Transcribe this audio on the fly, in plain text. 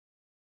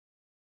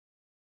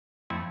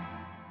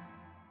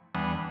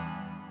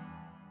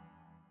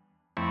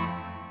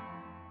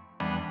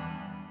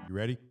You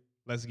ready?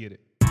 Let's get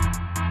it.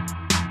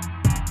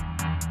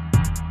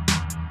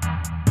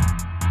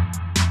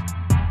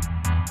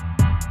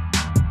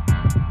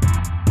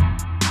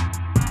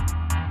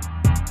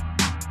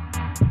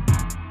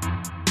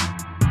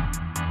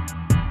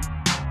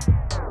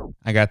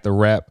 I got the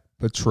Rap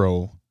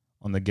Patrol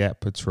on the Gap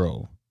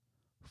Patrol.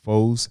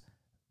 Foes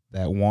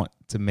that want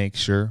to make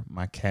sure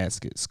my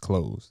casket's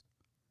closed.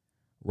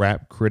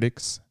 Rap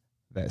critics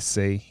that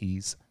say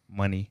he's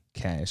money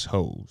cash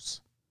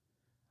hoes.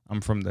 I'm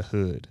from the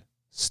hood.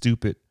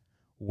 Stupid.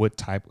 What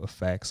type of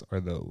facts are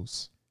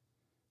those?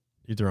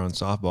 You throwing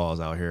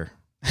softballs out here.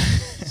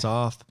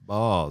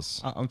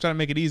 Softballs. I'm trying to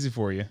make it easy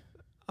for you.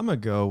 I'm going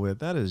to go with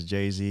that is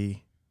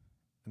Jay-Z.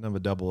 And I'm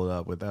going to double it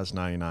up with that's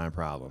 99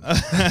 Problems.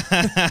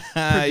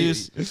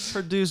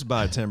 Produced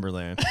by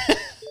Timberland.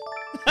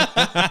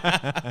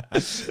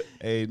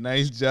 Hey,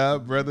 nice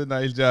job, brother.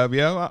 Nice job.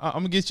 Yeah, I'm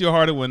going to get you a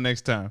harder one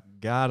next time.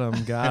 Got him.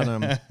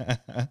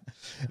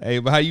 Hey,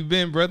 but how you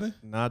been, brother?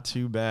 Not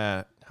too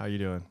bad. How you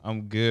doing?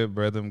 I'm good,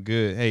 brother. I'm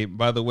good. Hey,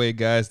 by the way,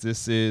 guys,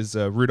 this is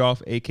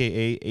Rudolph,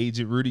 a.k.a.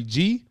 Agent Rudy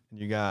G.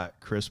 You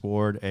got Chris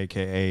Ward,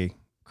 a.k.a.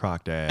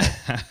 Croc Dad.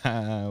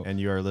 And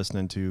you are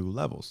listening to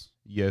Levels.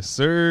 Yes,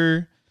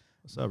 sir.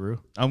 What's up, bro?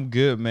 I'm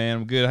good, man.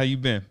 I'm good. How you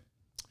been?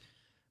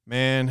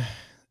 Man,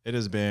 it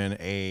has been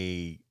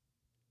a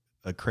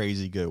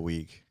crazy good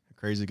week.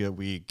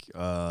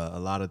 A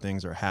lot of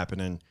things are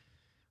happening.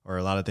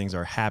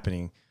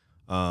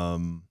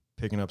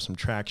 Picking up some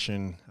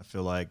traction. I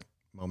feel like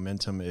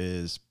momentum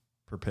is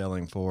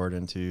propelling forward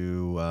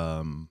into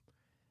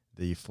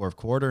the fourth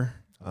quarter,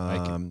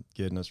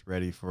 getting us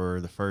ready for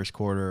the first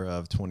quarter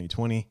of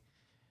 2020.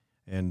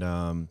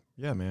 And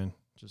yeah, man,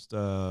 just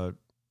good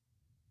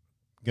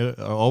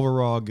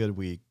overall good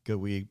week. Good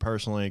week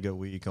personally. Good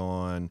week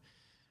on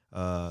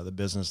the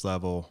business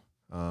level.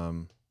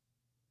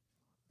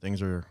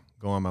 Things are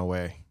going my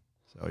way.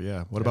 So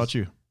yeah, what about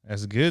you?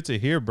 That's good to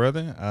hear,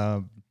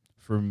 brother.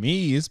 For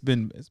me, it's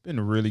been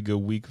a really good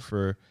week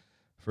for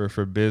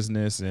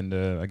business and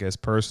I guess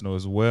personal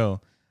as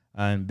well.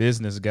 In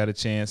business, got a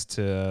chance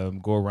to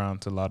go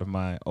around to a lot of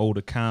my old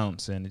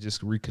accounts and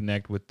just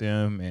reconnect with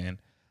them and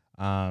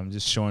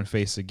just showing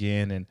face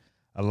again. And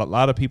a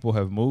lot of people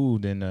have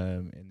moved in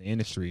the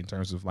industry in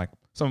terms of like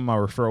some of my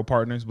referral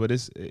partners, but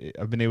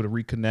I've been able to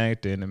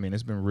reconnect, and I mean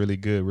it's been really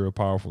good, real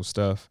powerful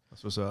stuff.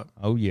 That's what's up.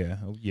 Oh yeah.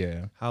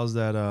 How's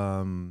that?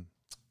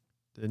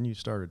 Didn't you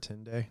start a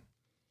 10-day?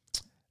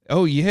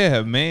 Oh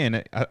yeah,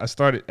 man. I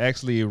started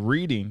actually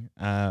reading,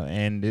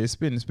 and it's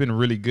been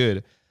really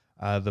good.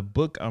 The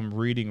book I'm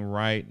reading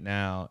right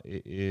now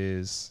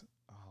is,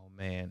 oh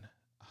man,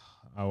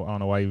 I don't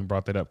know why I even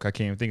brought that up. 'Cause I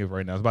can't even think of it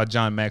right now. It's about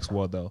John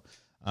Maxwell though.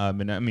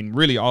 And I mean,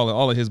 really,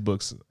 all of his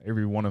books,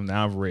 every one of them that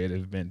I've read,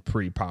 have been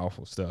pretty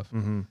powerful stuff.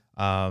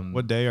 Mm-hmm.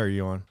 What day are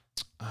you on?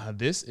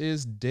 This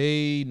is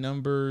day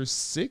number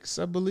 6,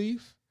 I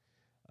believe.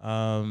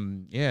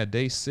 Yeah,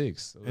 day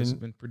 6. So it's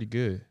been pretty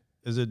good.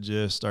 Is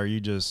it are you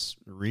just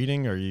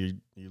reading, or are you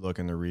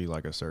looking to read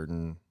like a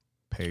certain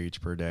page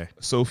per day?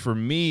 So for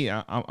me,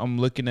 I'm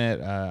looking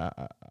at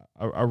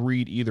I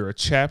read either a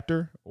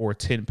chapter or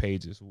 10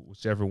 pages,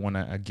 whichever one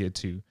I get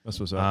to. That's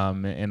what's up.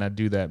 And I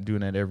doing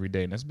that every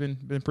day, and that's been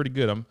pretty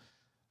good. I'm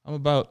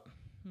about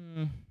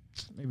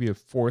maybe a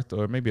fourth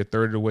or maybe a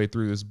third of the way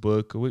through this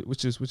book,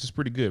 which is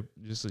pretty good.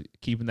 Just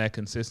keeping that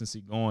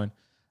consistency going,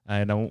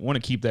 and I want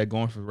to keep that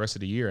going for the rest of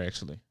the year.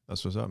 Actually,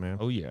 that's what's up, man.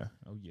 Oh yeah.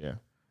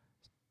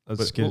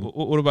 That's good.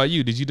 What about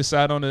you? Did you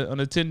decide on a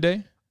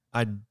 10-day?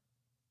 I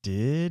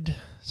did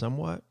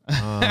somewhat.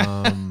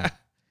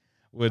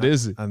 What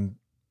is it? I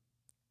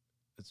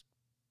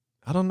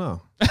don't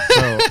know.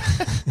 So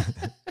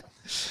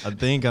I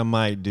think I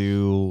might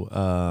do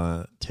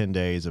 10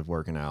 days of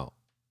working out.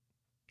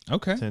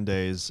 Okay. 10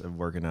 days of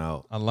working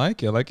out. I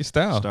like it. I like your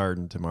style.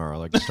 Starting tomorrow. I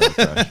like to start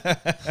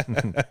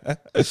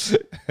fresh.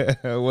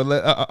 Well,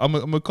 I'm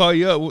going to call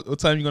you up. What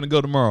time you going to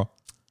go tomorrow?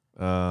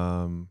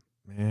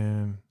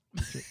 Man.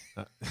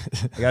 I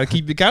got to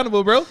keep you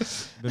accountable, bro.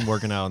 Been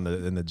working out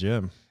in the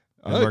gym.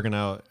 Been working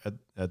out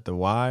at the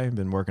Y.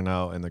 Been working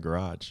out in the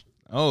garage.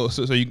 Oh,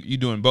 so you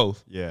doing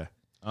both? Yeah.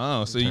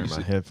 Oh, so turn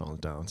my headphones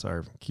down.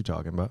 Sorry, keep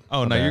talking about.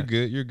 Oh no, you're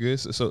good. You're good.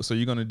 So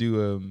you're gonna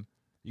do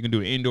you can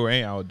do indoor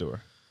and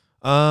outdoor.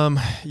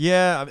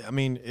 Yeah. I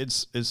mean,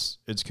 it's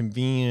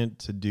convenient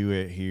to do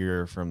it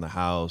here from the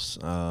house.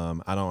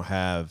 I don't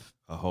have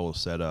a whole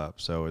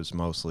setup, so it's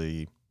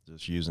mostly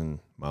just using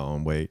my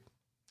own weight.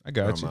 I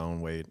got you. My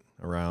own weight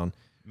around.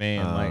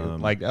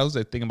 Man, like I was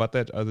thinking about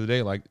that the other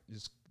day, like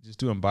just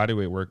doing body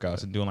weight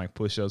workouts and doing like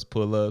push-ups,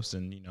 pull-ups,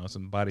 and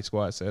some body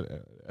squats.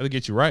 That'll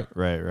get you right.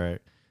 Right.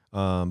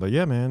 But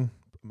yeah, man,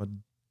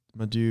 I'm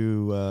gonna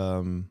do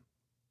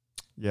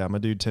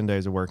 10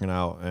 days of working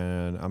out,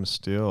 and I'm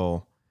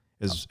still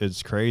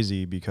it's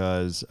crazy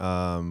because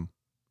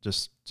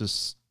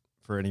just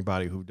for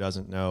anybody who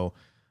doesn't know,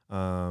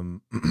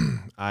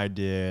 I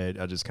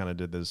just kind of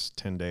did this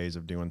 10 days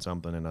of doing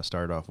something, and I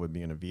started off with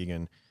being a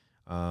vegan.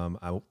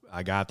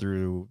 I got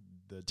through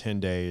the 10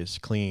 days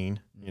clean,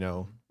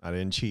 I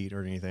didn't cheat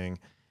or anything.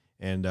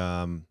 And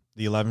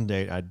the 11th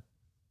date,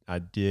 I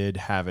did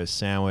have a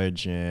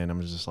sandwich, and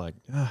I'm just like,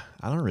 I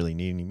don't really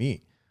need any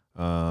meat.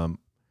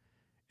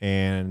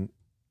 And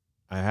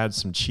I had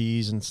some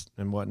cheese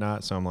and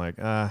whatnot, so I'm like,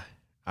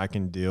 I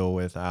can deal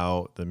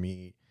without the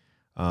meat.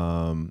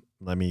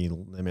 Let me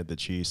limit the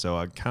cheese. So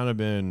I've kind of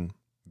been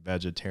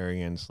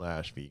vegetarian /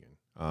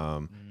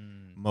 vegan.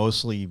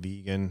 Mostly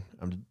vegan.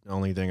 The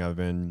only thing I've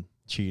been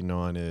cheating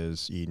on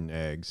is eating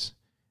eggs,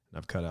 and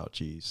I've cut out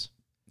cheese.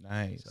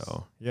 Nice.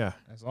 So yeah,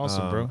 that's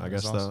awesome, bro. I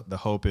guess awesome. the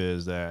hope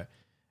is that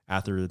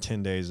after the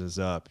 10 days is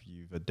up,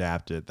 you've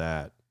adapted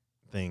that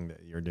thing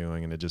that you're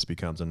doing, and it just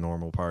becomes a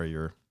normal part of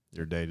your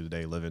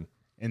day-to-day living.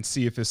 And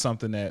see if it's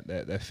something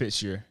that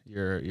fits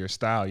your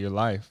style, your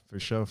life. For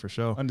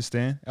sure.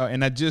 Understand? Oh,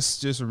 and I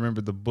just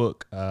remembered the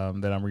book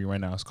that I'm reading right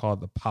now. It's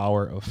called The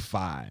Power of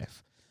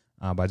Five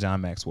by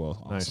John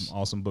Maxwell.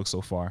 Awesome book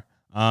so far.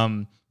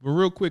 But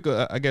real quick,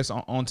 I guess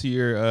onto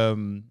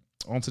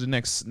the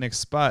next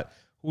spot.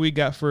 Who we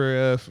got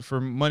for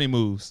Money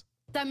Moves?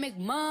 That make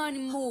money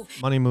move.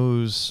 Money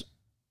Moves.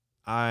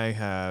 I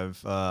have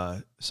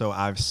so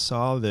I've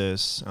saw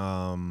this.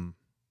 I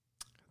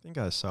think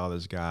I saw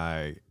this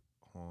guy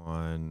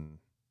on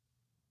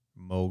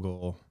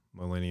Mogul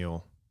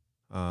Millennial,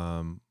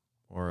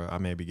 or I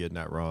may be getting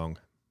that wrong.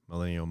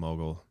 Millennial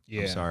Mogul.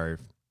 Yeah. I'm sorry.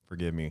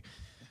 Forgive me.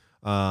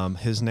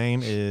 His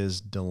name is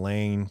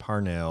Delane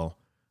Parnell.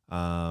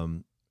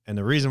 And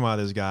the reason why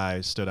this guy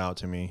stood out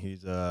to me,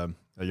 he's a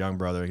young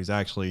brother. He's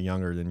actually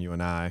younger than you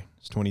and I.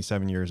 He's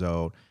 27 years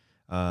old.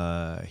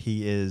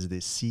 He is the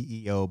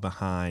CEO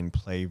behind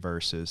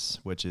PlayVS,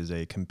 which is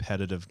a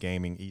competitive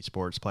gaming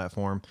esports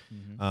platform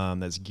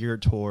that's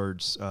geared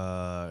towards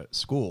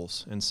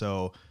schools. And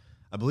so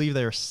I believe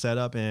they're set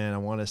up in, I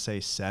want to say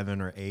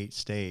 7 or 8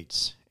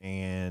 states,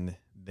 and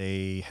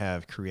they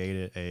have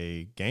created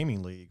a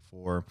gaming league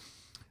for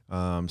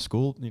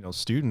school,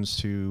 students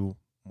who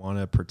want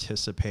to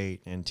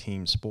participate in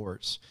team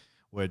sports,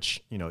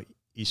 which,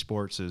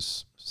 esports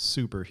is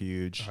super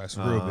huge. Oh, it's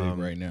real big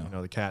right now.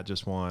 The cat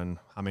just won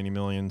how many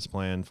millions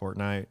playing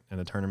Fortnite in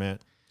a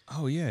tournament?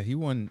 Oh yeah, he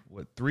won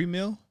what, 3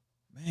 mil?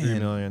 Man, 3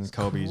 million.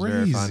 Kobe's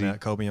crazy. verifying that.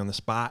 Kobe on the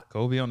spot.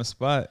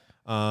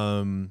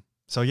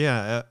 So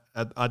yeah,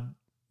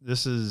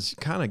 this is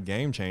kind of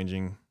game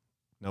changing.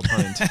 No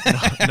pun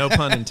intended. No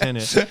pun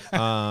intended.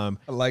 I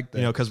like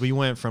that. Because we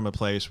went from a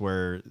place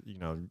where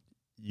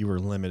you were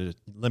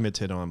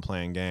limited on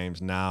playing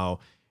games. Now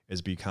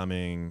is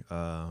becoming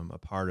a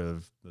part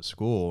of the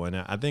school. And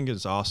I think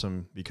it's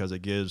awesome because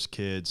it gives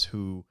kids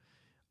who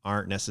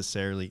aren't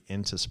necessarily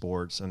into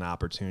sports an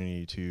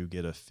opportunity to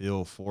get a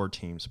feel for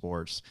team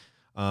sports.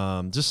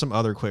 Just some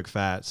other quick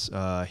facts.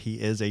 He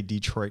is a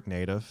Detroit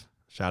native.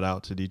 Shout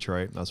out to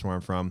Detroit. That's where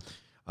I'm from.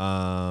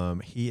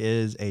 He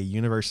is a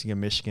University of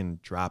Michigan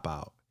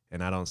dropout.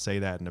 And I don't say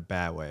that in a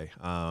bad way.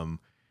 I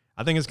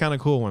think it's kind of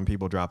cool when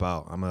people drop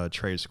out. I'm a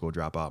trade school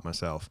dropout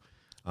myself.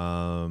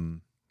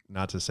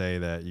 Not to say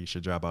that you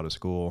should drop out of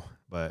school,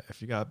 but if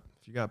you got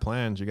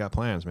plans, you got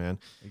plans, man.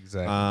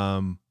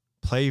 Exactly.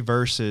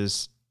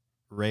 PlayVS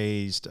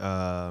raised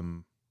 $50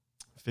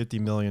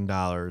 million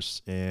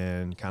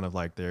in kind of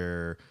like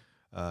their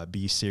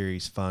B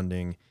series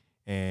funding,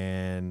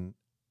 and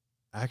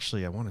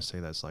actually I want to say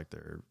that's like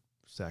their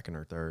second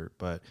or third.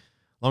 But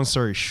long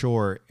story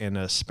short, in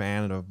a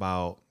span of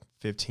about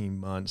 15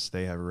 months,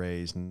 they have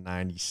raised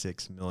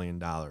 $96 million.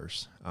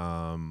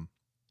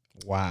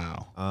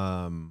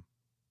 Wow.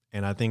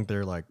 And I think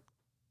they're like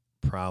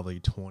probably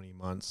 20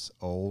 months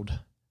old,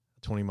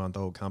 a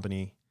 20-month-old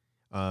company.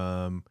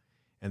 And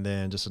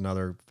then just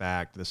another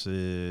fact,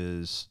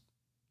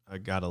 I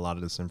got a lot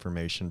of this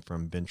information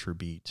from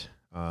VentureBeat.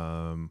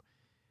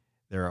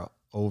 There are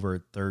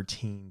over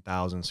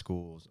 13,000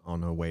 schools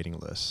on a waiting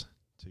list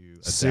to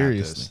adapt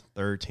this.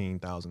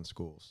 13,000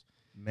 schools.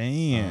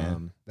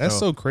 Man, that's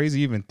so crazy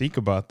to even think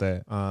about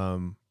that.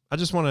 I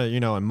just want to,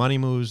 in Money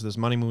Moves, this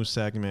Money Moves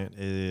segment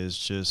is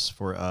just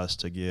for us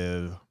to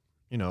give,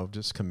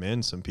 just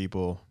commend some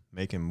people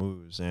making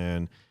moves.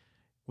 And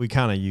we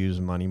kind of use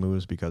Money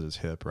Moves because it's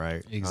hip,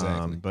 right?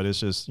 Exactly. But it's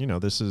just,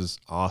 this is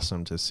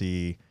awesome to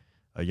see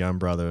a young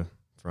brother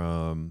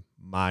from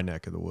my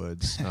neck of the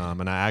woods.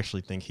 And I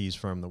actually think he's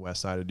from the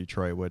west side of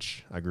Detroit,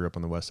 which I grew up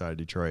on the west side of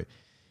Detroit.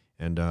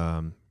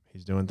 And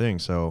he's doing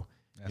things. So,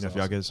 that's if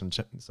y'all get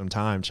some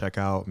time, check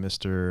out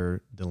Mr.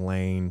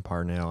 Delane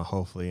Parnell.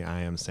 Hopefully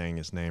I am saying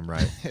his name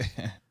right.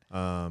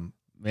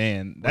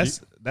 Man,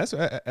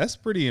 that's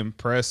pretty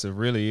impressive,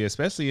 really,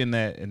 especially in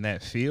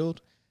that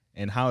field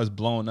and how it's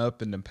blown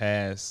up in the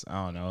past,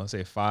 I don't know,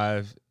 say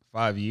 5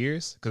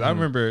 years. Because I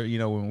remember,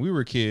 when we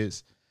were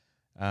kids,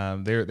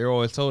 they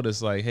always told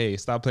us like, hey,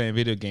 stop playing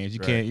video games.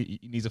 You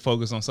need to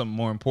focus on something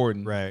more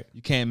important. Right.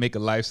 You can't make a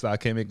lifestyle,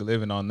 can't make a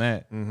living on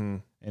that. Mm-hmm.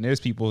 And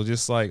there's people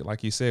just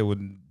like you said with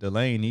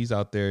Delane, he's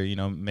out there,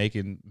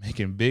 making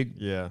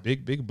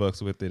big bucks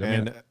with it.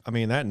 And I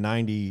mean that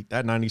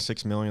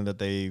 96 million that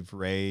they've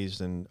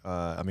raised, and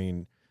I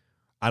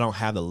don't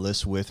have the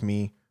list with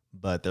me,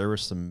 but there were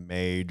some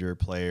major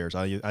players.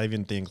 I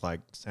even think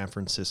like San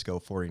Francisco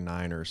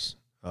 49ers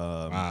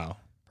wow,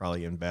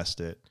 probably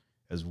invested.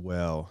 as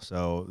well.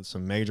 So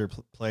some major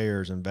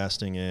players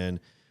investing in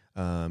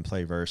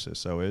Play Versus.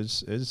 So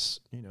it's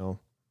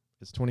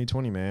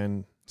 2020,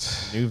 man.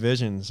 New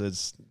visions.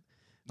 It's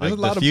like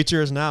the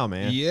future is now,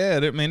 man. Yeah,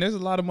 there's a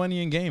lot of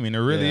money in gaming.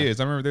 There really Yeah. is.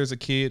 I remember there's a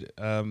kid.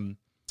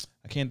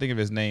 I can't think of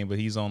his name, but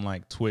he's on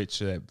like Twitch,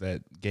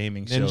 that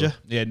gaming show. Ninja?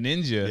 Yeah,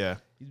 Ninja. Yeah.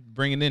 He's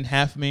bringing in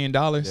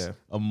 $500,000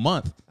 a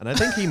month. And I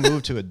think he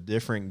moved to a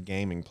different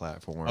gaming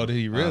platform. Oh, did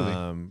he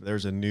really?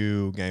 There's a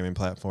new gaming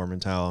platform in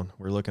town.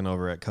 We're looking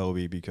over at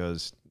Kobe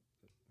because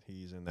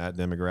he's in that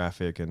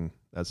demographic and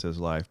that's his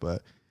life.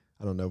 But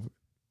I don't know.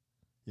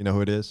 You know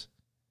who it is?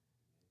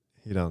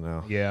 You don't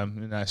know. Yeah,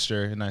 I'm not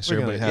sure. We're But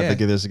gonna have to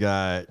give this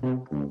guy.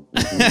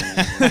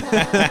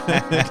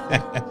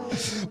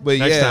 But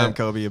Next time,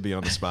 Kobe will be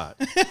on the spot.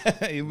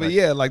 But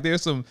yeah, like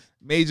there's some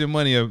major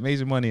money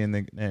in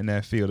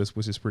that field,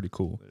 which is pretty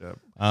cool. Yep.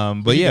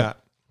 But yeah,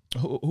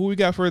 who we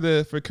got for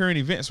current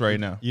events right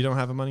now? You don't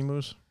have a money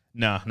moves?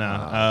 No.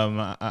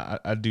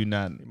 I do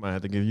not. We might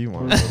have to give you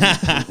one.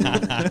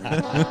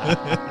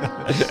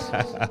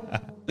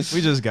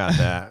 We just got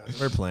that.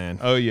 We're playing.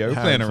 Oh yeah, we're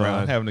playing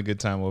around, fun. having a good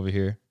time over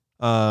here.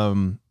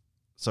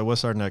 So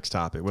what's our next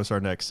topic? What's our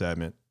next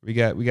segment? We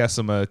got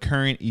some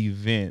current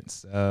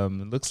events.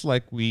 It looks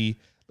like we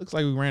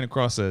ran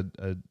across a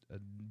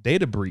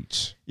data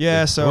breach.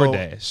 Yeah, with so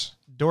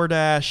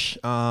DoorDash.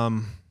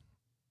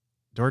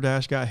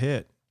 DoorDash got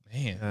hit.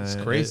 Man, it's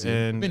crazy.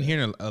 and- I've been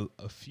hearing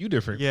a few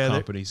different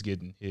companies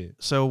getting hit.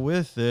 So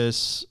with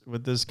this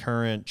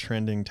current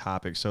trending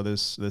topic, so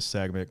this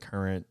segment,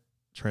 current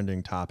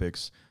trending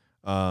topics,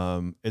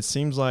 it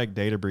seems like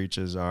data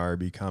breaches are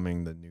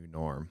becoming the new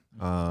norm.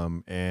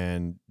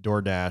 And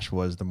DoorDash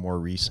was the more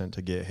recent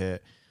to get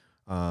hit.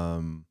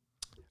 I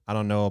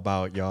don't know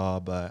about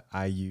y'all, but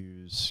I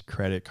use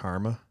Credit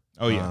Karma.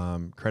 Oh yeah.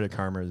 Credit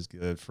Karma is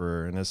good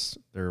for, and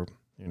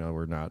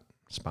we're not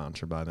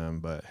sponsored by them,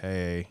 but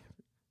hey,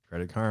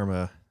 Credit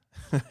Karma.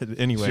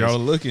 Anyways, Y'all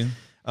looking.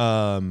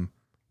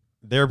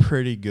 They're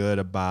pretty good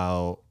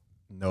about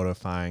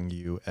notifying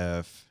you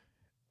if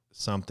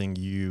something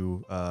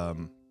you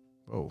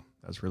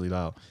that's really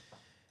loud.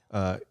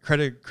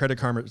 Credit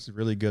Karma is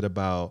really good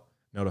about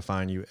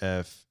notifying you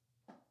if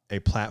a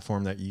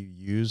platform that you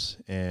use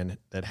and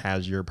that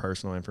has your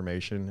personal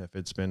information, if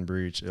it's been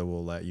breached, it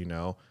will let you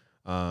know.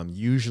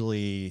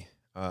 Usually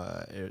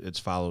it's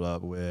followed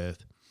up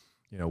with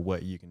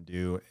what you can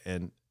do,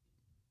 and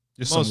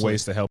Just some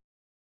ways to help.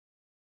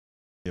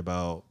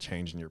 about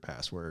changing your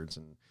passwords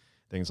and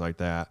things like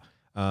that.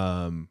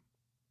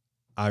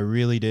 I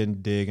really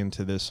didn't dig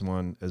into this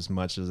one as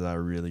much as I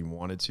really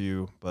wanted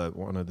to, but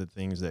one of the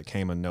things that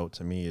came a note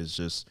to me is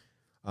just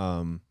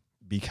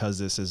because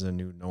this is a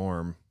new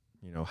norm,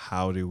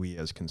 how do we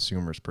as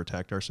consumers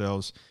protect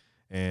ourselves?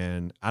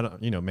 And I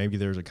don't, maybe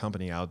there's a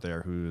company out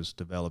there who's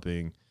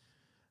developing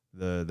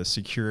the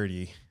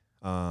security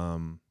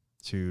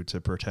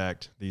to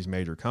protect these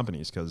major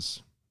companies,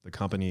 because the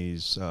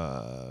companies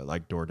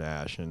like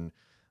DoorDash and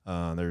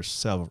there's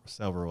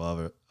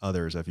several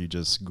others. If you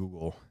just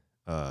Google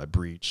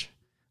breach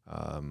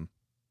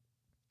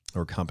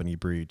or company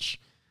breach,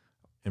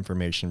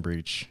 information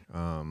breach,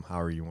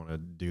 however you want to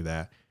do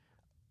that,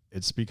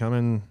 it's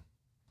becoming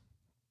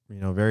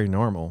very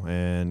normal,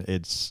 and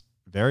it's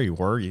very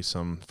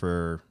worrisome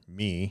for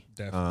me.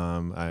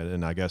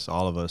 And I guess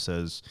all of us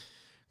as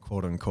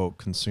quote unquote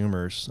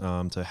consumers,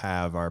 to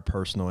have our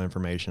personal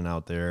information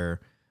out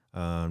there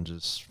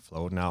just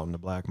floating out in the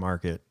black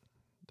market.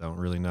 Don't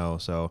really know.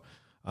 So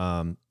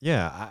I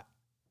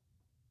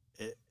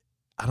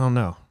don't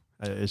know.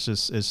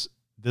 It's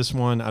this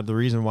one. The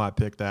reason why I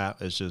picked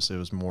that is just, it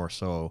was more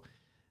so,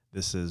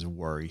 this is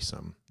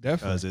worrisome.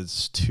 Definitely. Because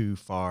it's too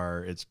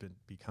far. It's been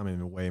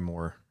becoming way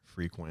more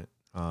frequent.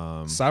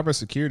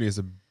 Cybersecurity is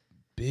a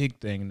big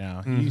thing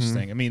now, huge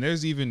thing. I mean,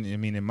 there's even,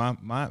 in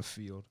my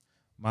field,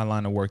 my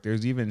line of work,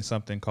 there's even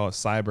something called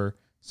cyber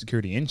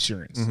security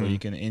insurance. So you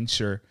can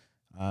insure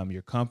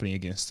your company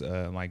against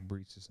like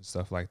breaches and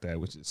stuff like that,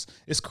 which is,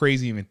 it's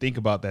crazy to even think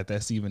about that.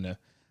 That's even a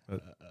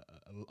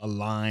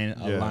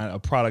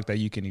product that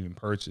you can even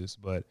purchase.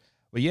 But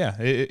yeah,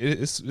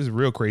 it's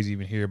real crazy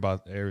even hear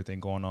about everything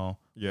going on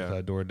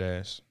with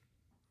DoorDash.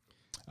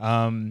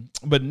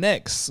 But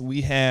next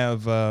we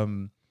have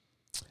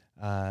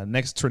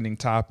next trending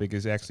topic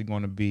is actually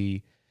going to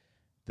be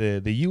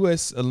the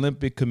U.S.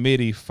 Olympic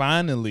Committee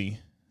finally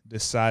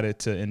decided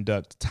to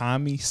induct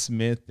Tommy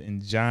Smith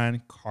and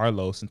John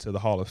Carlos into the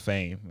Hall of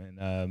Fame.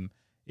 And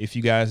if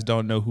you guys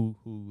don't know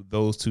who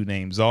those two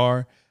names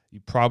are,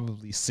 you've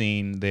probably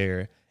seen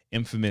their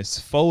infamous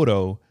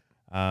photo.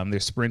 They're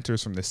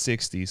sprinters from the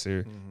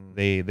 60s.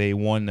 They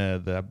won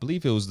I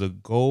believe it was the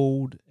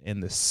gold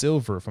and the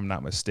silver, if I'm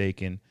not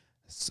mistaken,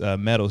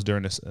 medals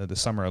during the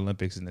Summer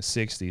Olympics in the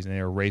 60s, and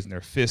they were raising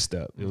their fist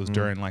up. It was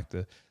during like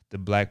the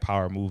Black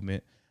Power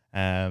movement.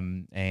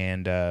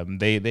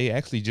 They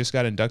actually just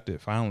got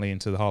inducted finally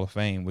into the Hall of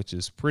Fame, which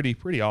is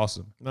pretty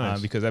awesome. Nice.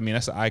 Because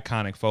that's an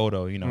iconic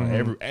photo.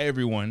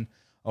 Everyone,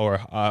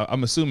 or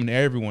I'm assuming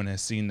everyone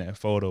has seen that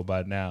photo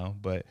by now.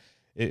 But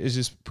it's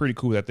just pretty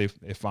cool that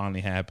it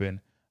finally happened.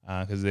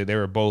 because they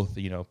were both,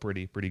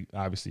 pretty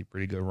obviously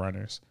pretty good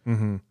runners.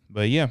 Mm-hmm.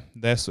 But yeah,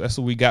 that's what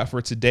we got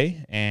for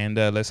today, and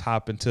let's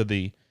hop into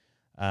the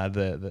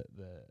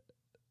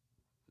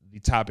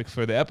topic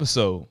for the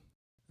episode.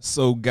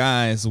 So,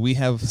 guys, we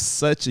have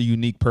such a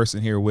unique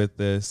person here with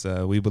us.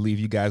 We believe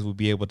you guys will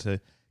be able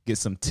to get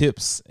some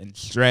tips and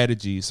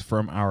strategies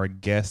from our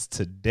guest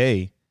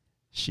today.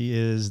 She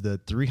is the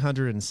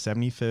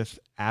 375th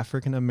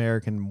African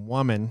American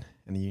woman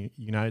in the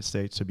United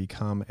States to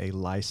become a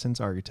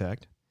licensed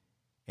architect,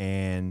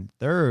 and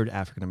third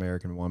African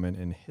American woman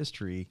in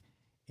history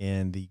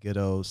in the good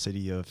old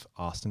city of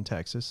Austin,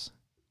 Texas.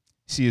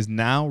 She is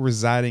now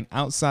residing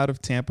outside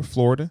of Tampa,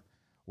 Florida,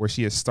 where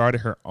she has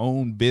started her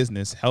own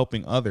business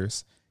helping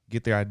others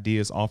get their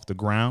ideas off the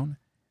ground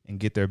and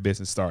get their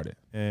business started.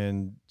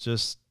 And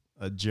just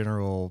a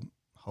general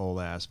whole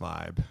ass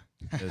vibe.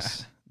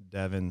 This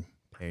Devin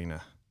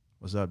Pena.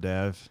 What's up,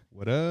 Dev?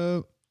 What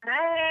up?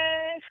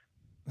 Hi.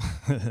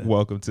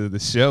 Welcome to the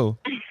show.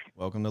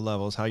 Welcome to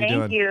Levels. How you Thank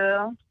doing? Thank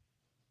you.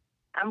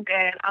 I'm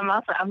good.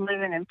 I'm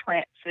living in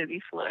Plant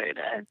City,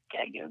 Florida.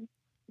 Gotta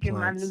give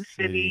my new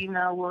city,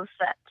 a little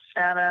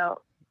shout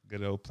out.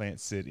 Good old Plant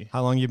City.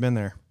 How long you been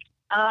there?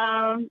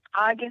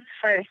 August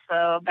 1st,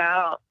 so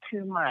about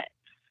 2 months.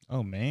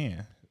 Oh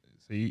man.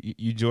 So you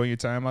enjoying your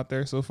time out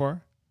there so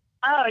far?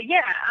 Oh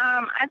yeah.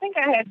 I think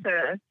I had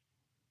to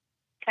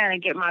kind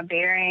of get my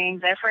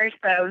bearings. At first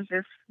I was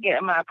just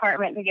getting my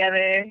apartment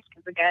together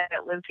because the guy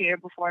that lived here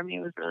before me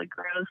was really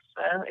gross,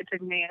 so it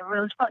took me a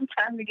really long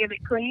time to get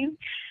it clean.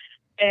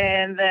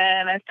 And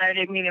then I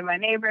started meeting my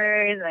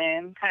neighbors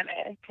and kind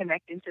of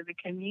connecting to the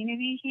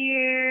community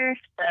here.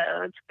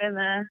 So it's been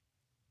a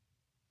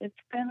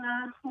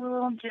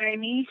little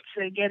journey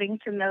to getting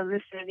to know the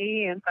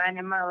city and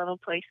finding my little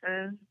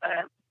places.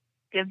 But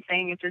good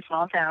thing it's a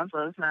small town,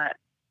 so it's not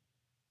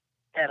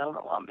that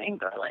overwhelming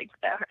or like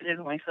that. There's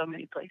only so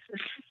many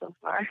places so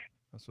far.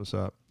 That's what's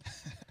up.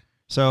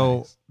 So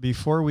Nice.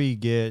 Before we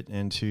get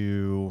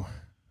into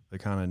the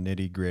kind of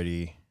nitty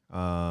gritty,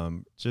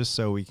 just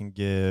so we can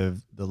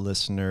give the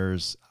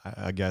listeners,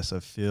 I guess, a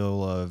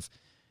feel of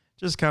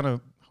just kind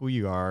of who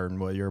you are and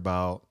what you're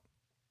about.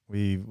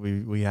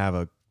 We have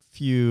a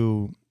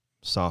few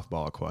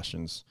softball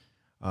questions.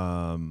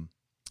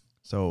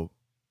 So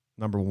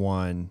number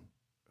one,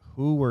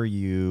 who were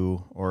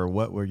you or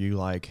what were you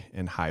like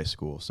in high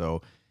school?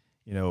 So,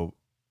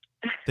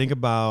 think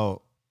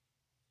about,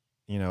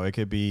 it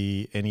could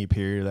be any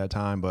period of that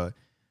time, but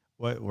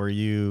what were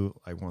you,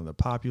 like one of the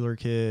popular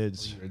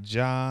kids? Were you a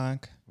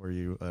jock? Were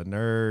you a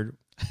nerd?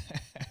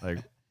 Like,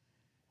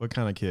 what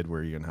kind of kid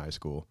were you in high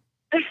school?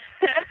 I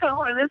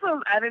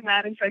did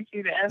not expect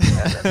you to ask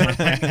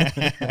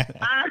that.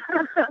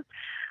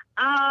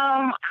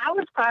 I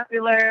was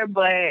popular,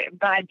 but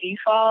by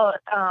default,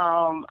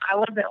 I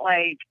wasn't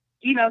like,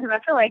 because I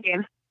feel like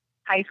in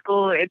high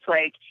school, it's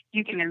like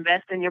you can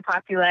invest in your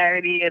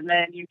popularity and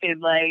then you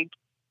could like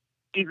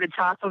be the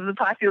top of the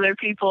popular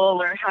people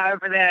or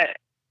however that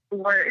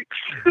works.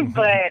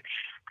 But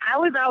I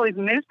was always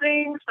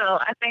missing, so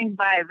I think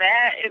by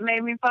that it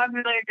made me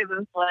popular because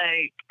it's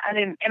like I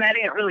didn't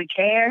really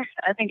care.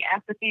 I think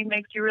apathy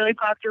makes you really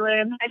popular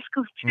in high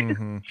school too.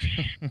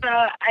 Mm-hmm. So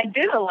I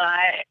did a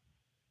lot,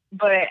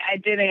 but I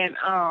didn't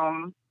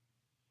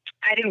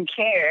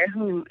care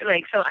who,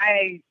 like, so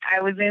I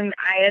was in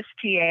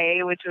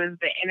ISTA, which was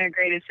the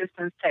Integrated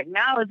Systems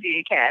Technology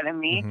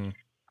Academy.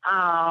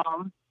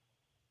 Mm-hmm.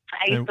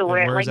 I used to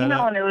wear, like,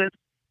 when it was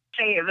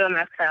Fayetteville,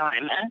 North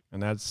Carolina.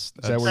 And that's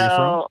Is that where you're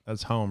from?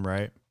 That's home,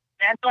 right?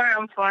 That's where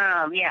I'm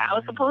from. Yeah, I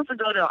was supposed to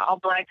go to all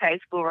black high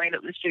school right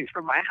up the street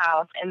from my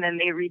house, and then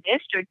they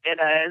redistricted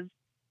us,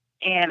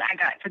 and I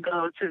got to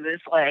go to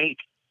this like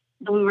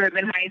blue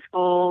ribbon high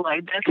school,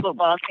 like best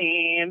football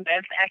team,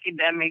 best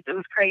academics. It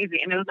was crazy,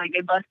 and it was like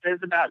they busted us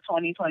about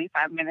 20-25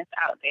 minutes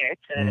out there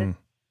to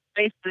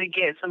basically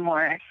get some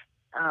more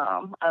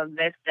of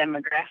this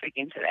demographic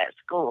into that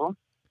school.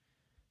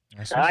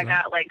 So I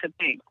got like to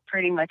pick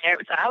pretty much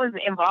every. So I was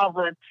involved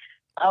with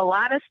a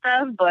lot of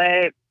stuff,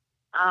 but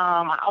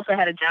I also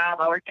had a job.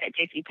 I worked at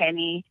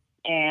JCPenney,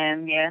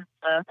 and yeah,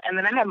 stuff. And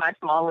then I had my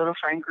small little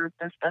friend group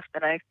and stuff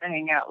that I used to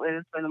hang out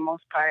with for the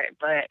most part.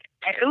 But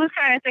it was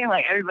kind of thing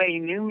like everybody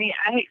knew me.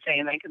 I hate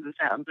saying that because it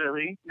sounds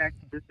really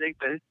narcissistic,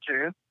 but it's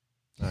true.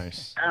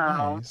 Nice.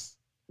 Nice.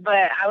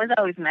 But I was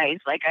always nice.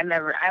 Like I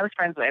was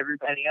friends with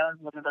everybody. I was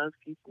one of those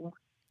people.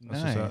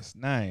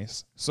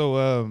 Nice.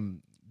 So,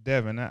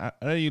 Devin, I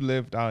know you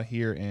lived out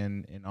here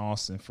in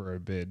Austin for a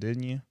bit,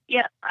 didn't you?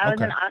 Yeah, I was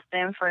Okay. in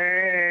Austin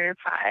for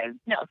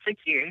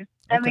 6 years.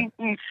 I Okay.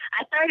 mean,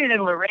 I started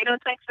in Laredo,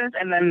 Texas,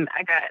 and then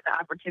I got the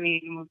opportunity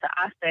to move to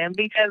Austin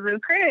because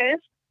of Chris.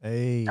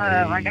 Hey.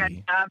 I got a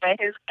job at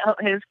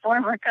his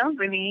former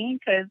company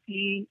because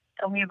he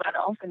told me about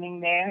an opening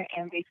there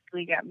and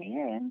basically got me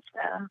in.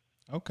 So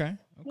Okay.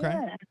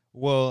 yeah.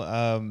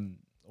 Well,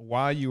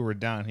 while you were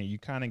down here, you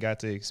kind of got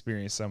to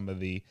experience some of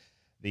the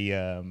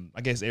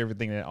I guess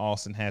everything that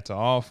Austin had to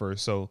offer.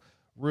 So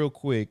real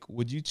quick,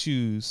 would you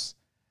choose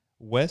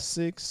West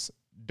 6,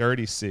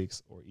 Dirty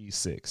 6, or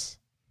East 6?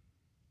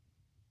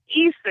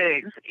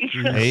 E6.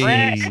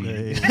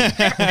 Hey.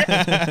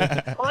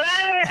 What?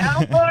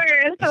 I'm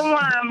bored. Come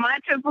on. My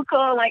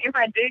typical, like, if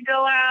I did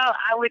go out,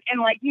 I would,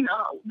 and, like,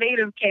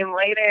 Native came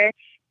later,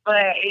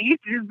 but it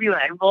used to just be,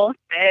 like,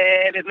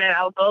 Volstead, and then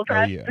I would go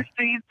across the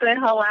streets to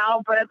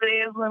Halal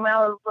Brothers when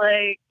I was,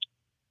 like,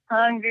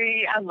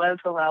 hungry. I love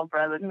Halal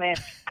Brothers, man.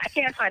 I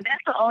can't find,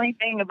 that's the only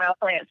thing about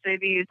Plant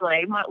City is,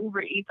 like, my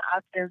Uber Eats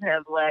options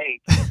have,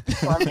 like,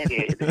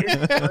 plummeted.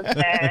 It's so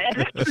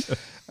sad.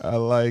 I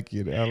like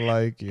it.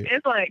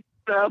 It's like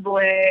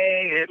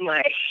Subway and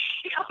like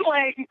I'm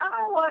like, I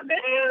don't want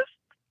this.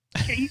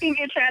 You can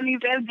get Chinese,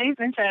 that's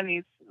decent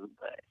Chinese food,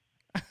 but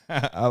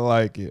I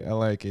like it.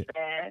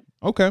 sad.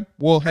 Okay.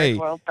 Well, hey,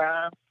 World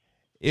problem.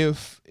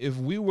 if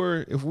we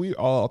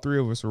all three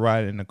of us were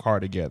riding in the car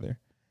together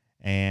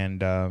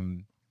and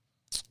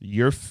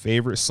your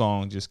favorite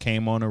song just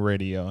came on the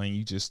radio and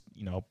you just,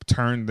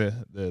 turned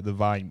the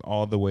volume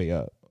all the way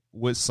up,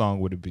 what song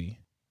would it be?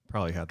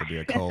 Probably have to be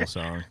a Cole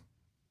song.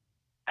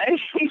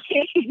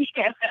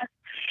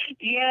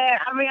 Yeah.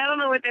 I mean, I don't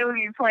know what they would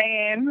be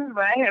playing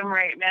by him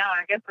right now.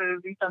 I guess it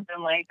would be something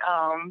like,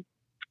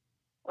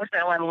 what's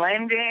that one,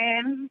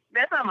 London?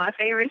 That's not my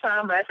favorite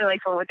song, but I feel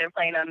like for what they're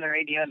playing on the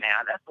radio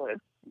now, that's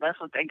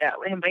what they got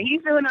with him. But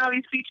he's doing all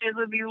these features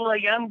with these little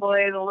young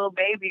boys and Lil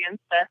Baby and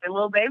stuff. And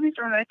Lil Baby's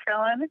from North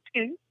Carolina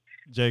too.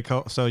 J.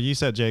 Cole. So you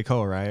said J.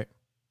 Cole, right?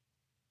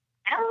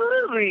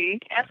 Absolutely.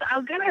 I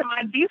was gonna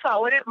my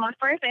default with it. My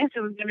first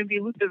answer was gonna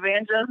be Luther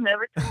Vandross,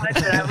 Never Too Much.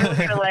 And I really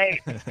feel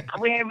like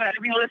we ain't about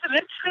to be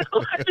listening to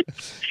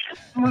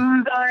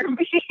smooth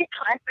R&B,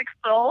 classic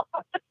soul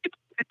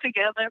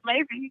together.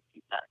 Maybe.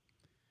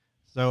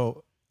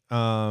 So,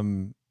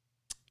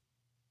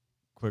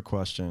 quick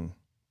question: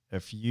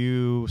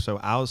 so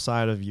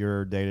outside of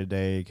your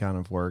day-to-day kind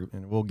of work,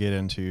 and we'll get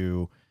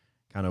into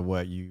kind of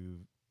what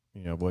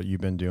what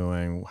you've been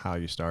doing, how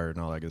you started,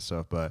 and all that good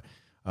stuff, but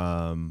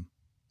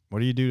what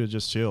do you do to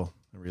just chill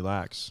and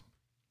relax?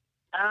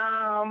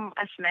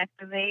 I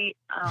snacktivate.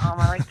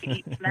 I like to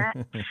eat snacks.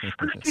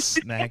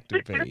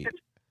 Snacktivate.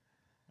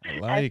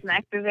 I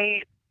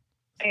snacktivate.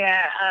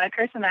 Yeah,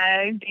 Chris and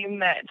I deem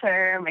that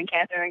term, and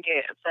Catherine would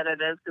get upset at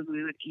us because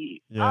we would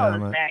eat all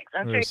the snacks.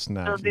 I'm sure you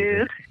still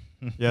do.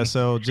 Yeah,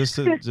 so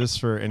just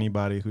for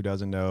anybody who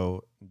doesn't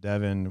know,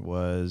 Devin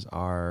was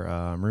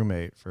our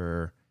roommate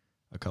for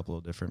a couple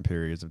of different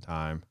periods of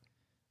time,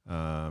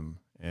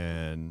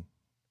 and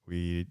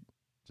we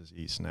just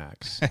eat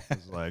snacks.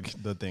 It's like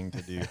the thing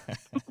to do.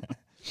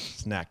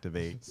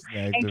 Snacktivate.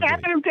 And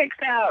Catherine picks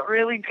out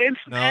really good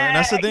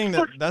snacks. No, and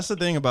that's the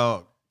thing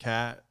about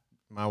Kat,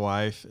 my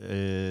wife,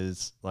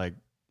 is like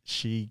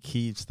she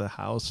keeps the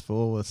house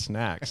full with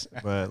snacks,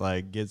 but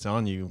like gets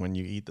on you when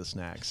you eat the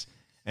snacks.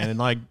 And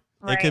like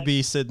it could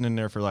be sitting in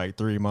there for like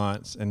 3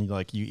 months and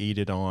you eat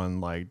it on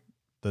like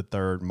the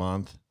third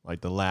month, like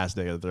the last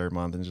day of the third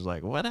month, and just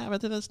like, what happened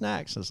to the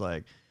snacks? It's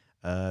like,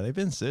 they've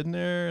been sitting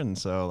there, and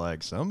so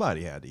like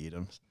somebody had to eat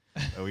them.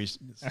 So we used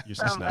to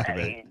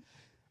snacktivate.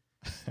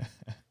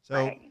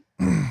 So,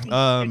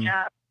 Good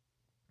job.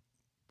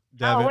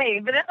 Devin, oh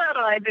wait, but that's not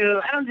all I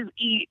do. I don't just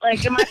eat.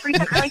 Like in my free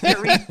time, I like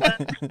to read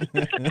books.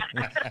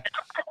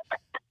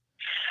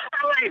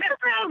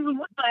 I'm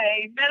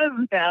like, that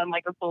doesn't sound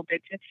like a full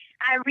picture.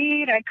 I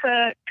read, I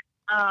cook.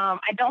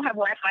 I don't have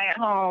Wi-Fi at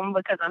home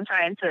because I'm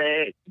trying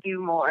to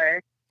do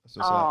more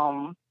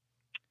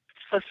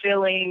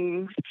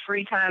fulfilling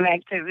free time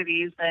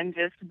activities than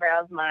just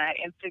browse my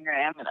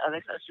Instagram and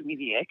other social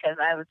media because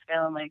I was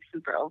feeling like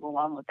super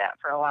overwhelmed with that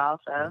for a while.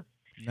 So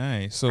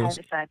nice. So I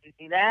decided to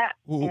do that,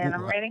 and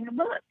I'm writing a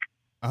book.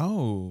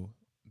 Oh,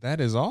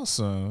 that is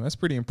awesome. That's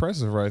pretty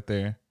impressive right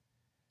there.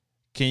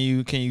 Can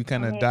you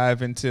kind of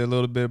dive into a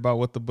little bit about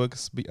what the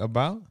book's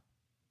about?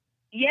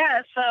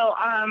 Yeah. So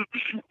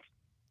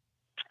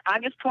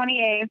August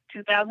 28th,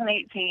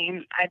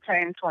 2018, I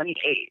turned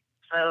 28.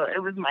 So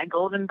it was my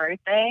golden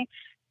birthday.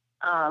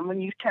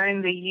 When you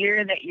turn the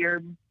year that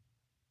the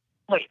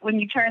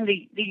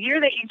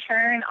year that you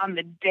turn on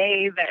the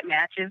day that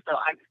matches, so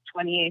August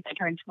 28th, I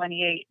turned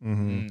 28.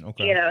 Mm-hmm.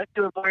 Okay. If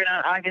you were born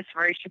on August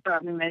 1st, you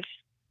probably missed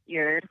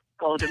your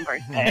golden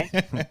birthday.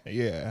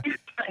 Yeah.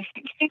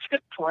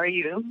 For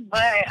you.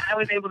 But I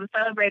was able to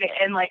celebrate it,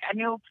 and like I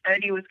knew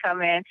 30 was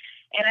coming, and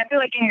I feel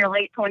like in your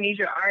late 20s,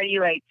 you're already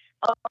like,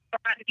 oh, I'm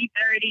about to be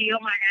 30, oh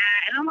my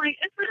God. And I'm like,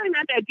 it's really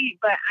not that deep,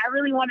 but I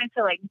really wanted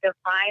to like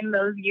define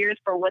those years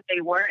for what they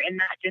were and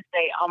not just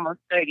say almost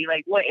 30.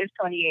 Like, what is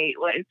 28?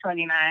 What is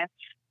 29?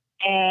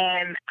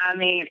 And I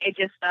mean, it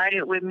just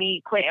started with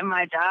me quitting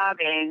my job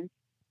and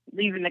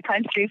leaving the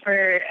country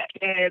for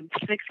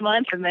 6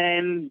 months and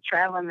then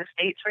traveling the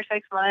States for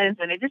 6 months.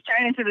 And it just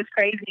turned into this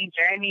crazy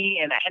journey.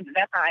 And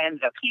that's how I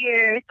ended up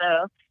here.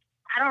 So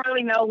I don't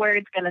really know where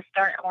it's going to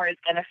start and where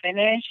it's going to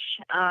finish.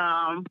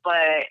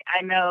 But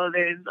I know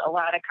there's a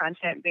lot of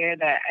content there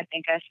that I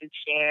think I should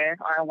share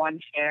or I want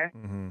to share.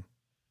 Mm-hmm.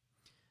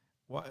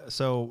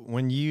 So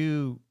when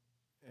you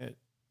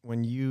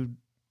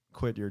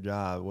quit your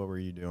job, what were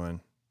you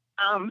doing?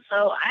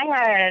 So I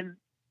had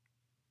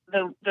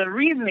the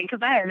reasoning,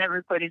 because I had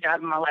never quit a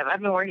job in my life.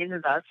 I've been working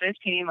since I was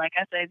 15. Like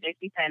I said,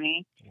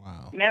 JCPenney.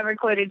 Wow. Never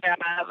quit a job.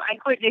 I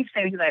quit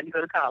JCPenney because I had to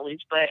go to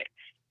college, but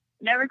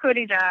never quit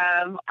a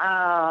job.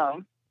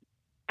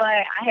 But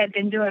I had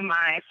been doing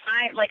I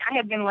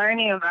had been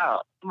learning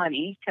about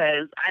money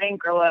because I didn't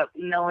grow up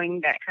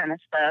knowing that kind of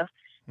stuff.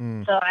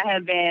 So I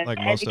had been like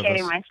most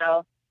educating of us.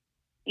 myself.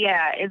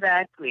 Yeah,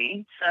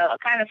 exactly. So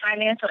kind of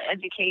financial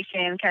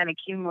education, kind of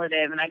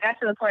cumulative. And I got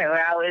to the point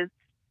where I was,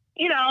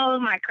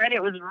 my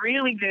credit was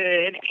really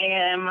good,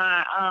 and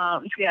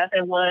my yes,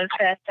 it was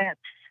past tense.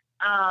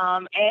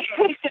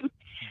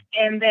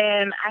 And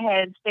then I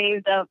had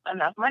saved up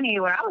enough money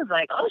where I was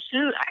like, oh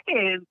shoot, I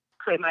could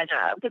quit my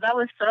job because I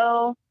was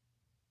so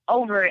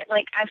over it.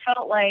 Like I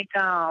felt like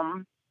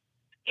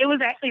it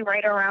was actually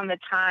right around the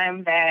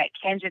time that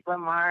Kendrick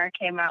Lamar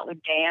came out with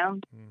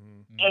Damn.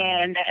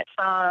 And that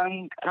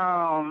song,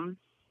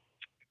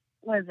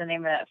 what is the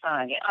name of that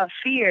song?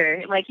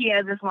 Fear. Like he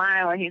has this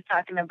line where he's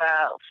talking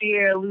about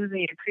fear of losing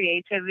your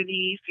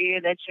creativity,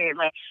 fear that you're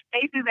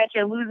basically that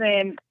you're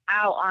losing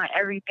out on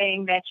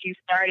everything that you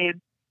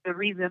started the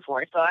reason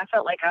for. So I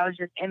felt like I was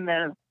just in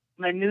the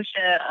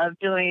minutia of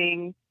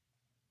doing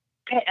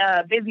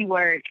busy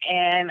work,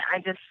 and I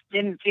just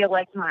didn't feel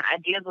like my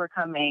ideas were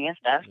coming and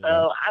stuff. Yeah.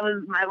 So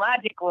my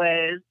logic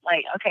was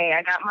like, okay,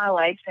 I got my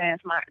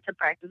license to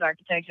practice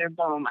architecture.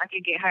 Boom, I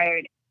could get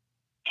hired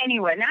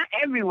anywhere, not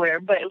everywhere,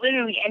 but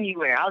literally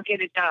anywhere. I'll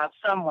get a job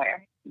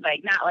somewhere.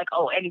 Like not like,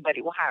 oh,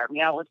 anybody will hire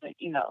me. I wasn't,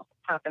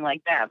 talking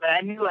like that, but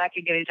I knew I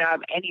could get a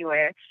job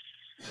anywhere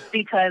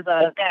because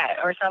of that,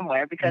 or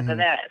somewhere because of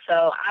that. So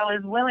I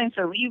was willing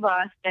to leave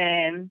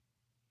Austin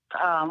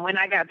when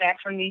I got back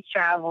from these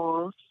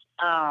travels.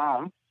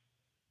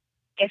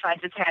 If I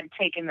just had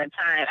taken the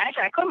time.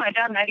 Actually, I quit my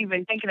job not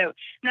even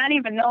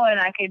knowing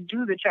I could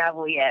do the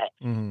travel yet.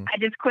 I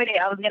just quit it.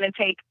 I was going to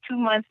take 2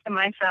 months to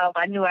myself.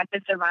 I knew I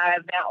could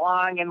survive that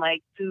long and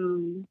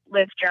do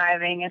Lyft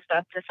driving and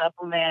stuff to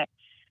supplement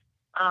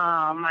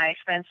my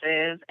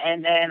expenses.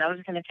 And then I was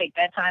going to take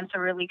that time to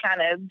really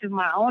kind of do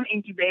my own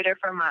incubator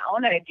for my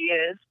own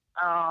ideas.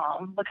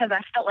 Because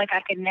I felt like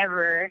I didn't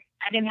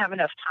have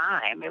enough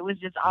time. It was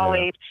just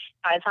always,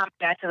 by the time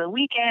I got to the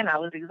weekend, I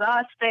was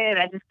exhausted.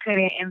 I just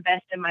couldn't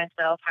invest in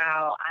myself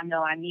how I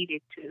know I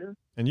needed to.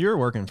 And you were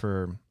working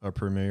for a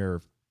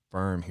premier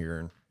firm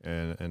here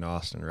in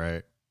Austin,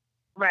 right?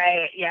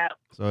 Right, yeah.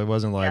 So it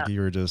wasn't like you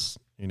were just,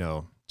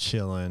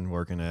 chilling,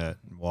 working at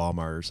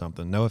Walmart or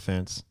something. No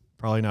offense.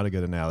 Probably not a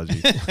good analogy.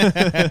 Sorry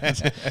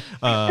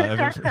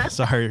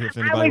if anybody works at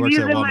Walmart. I was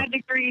using my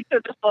degree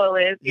to the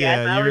fullest.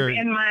 Yeah, yes, I was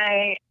in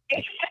my.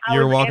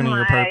 You're walking in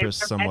your purpose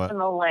somewhat.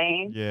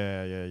 Lane.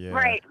 Yeah.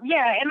 Right.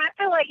 Yeah, and I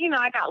feel like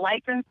I got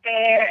licensed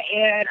there,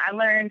 and I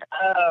learned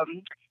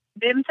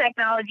BIM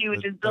technology,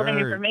 which is building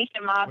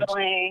information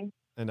modeling.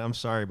 And I'm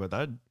sorry, but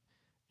that,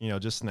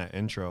 just in that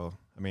intro.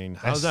 I mean,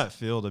 how does that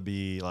feel to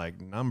be like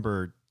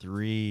number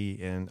 3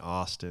 in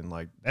Austin?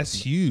 Like that's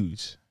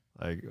huge.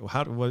 Like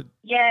what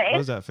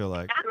does that feel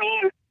like? I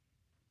mean,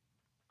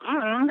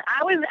 I'm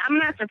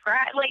not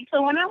surprised. Like,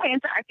 so when I went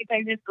into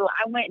architecture school,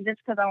 I went just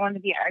because I wanted to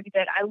be an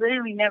architect. I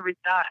literally never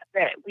thought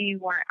that we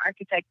weren't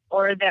architects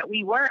or that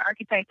we were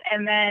architects.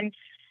 And then,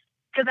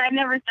 because I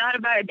never thought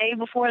about a day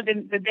before the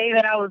day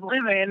that I was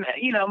living,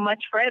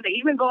 much further.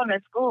 Even going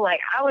to school,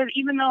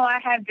 even though I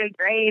had good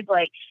grades,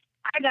 I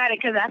got it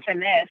because I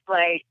finessed.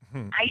 I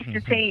used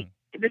to take,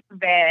 this is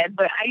bad,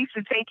 but I used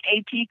to take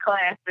AP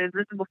classes.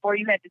 This is before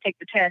you had to take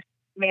the test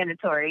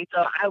mandatory.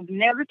 So I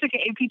never took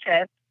an AP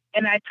test,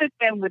 and I took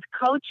them with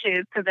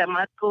coaches because at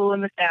my school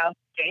in the South,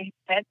 they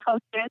had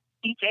coaches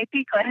teach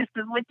AP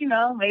classes, which,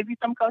 maybe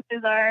some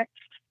coaches are,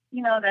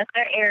 that's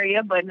their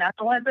area, but not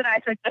the ones that I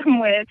took them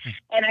with.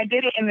 And I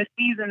did it in the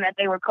season that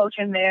they were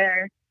coaching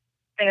their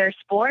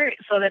sport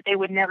so that they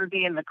would never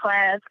be in the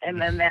class,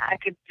 and then that I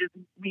could just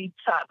be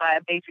taught by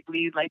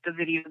basically the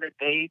video that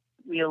they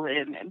reel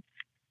in and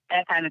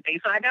that kind of thing.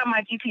 So I got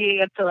my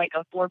GPA up to a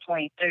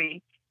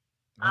 4.3.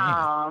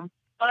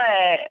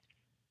 But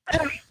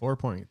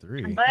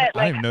 4.3. But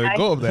I didn't know it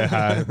go up that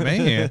high,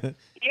 man.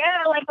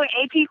 Yeah, with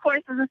AP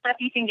courses and stuff,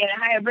 you can get it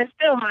higher. But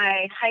still,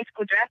 my high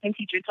school drafting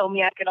teacher told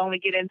me I could only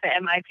get into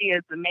MIT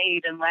as a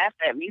maid and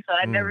laughed at me, so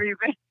I never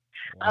even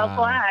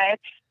applied.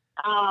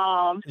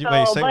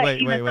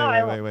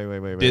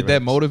 Wait. Did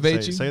that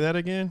motivate you? Say that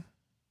again.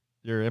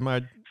 You're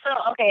MIT.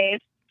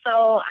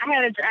 So I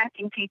had a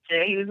drafting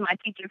teacher. He was my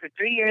teacher for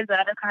 3 years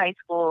out of high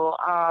school.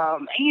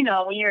 And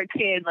when you're a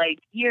kid,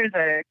 years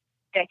are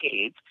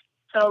decades.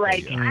 So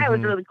I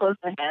was really close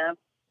to him,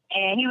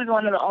 and he was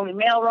one of the only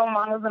male role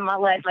models in my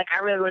life. I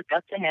really looked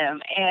up to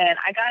him, and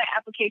I got an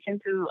application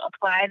to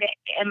apply to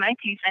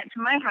MIT sent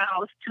to my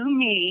house to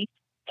me,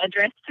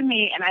 addressed to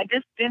me, and I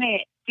just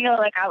didn't feel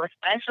like I was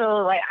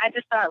special. I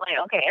just thought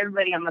okay,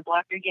 everybody on the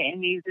block are getting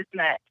these.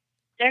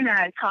 They're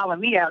not calling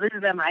me out. This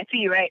is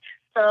MIT, right?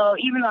 So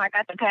even though I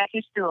got the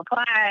package to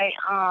apply,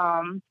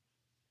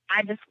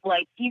 I just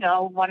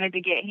wanted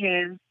to get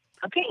his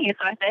opinion.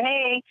 So I said,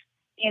 hey,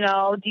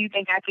 do you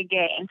think I could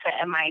get into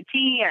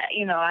MIT?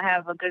 I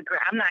have a good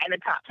grade. I'm not in the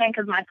top 10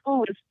 because my school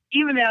was,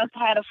 even though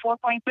I had a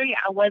 4.3,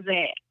 I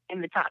wasn't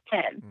in the top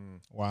 10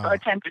 Wow. or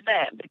 10%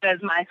 because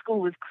my school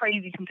was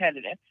crazy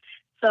competitive.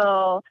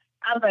 So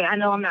I was like, I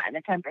know I'm not in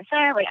the 10%.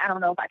 Like, I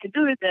don't know if I could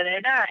do this, da,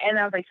 da, da. And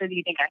I was like, so do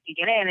you think I could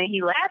get in? And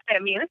he laughed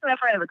at me. This was in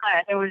front of the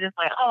class. And was just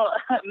like, oh,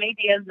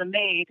 maybe as the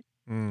maid.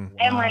 Mm.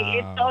 And like,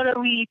 it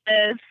totally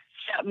just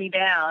shut me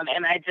down.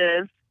 And I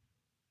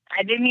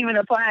didn't even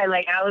apply.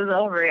 Like, I was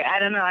over it. I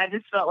don't know. I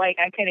just felt like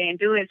I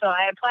couldn't do it. So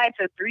I applied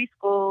to 3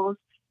 schools.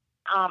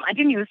 I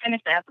didn't even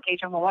finish the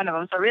application for one of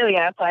them. So really,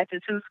 I applied to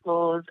 2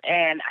 schools,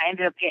 and I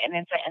ended up getting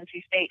into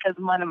NC State because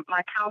one of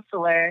my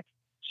counselor,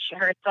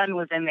 her son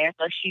was in there,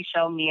 so she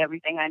showed me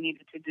everything I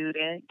needed to do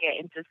to get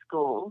into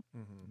school.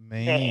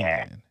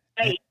 Man.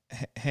 There.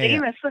 Hey,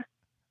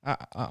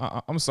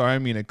 I'm sorry, I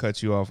didn't mean to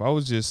cut you off.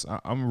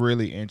 I'm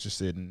really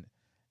interested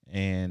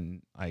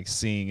in like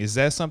seeing, is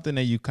that something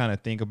that you kind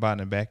of think about in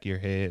the back of your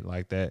head,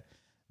 like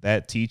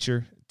that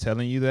teacher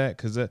telling you that?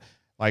 Because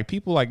like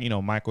people like,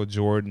 Michael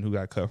Jordan, who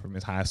got cut from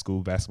his high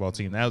school basketball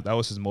team, that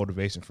was his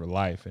motivation for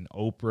life. And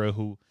Oprah,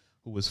 who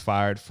was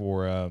fired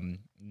for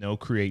no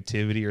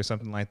creativity or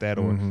something like that,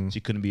 or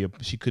she couldn't be on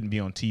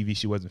TV,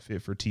 she wasn't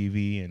fit for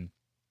TV. And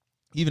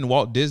even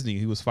Walt Disney,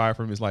 he was fired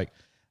from his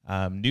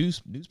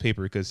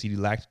newspaper because he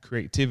lacked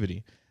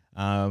creativity.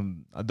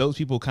 Those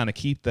people kind of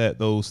keep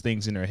those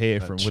things in their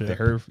head from what they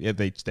heard. Yeah,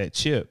 that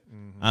chip.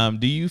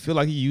 Do you feel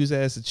like you use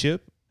that as a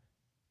chip?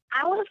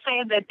 I would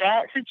say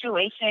that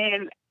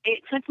situation,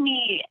 it took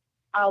me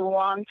a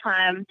long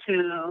time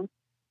to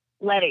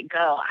let it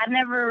go. I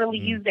never really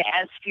used it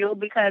as fuel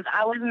because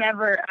I was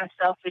never a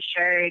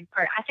self-assured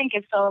person. I think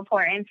it's so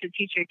important to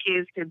teach your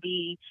kids to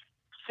be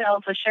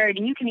self-assured,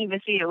 and you can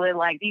even see it with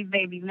like these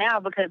babies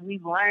now because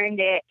we've learned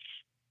it.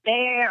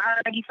 They're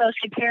already so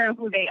secure in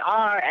who they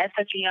are at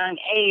such a young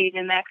age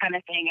and that kind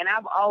of thing. And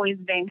I've always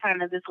been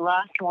kind of this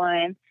lost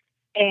one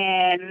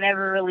and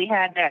never really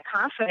had that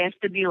confidence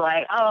to be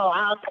like, oh,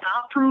 I'll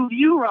prove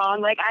you wrong.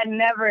 Like I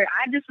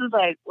just was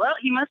like, well,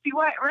 he must be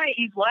white, right?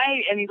 He's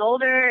white and he's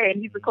older and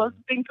he's the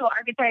closest thing to an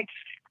architect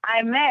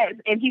I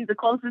met, and he's the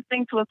closest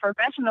thing to a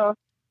professional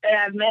that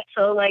I've met.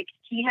 So like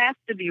he has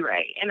to be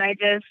right. And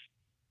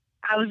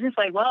I was just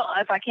like, well,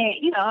 if I can't,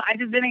 I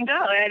just didn't go.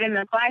 I didn't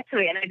apply to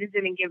it, and I just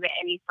didn't give it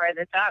any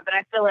further thought. But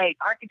I feel like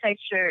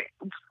architecture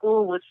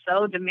school was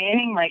so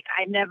demanding, like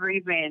I never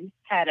even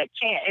had a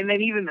chance. And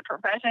then even the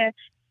profession,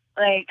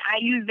 like I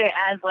used it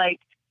as like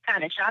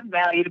kind of shock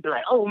value to be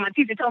like, oh, my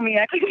teacher told me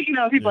I could,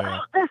 people, oh,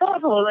 that's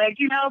awful. Like,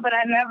 but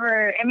I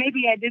never, and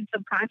maybe I did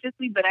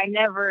subconsciously, but I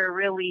never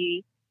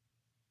really,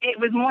 it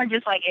was more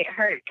just like it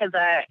hurt because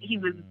he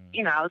was,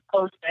 I was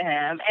close to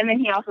him. And then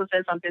he also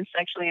said something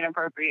sexually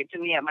inappropriate to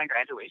me at my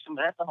graduation,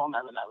 but that's a whole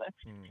nother.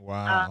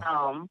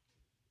 Wow.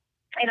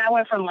 And I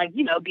went from like,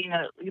 being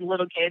a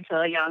little kid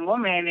to a young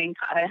woman in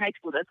high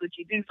school. That's what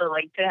you do. So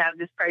like to have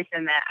this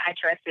person that I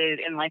trusted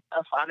in like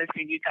a father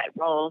figure type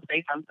role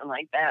say something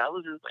like that, I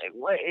was just like,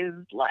 what is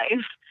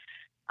life?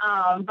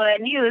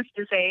 But needless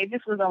to say,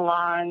 this was a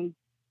long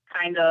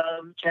kind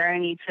of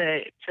journey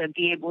to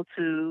be able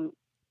to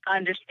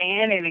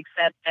understand and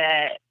accept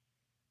that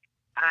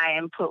I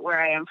am put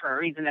where I am for a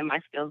reason and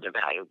my skills are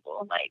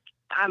valuable. Like,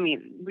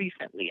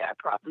 recently I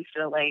probably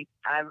feel like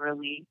I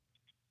really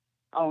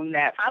own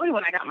that. Probably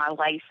when I got my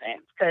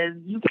license, because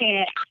you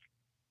can't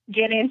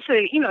get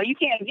into, you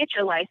can't get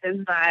your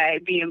license by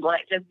being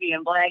black, just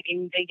being black,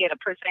 and they get a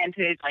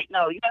percentage. Like,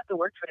 no, you have to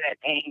work for that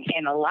thing,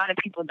 and a lot of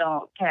people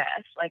don't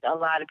pass. Like, a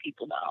lot of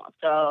people don't.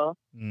 So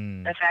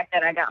the fact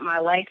that I got my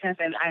license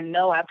and I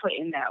know I put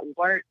in that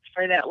work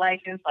for that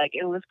license, like,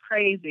 it was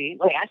crazy.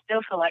 Like, I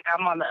still feel like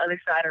I'm on the other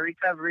side of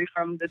recovery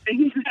from the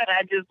things that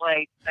I just,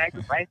 like,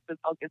 sacrificed to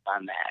focus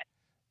on that.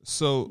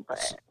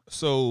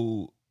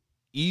 So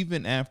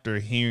even after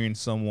hearing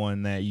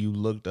someone that you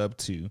looked up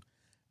to,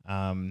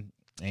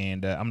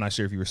 and I'm not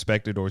sure if you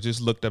respected or just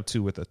looked up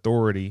to with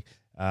authority,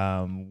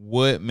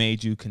 what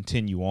made you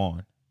continue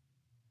on?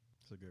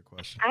 That's a good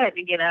question. I had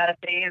to get out of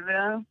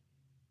Fayetteville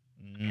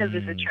because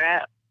it's a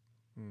trap.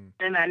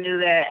 And I knew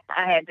that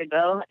I had to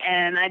go.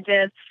 And I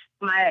just,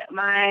 my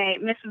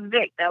Mrs.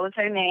 Vick, that was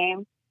her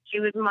name. She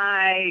was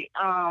my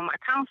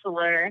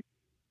counselor,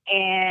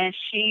 and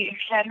she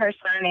had her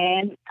son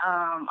in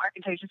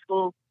architecture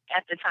school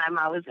at the time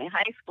I was in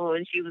high school,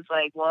 and she was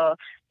like, well,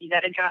 you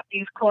got to drop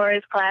these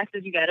chorus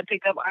classes, you got to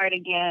pick up art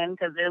again,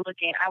 because they're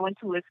looking, I went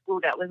to a school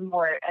that was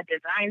more a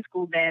design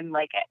school than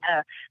like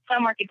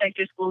some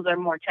architecture schools are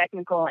more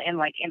technical and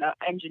like in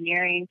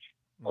engineering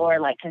or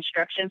like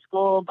construction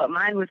school, but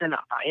mine was in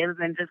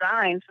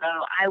design. So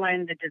I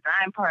learned the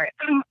design part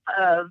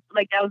of,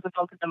 like, that was the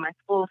focus of my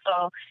school.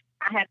 So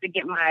I had to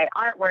get my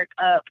artwork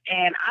up,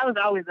 and I was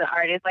always an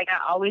artist. Like, I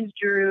always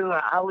drew,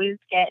 I always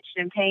sketched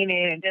and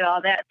painted and did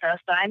all that stuff.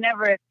 So I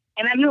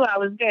knew I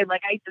was good.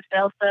 Like, I used to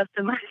sell stuff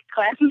to my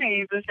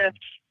classmates and stuff.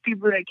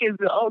 Kids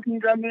would, oh, can you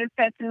draw me this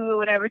tattoo or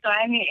whatever? So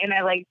and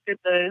I like did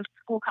the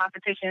school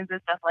competitions and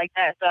stuff like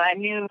that. So I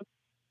knew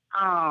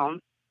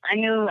I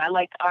knew I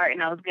liked art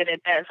and I was good at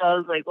that. So I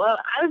was like, well,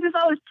 I was just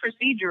always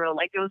procedural.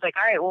 Like, it was like,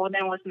 all right, well,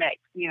 then what's next?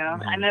 You know,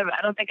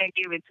 I don't think I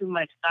gave it too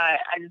much thought.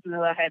 I just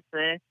knew I had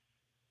to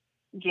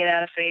get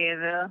out of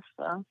Fayetteville.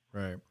 So.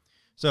 Right.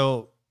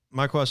 So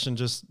my question,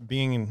 just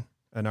being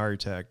an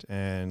architect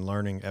and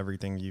learning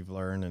everything you've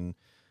learned and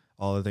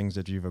all the things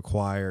that you've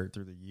acquired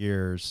through the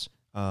years,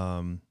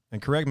 and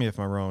correct me if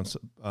I'm wrong,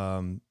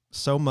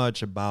 so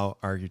much about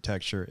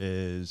architecture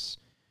is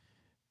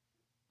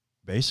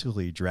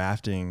basically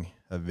drafting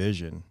a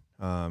vision,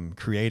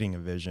 creating a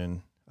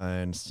vision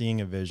and seeing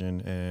a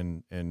vision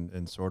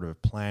and sort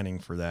of planning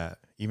for that,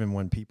 even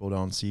when people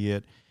don't see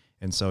it.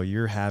 And so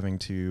you're having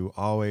to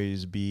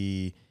always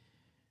be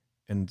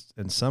in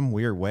some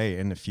weird way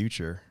in the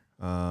future,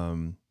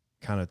 kind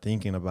of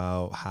thinking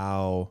about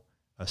how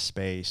a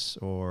space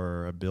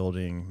or a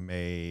building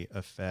may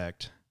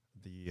affect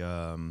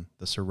the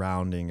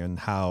surrounding and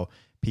how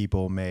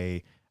people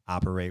may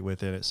operate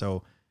within it.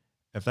 So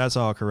if that's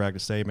all correct, a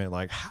statement,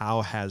 like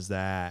how has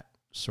that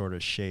sort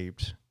of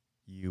shaped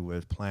you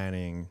with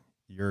planning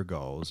your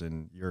goals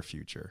and your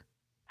future?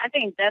 I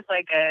think that's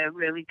like a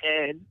really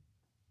good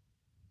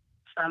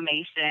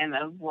summation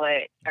of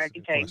what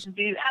architects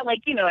do. I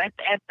like, you know, at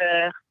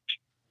the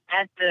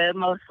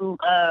most,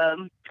 I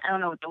don't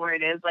know what the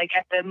word is, like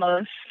at the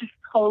most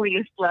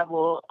holiest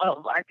level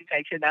of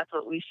architecture, that's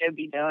what we should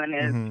be doing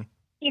is,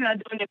 you know,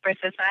 doing it for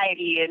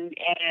society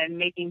and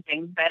making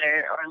things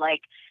better, or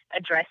like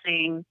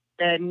addressing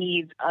the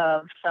needs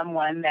of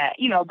someone that,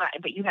 you know,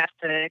 but you have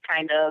to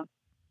kind of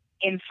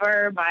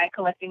infer by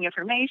collecting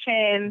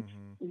information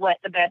what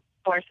the best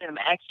course of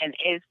action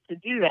is to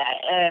do that.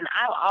 And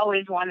I've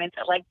always wanted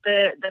to, like,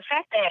 the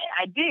fact that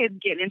I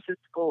did get into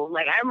school,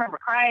 like I remember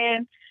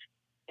crying,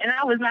 and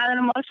I was not an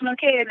emotional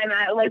kid. And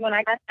I, like, when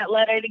I got that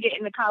letter to get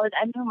into college,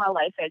 I knew my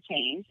life had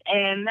changed.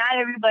 And not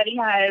everybody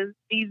has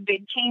these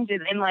big changes.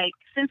 And like,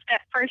 since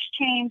that first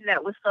change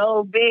that was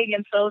so big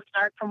and so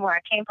stark from where I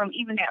came from,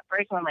 even that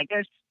first one, like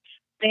there's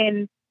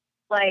been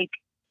like,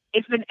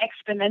 it's been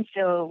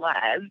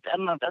exponentialized. I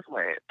don't know if that's a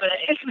word, but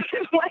it's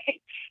been like,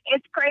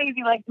 it's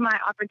crazy, like my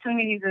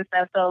opportunities and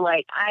stuff. So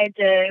like, I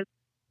just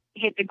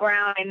hit the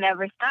ground and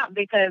never stopped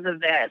because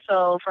of that.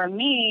 So for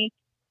me,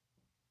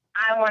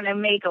 I want to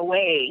make a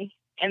way.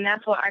 And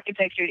that's what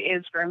architecture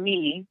is for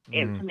me.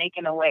 It's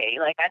making a way.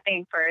 Like, I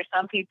think for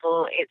some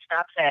people, it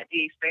stops at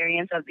the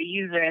experience of the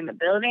user in the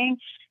building.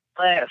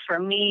 But for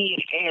me,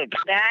 it's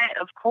that,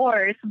 of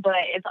course, but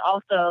it's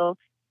also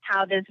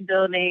how this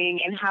building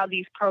and how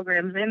these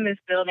programs in this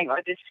building or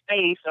this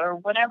space or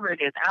whatever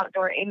it is,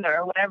 outdoor, indoor,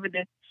 or whatever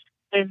this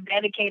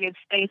dedicated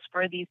space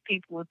for these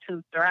people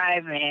to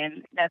thrive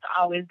in. That's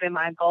always been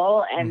my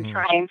goal, and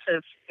trying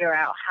to figure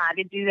out how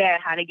to do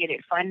that, how to get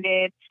it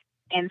funded,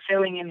 and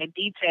filling in the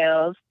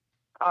details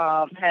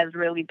has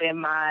really been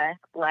my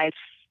life's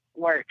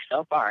work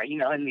so far, you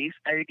know, in these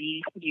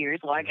 30 years.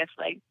 Well, I guess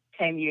like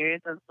 10 years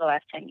of the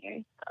last 10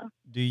 years. So.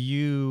 Do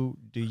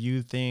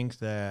you think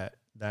that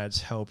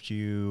that's helped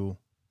you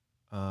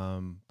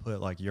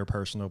put like your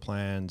personal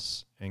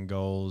plans and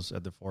goals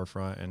at the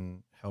forefront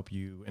and help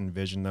you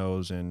envision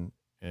those and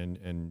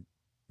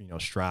you know,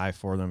 strive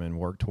for them and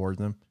work towards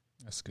them?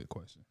 That's a good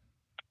question.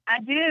 I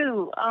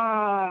do.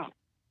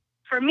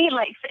 For me,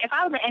 like, if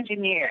I was an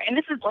engineer, and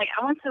this is like,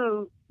 I went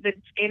to the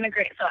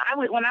integrate. So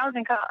when I was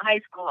in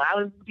high school, I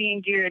was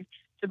being geared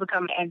to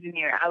become an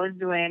engineer. I was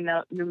doing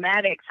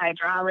pneumatics,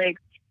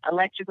 hydraulics,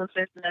 electrical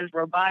systems,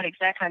 robotics,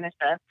 that kind of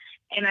stuff.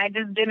 And I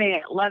just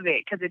didn't love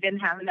it because it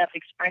didn't have enough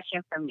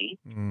expression for me.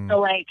 So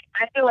like,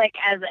 I feel like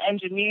as an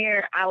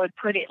engineer, I would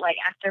put it like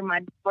after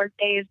my work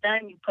day is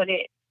done, you put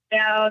it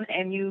down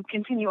and you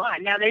continue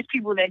on. Now there's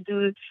people that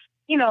do,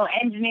 you know,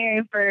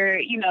 engineering for,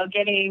 you know,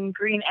 getting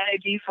green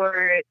energy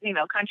for, you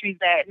know, countries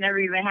that never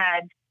even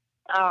had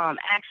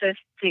access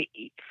to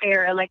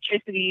fair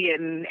electricity,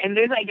 and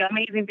there's like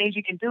amazing things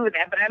you can do with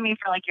that. But I mean,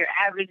 for like your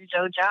average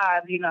Joe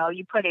job, you know,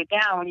 you put it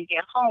down when you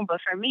get home. But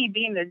for me,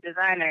 being a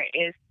designer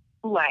is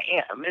who I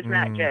am. It's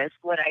not just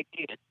what I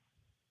do.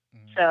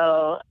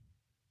 So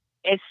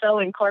it's so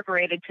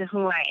incorporated to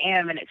who I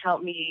am, and it's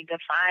helped me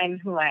define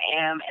who I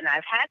am. And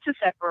I've had to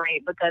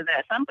separate because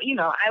at some, you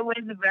know, I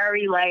was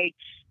very like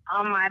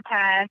on my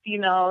path, you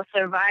know,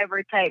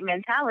 survivor type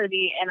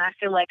mentality. And I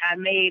feel like I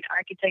made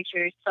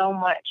architecture so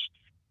much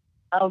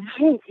of,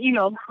 you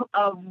know,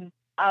 of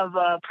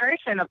a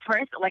person,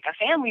 like a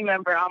family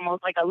member,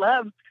 almost like a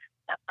love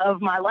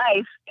of my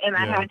life. And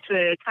I had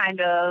to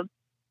kind of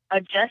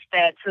adjust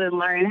that to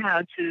learn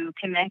how to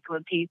connect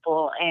with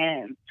people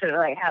and to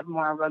like have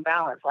more of a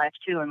balanced life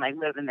too, and like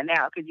live in the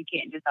now, because you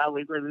can't just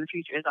always live in the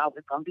future. It's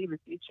always going to be the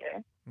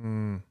future.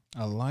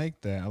 I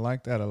like that. I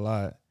like that a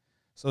lot.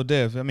 So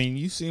Dev, I mean,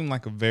 you seem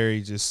like a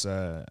very just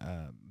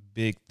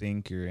big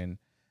thinker,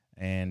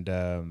 and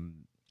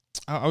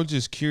I was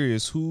just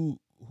curious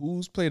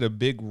who's played a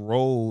big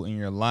role in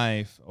your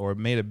life or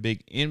made a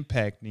big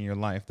impact in your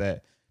life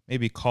that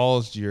maybe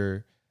caused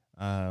your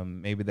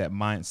maybe that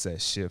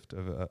mindset shift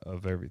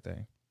of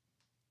everything.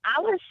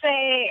 I would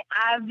say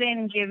I've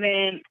been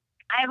given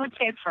I would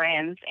say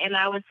friends, and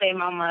I would say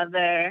my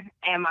mother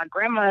and my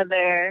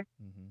grandmother,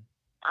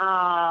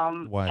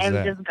 Why is and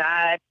that? just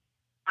God.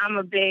 I'm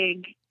a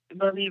big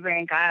believer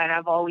in God.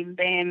 I've always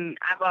been.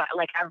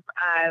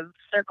 I've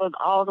circled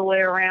all the way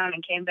around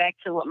and came back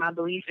to what my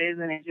belief is,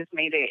 and it just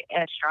made it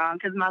as strong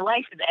because my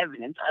life is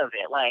evidence of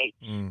it. Like,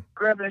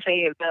 grew up in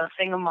Fayetteville,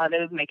 single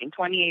mother, making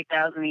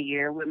 $28,000 a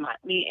year with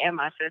me and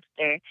my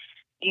sister.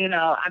 You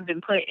know, I've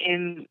been put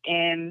in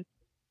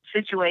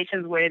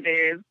situations where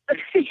there's,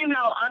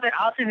 other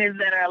alternates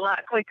that are a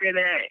lot quicker,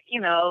 that,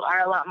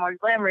 are a lot more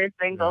glamorous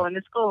than going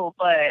to school.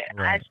 But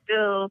I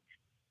still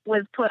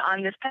was put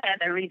on this path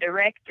and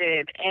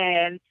redirected.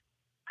 And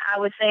I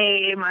would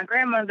say my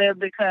grandmother,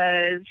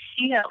 because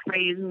she helped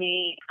raise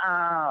me,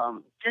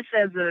 just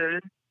as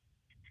and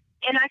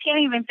I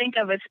can't even think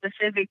of a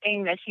specific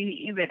thing that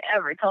she even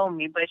ever told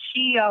me, but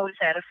she always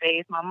had a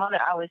faith. My mother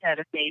always had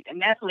a faith,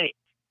 and that's what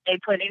they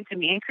put into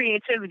me, and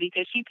creativity,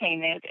 because she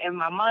painted, and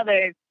my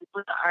mother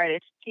was an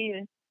artist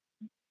too.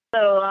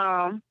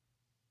 So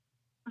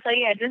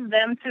yeah, just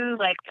them two,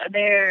 like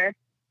their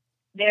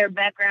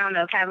background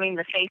of having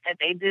the faith that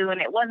they do,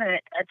 and it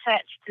wasn't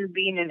attached to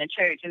being in the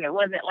church, and it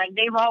wasn't like,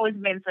 they've always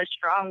been such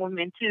strong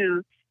women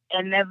too,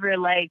 and never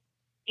like,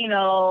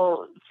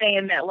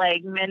 saying that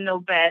like men know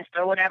best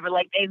or whatever.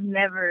 Like that's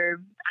never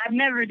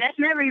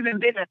even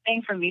been a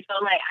thing for me.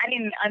 So like, I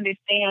didn't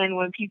understand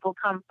when people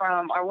come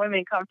from, or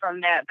women come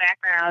from that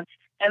background,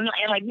 and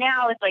like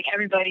now it's like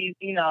everybody's,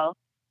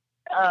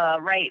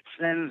 rights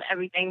and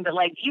everything. But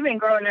like, even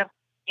growing up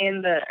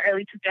in the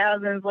early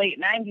 2000s, late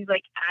 90s,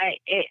 like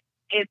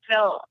it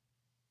felt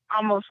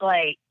almost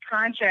like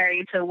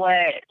contrary to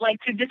what,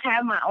 like, to just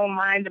have my own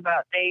mind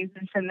about things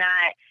and to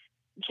not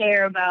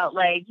care about,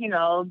 like,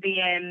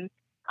 being,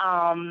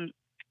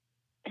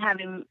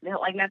 having,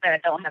 like, not that I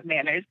don't have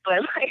manners,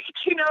 but like,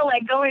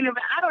 like going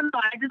about, I don't know,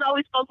 I just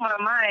always spoke my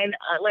mind,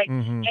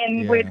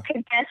 and would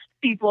contest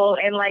people,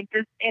 and like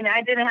this, and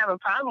I didn't have a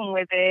problem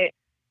with it.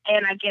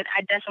 And I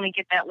definitely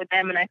get that with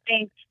them. And I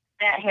think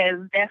that has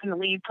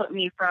definitely put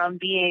me from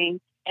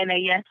being in a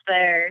yes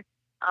sir,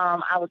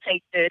 I will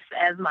take this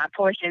as my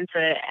portion,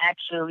 to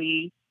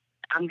actually,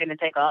 I'm going to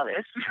take all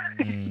this.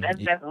 That's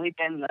definitely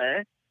been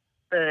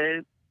the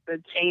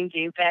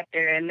changing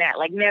factor in that.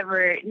 Like,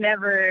 never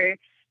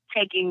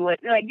taking what,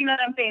 like, you know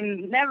what I'm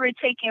saying? Never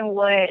taking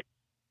what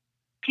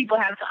people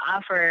have to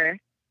offer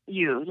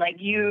you. Like,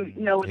 you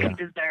know what you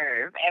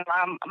deserve.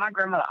 And my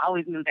grandmother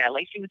always knew that.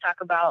 Like, she would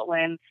talk about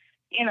when,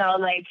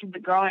 like the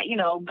growing,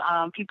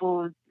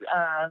 people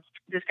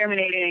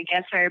discriminated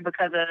against her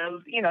because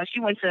of, she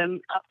went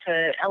up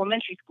to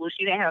elementary school.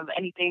 She didn't have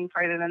anything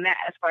further than that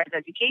as far as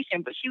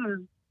education, but she was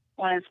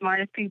one of the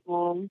smartest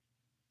people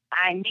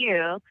I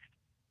knew.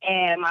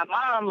 And my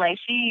mom, like,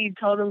 she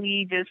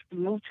totally just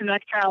moved to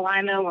North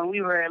Carolina when we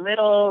were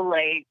little,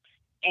 like,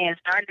 and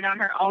started on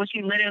her own.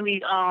 She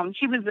literally,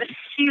 she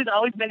was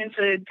always been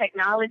into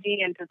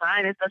technology and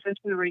design and stuff since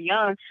we were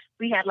young.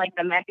 We had like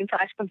the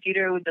Macintosh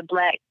computer with the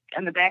black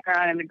in the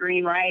background and the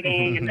green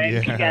writing, and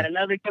then she got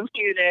another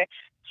computer.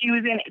 She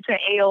was into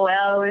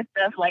AOL and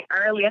stuff like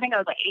early. I think I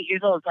was like 8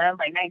 years old, so I was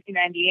like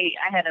 1998.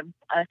 I had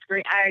a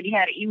screen. I already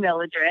had an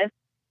email address,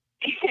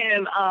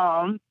 and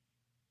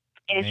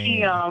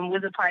she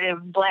was a part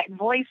of Black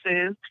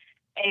Voices.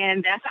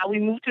 And that's how we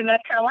moved to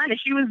North Carolina.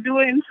 She was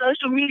doing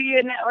social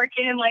media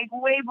networking like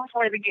way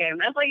before the game.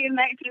 That's like in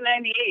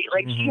 1998.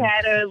 Like, she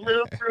had a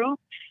little group.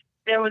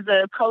 There was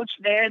a coach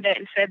there that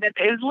said that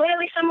it was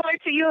literally similar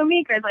to you and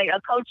me, because like a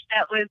coach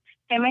that was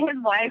him and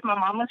his wife. My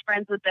mom was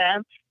friends with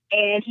them.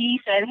 And he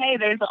said, hey,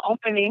 there's an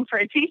opening for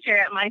a teacher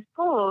at my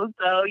school,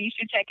 so you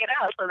should check it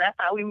out. So that's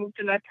how we moved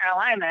to North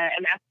Carolina.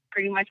 And that's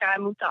pretty much how I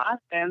moved to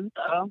Austin.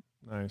 So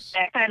nice.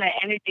 That kind of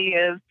energy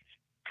of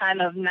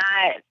kind of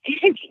not,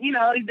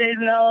 there's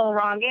no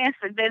wrong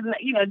answer. There's no,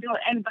 do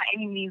it by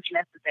any means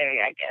necessary,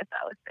 I guess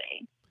I would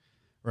say.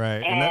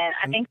 Right. And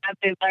I think I've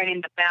been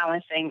learning the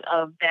balancing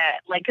of that,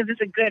 like, because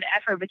it's a good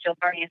effort, but you'll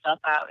burn yourself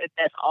out if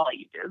that's all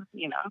you do,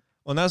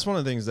 Well, and that's one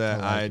of the things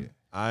that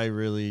I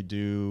really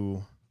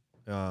do,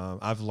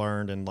 I've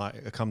learned and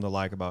come to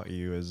like about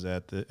you, is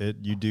that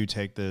you do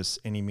take this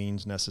any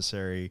means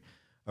necessary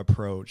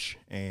approach.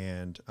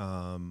 And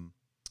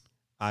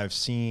I've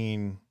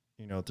seen,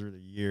 through the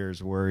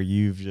years where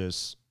you've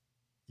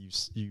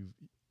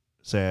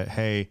said,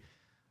 hey,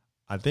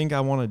 I think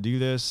I want to do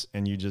this,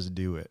 and you just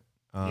do it.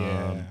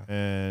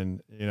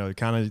 And,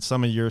 kind of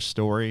some of your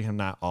story, and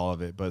not all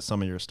of it, but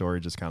some of your story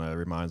just kind of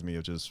reminds me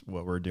of just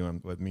what we're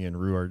doing, what me and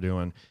Rue are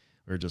doing.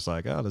 We're just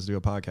like, oh, let's do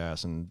a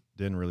podcast, and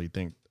didn't really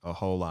think a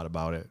whole lot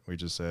about it. We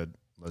just said,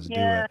 let's do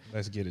it.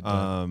 Let's get it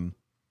done.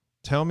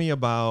 Tell me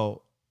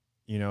about,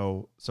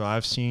 so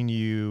I've seen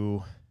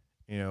you,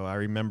 I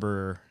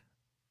remember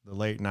the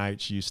late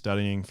nights you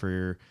studying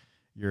for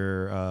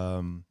your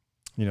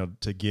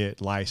to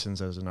get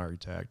licensed as an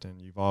architect, and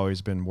you've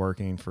always been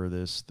working for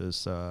this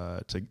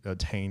to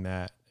attain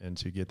that and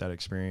to get that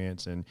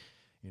experience. And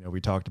we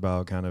talked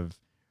about kind of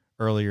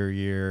earlier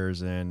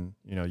years, and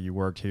you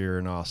worked here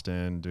in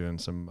Austin doing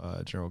some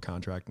general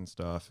contracting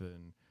stuff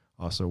and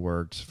also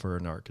worked for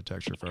an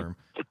architecture firm.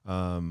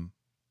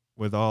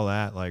 With all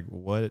that, like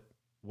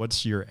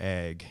what's your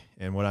egg?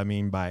 And what I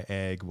mean by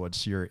egg,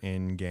 what's your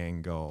end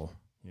game goal?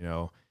 You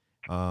know,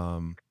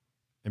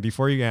 and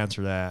before you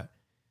answer that,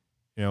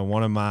 you know,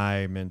 one of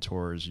my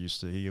mentors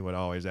he would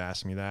always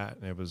ask me that.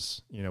 And it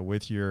was, you know,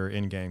 with your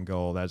end game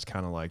goal, that's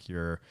kind of like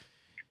your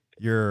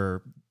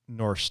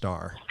North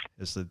Star.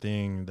 It's the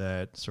thing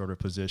that sort of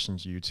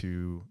positions you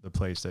to the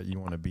place that you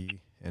want to be,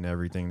 and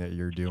everything that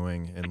you're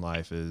doing in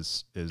life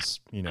is,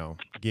 you know,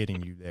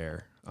 getting you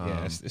there.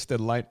 It's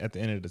the light at the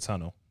end of the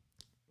tunnel.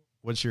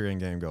 What's your end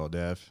game goal,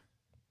 Dev?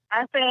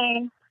 I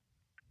think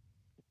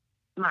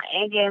my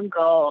end game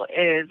goal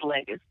is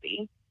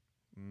legacy.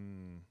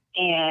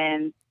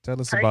 And tell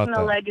us about that.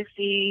 Personal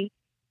legacy,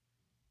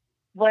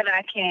 what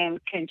I can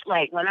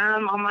like when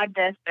I'm on my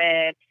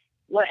deathbed,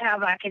 what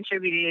have I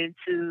contributed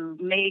to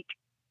make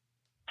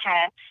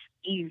paths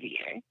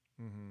easier?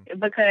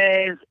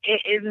 Because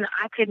it isn't.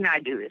 I could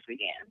not do this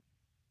again.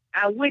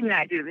 I would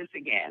not do this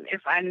again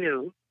if I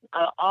knew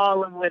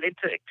all of what it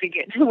took to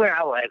get to where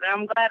I was. And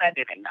I'm glad I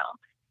didn't know,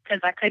 because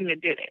I couldn't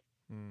have did it.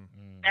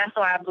 That's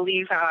why I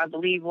believe how I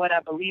believe what I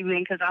believe in,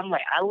 because I'm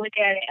like, I look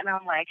at it and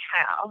I'm like,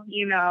 how?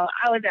 You know,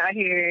 I was out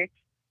here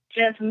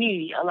just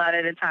me a lot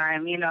of the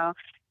time, you know,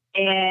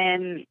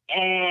 and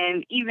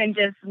even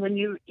just when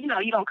you know,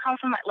 you don't come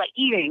from like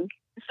eating,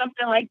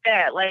 something like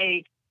that,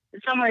 like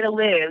somewhere to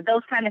live,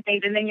 those kind of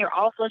things. And then you're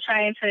also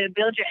trying to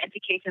build your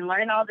education,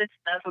 learn all this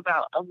stuff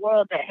about a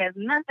world that has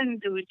nothing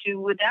to do with you,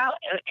 without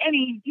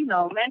any, you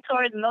know,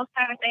 mentors and those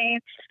kind of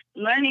things,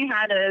 learning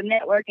how to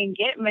network and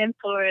get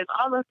mentors,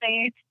 all those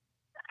things.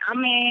 I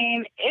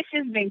mean, it's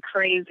just been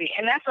crazy.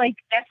 And that's like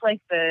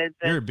the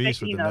You're a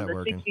beast with you the know,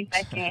 networking. the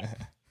 60-second.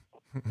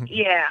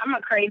 Yeah, I'm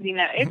a crazy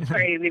nut. It's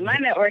crazy. My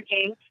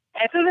networking,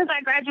 as soon as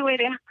I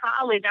graduated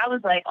college, I was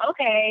like,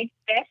 okay,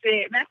 that's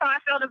it. That's how I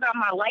felt about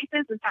my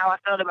license. Is how I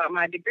felt about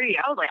my degree.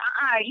 I was like,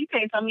 you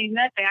can't tell me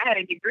nothing. I had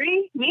a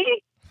degree?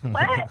 Me?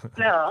 What?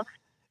 No.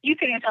 You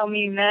couldn't tell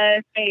me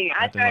nothing.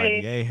 I started,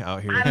 like, yay,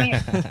 out here. I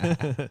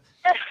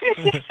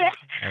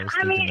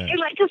mean, it's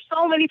like, because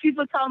so many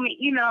people told me,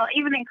 you know,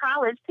 even in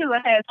college too, I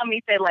had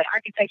somebody say like,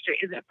 architecture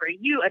isn't for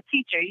you, a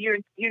teacher. You're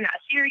not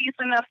serious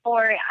enough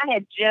for it. I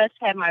had just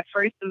had my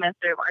first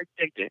semester of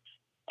architecture,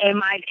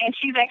 and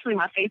she's actually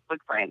my Facebook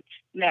friend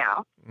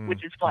now,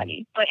 which is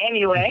funny. But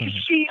anyway,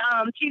 she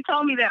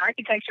told me that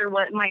architecture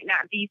might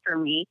not be for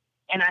me,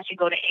 and I should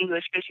go to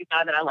English because she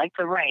thought that I like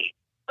to write.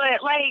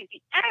 But, like,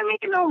 I ain't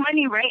making no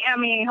money, right? I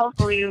mean,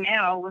 hopefully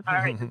now with I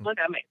write this book,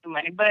 I make some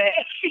money. But,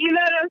 you know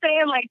what I'm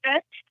saying? Like,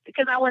 that's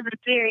because I wasn't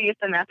serious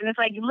enough. And it's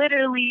like,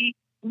 literally,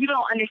 you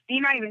don't understand.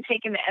 You're not even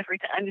taking the effort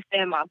to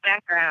understand my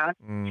background,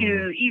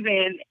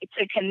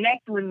 to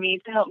connect with me,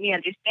 to help me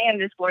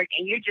understand this work.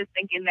 And you're just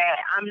thinking that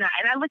I'm not.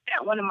 And I looked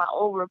at one of my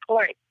old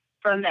reports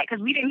from that,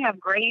 because we didn't have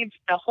grades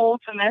the whole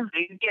semester.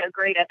 You get a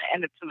grade at the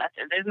end of the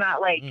semester. There's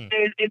not, like,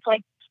 it's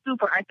like,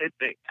 super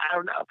artistic. I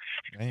don't know.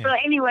 Man. So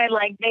anyway,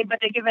 like they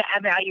give an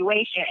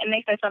evaluation, and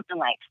they said something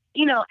like,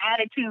 you know,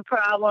 attitude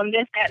problem,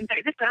 this, that, and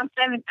third. I'm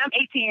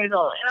 18 years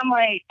old, and I'm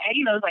like,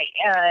 you know, it's like,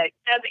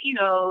 you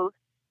know,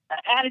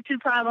 attitude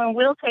problem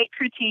will take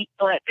critique,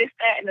 but this,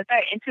 that, and the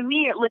third. And to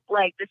me, it looked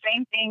like the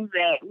same things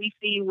that we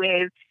see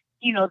with,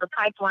 you know, the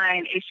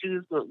pipeline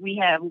issues that we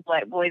have with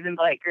black boys and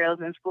black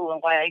girls in school,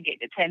 and why they get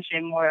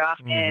detention more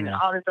often, and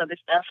all this other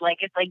stuff. Like,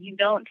 it's like you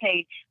don't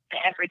take the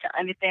effort to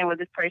understand where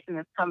this person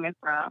is coming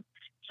from.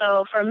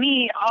 So for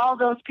me, all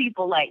those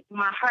people, like,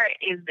 my heart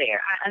is there.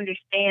 I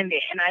understand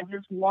it, and I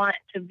just want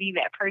to be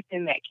that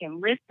person that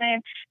can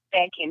listen,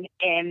 that can,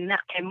 and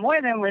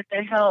more than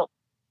listen, help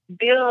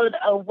build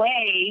a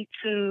way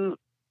to,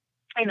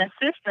 in a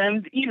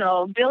system, you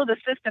know, build a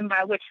system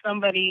by which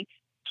somebody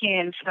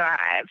can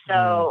thrive.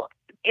 So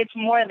it's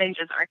more than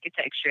just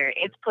architecture.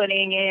 It's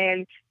putting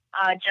in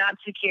job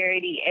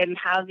security and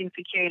housing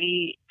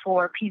security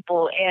for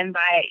people, and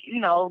by, you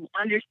know,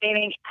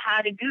 understanding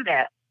how to do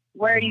that.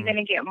 Where are you going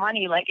to get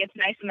money? Like, it's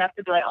nice enough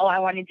to be like, oh, I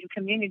want to do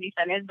community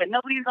centers, but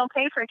nobody's going to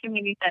pay for a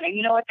community center.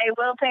 You know what they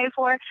will pay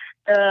for?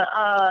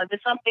 The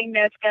something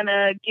that's going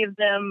to give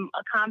them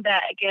a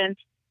combat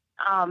against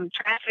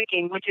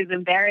trafficking, which is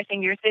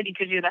embarrassing your city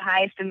because you're the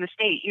highest in the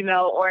state, you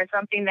know, or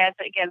something that's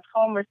against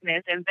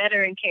homelessness and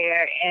veteran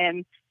care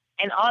and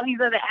all these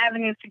other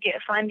avenues to get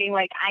funding.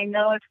 Like, I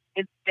know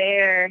it's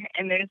there,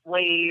 and there's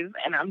ways,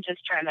 and I'm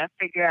just trying to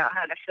figure out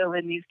how to fill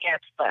in these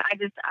gaps. But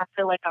I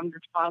feel like I'm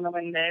just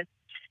following this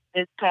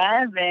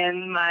path,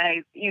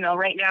 and you know,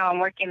 right now I'm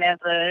working as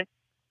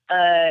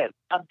a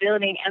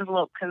building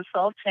envelope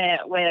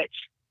consultant, which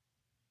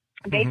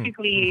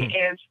basically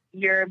if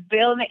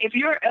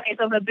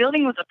the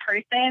building was a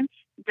person,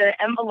 the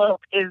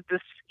envelope is the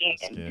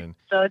skin.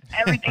 So it's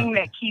everything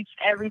that keeps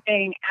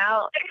everything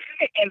out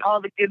and all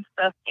the good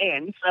stuff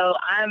in. So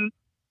I'm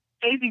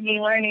basically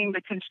learning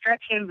the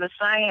construction, the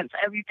science,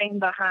 everything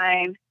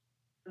behind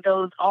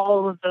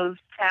all of those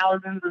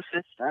thousands of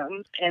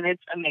systems, and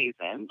it's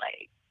amazing.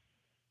 Like,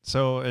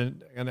 so,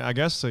 and I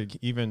guess, like,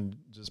 even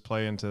just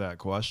play into that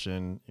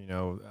question, you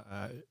know,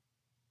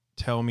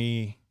 tell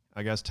me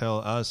I guess tell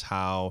us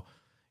how,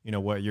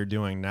 what you're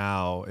doing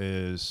now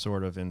is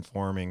sort of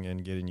informing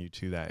and getting you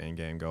to that end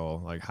game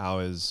goal. Like, how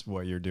is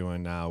what you're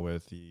doing now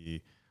with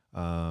the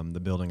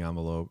Building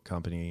Envelope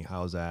company?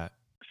 How's that?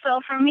 So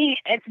for me,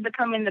 it's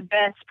becoming the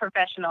best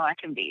professional I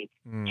can be.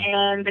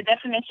 And the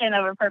definition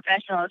of a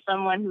professional is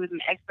someone who is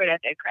an expert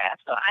at their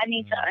craft. So I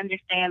need to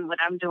understand what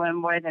I'm doing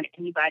more than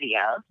anybody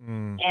else.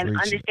 And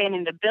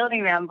understanding the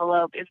building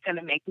envelope is going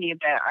to make me a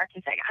better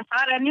architect. I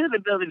thought I knew the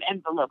building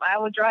envelope. I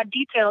would draw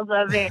details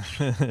of it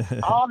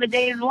all the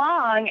days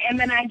long. And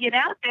then I get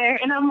out there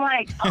and I'm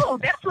like, oh,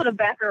 that's what a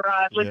backer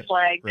rod looks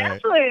like. Right.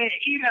 That's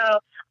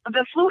what,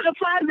 the fluid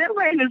applied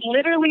membrane is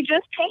literally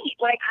just paint.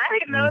 Like, I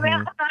didn't know that.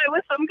 I thought it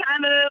was some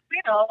kind of,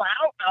 I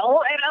don't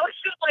know. And I was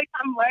just like,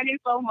 I'm learning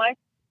so much.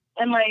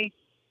 And like,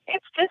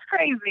 it's just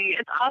crazy.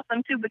 It's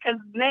awesome too, because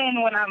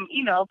then when I'm,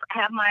 I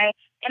have my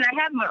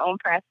own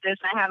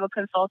practice. I have a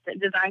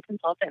design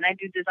consultant, and I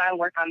do design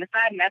work on the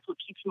side. And that's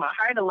what keeps my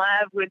heart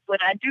alive with what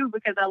I do,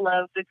 because I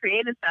love the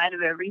creative side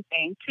of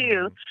everything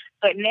too.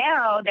 But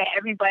now that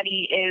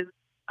everybody is,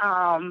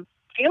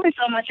 feeling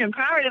so much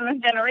empowered in this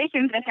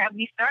generation that have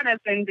these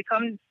startups and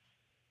become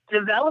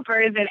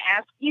developers and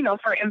ask,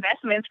 for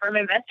investments from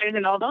investors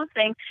and all those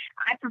things,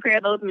 I prepare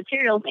those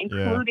materials,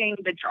 including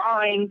the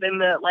drawings and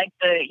the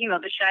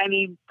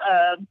shiny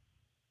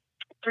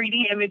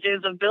 3D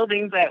images of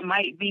buildings that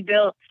might be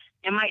built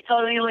and might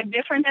totally look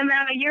different than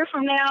that a year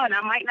from now. And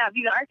I might not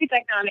be the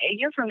architect on it a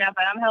year from now,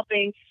 but I'm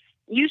helping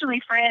usually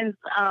friends,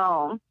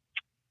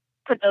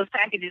 put those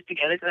packages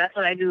together, because that's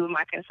what I do with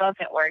my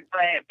consultant work.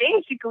 But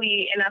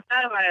basically, and I've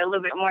thought about it a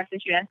little bit more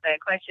since you asked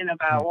that question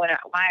about why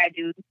I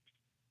do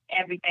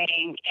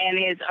everything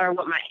or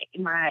what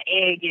my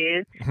egg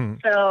is.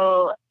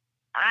 So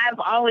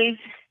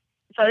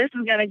this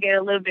is going to get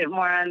a little bit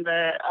more on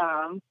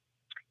the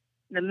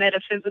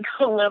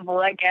metaphysical level,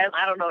 I guess.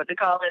 I don't know what to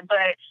call it,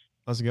 but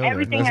let's go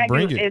everything there. I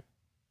do is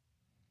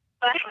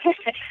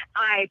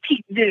I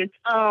peep this.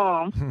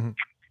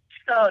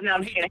 So no,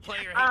 I'm just kidding.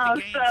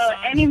 So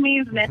any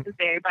means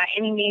necessary, by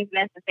any means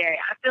necessary.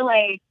 I feel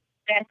like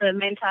that's a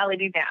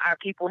mentality that our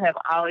people have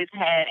always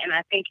had, and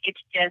I think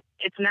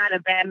it's not a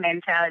bad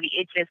mentality.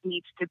 It just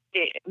needs to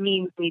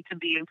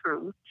be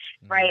improved,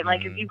 right?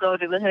 Like if you go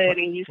to the hood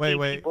and you see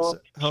people.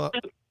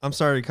 I'm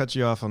sorry to cut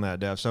you off on that,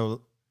 Dev.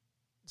 So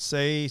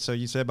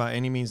you said by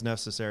any means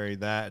necessary.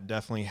 That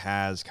definitely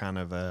has kind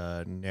of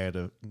a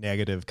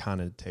negative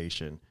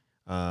connotation.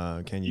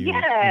 Can you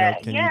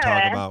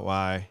talk about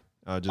why?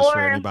 Just for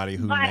anybody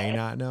who may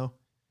not know.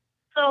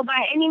 So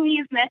by any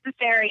means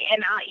necessary,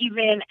 and I'll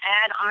even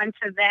add on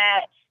to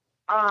that.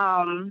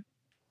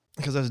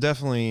 Because that's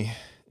definitely,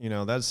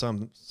 that's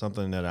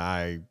something that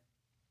I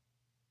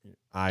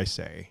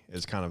say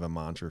is kind of a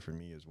mantra for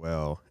me as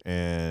well.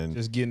 And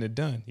just getting it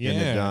done. Getting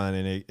it done.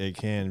 And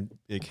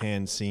it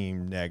can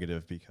seem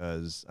negative,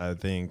 because I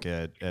think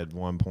at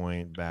one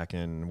point back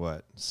in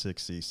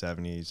 60s,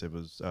 70s, it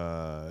was,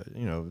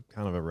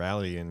 kind of a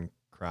rallying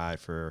cry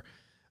for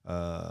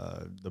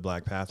the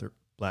Black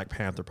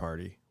Panther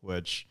Party,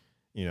 which,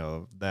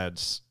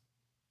 there's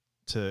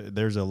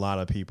a lot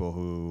of people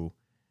who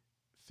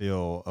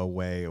feel a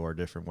way or a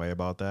different way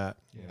about that.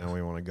 Yeah. And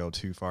we want to go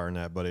too far in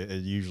that, but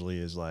it usually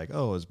is like,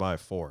 oh, it's by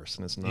force.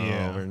 And it's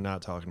not, we're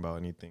not talking about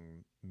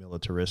anything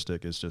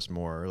militaristic. It's just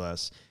more or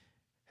less,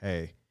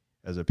 hey,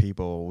 as a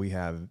people, we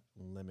have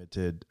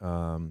limited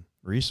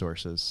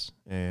resources.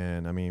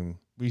 And I mean,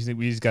 we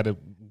just got to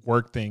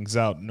work things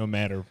out no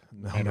matter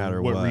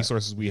what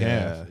resources we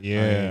have.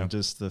 Yeah. I mean,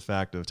 just the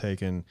fact of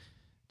taking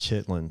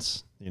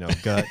chitlins,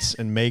 guts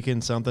and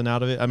making something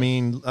out of it. I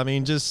mean,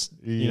 just,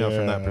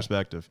 from that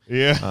perspective.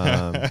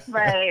 Yeah.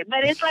 Right.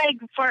 But it's like,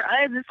 for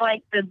us, it's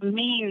like the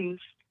means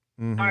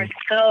are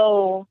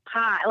so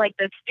high. Like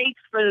the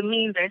stakes for the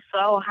means are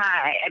so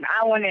high. And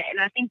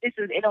I think it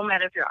don't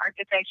matter if you're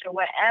architecture,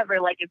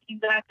 whatever, like if you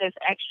got this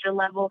extra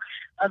level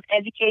of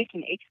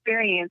education,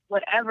 experience,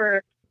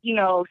 whatever,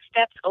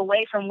 steps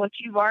away from what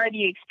you've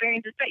already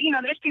experienced. But,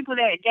 there's people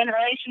that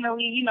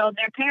generationally,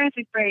 their parents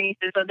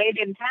experienced it, so they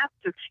didn't have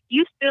to.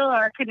 You still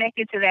are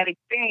connected to that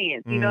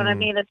experience. You know what I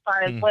mean? As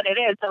far as what it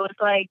is. So it's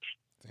like,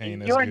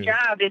 your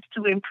job is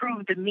to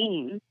improve the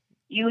means.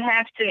 You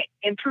have to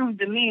improve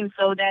the means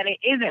so that it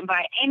isn't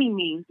by any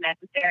means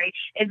necessary.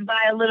 It's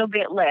by a little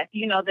bit less.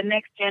 The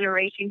next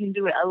generation can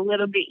do it a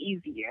little bit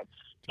easier.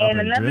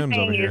 And another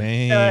thing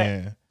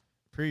is,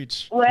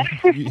 preach. What?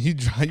 you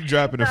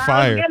dropping a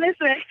fire. I was gonna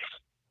say,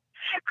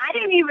 I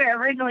didn't even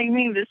originally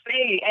mean to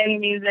say any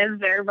means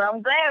necessary, but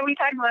I'm glad we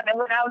talked about that.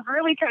 What I was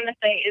really trying to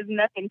say is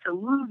nothing to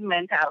lose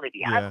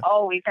mentality. Yeah. I've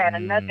always had a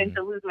nothing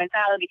to lose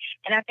mentality,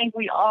 and I think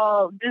we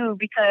all do,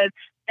 because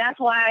that's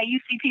why you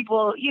see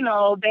people,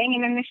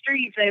 banging in the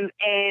streets and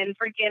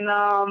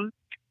freaking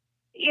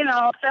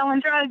selling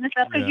drugs and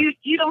stuff because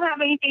you don't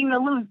have anything to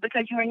lose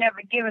because you were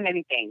never given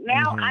anything.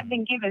 Now I've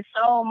been given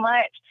so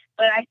much,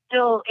 but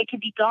it could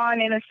be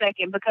gone in a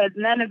second because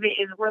none of it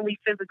is really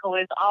physical.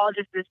 It's all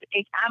just this.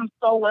 I'm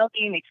so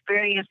wealthy and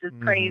experienced. It's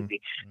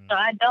crazy. So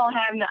I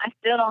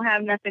still don't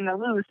have nothing to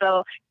lose.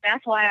 So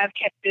that's why I've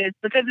kept this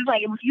because it's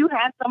like if you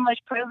have so much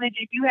privilege,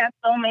 if you have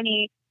so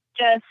many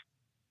just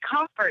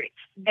comforts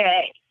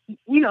that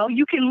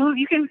you can lose.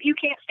 You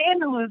can't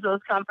stand to lose those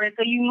comforts,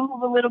 so you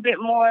move a little bit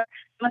more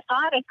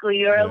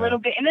methodically or a little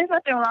bit. And there's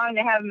nothing wrong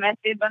to have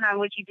method behind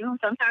what you do.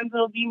 Sometimes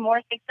it'll be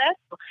more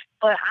successful,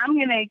 but I'm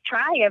gonna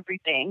try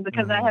everything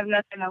because I have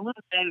nothing to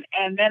lose,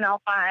 and then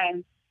I'll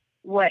find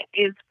what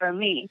is for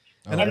me.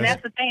 And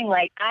that's the thing.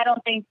 Like I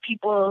don't think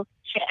people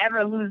should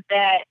ever lose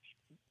that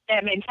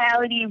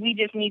mentality. We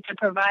just need to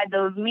provide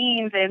those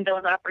means and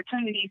those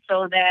opportunities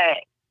so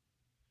that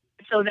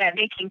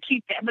they can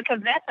keep that,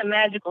 because that's a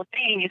magical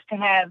thing, is to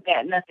have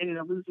that nothing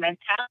to lose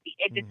mentality.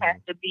 It just has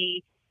to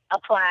be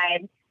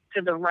applied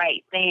to the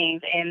right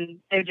things, and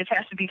there just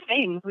has to be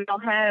things. We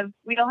don't have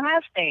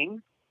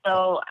things.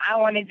 So I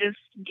want to just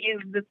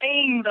give the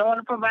things. I want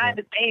to provide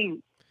the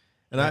things.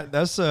 And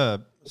that's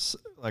a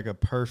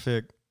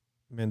perfect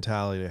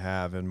mentality to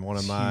have. And one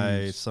of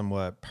my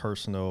somewhat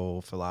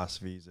personal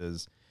philosophies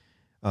is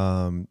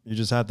you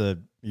just have to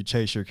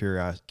chase your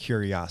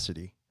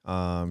curiosity.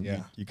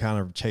 You kind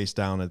of chase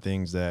down the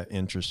things that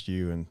interest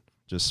you and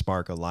just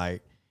spark a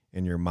light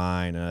in your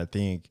mind. And I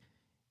think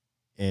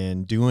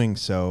in doing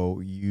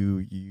so,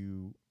 you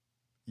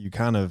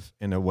kind of,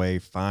 in a way,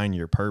 find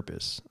your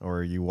purpose,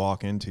 or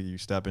you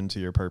step into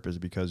your purpose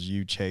because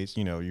you chase,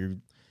 you're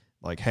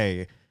like,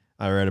 hey,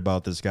 I read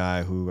about this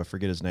guy who, I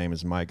forget his name,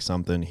 is Mike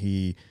something.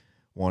 He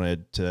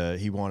wanted a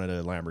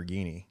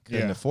Lamborghini,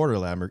 couldn't afford a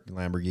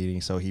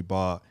Lamborghini. So he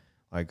bought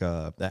like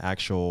the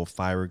actual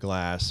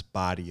fiberglass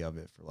body of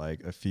it for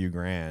like a few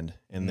grand,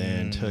 and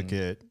then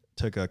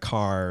took a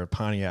car, a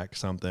Pontiac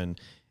something,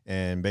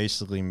 and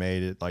basically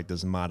made it like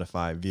this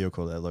modified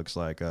vehicle that looks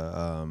like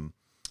a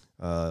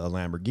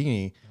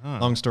Lamborghini.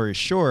 Long story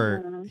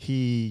short,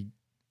 he,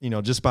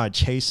 just by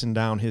chasing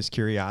down his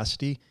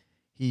curiosity,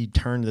 he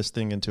turned this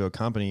thing into a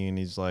company, and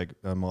he's like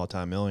a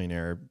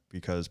multimillionaire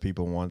because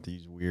people want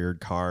these weird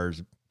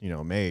cars,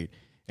 made.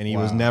 And he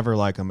was never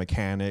like a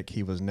mechanic.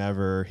 He was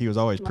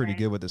always pretty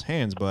good with his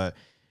hands. But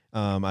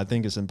I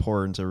think it's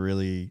important to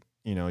really,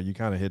 you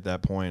kind of hit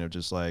that point of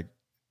just like,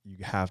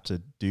 you have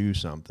to do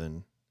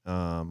something.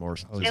 And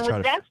with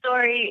that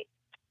story,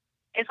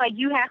 it's like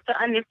you have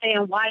to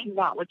understand why you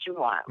want what you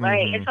want,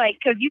 right? It's like,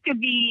 because you could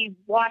be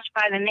washed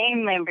by the name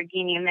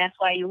Lamborghini and that's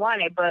why you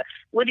want it. But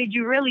what did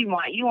you really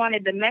want? You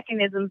wanted the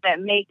mechanisms that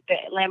make the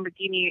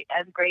Lamborghini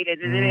as great as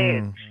it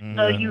is.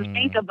 So you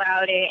think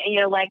about it and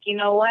you're like, you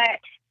know what?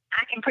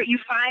 You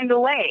find a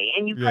way,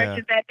 and you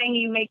purchase that thing,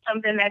 you make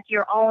something that's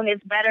your own,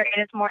 it's better, and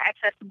it's more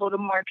accessible to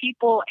more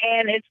people,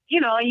 and it's,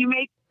 you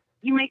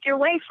make your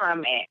way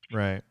from it.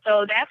 Right.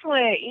 So that's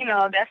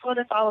what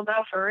it's all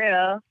about for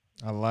real.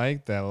 I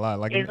like that a lot.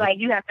 It's like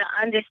you have to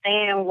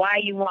understand why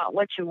you want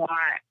what you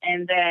want,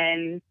 and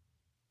then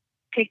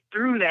pick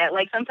through that.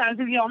 Like sometimes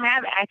if you don't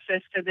have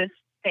access to this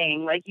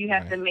thing, like you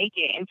have to make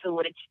it into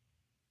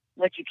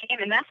what you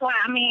can. And that's why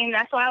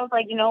I was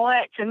like, you know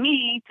what, to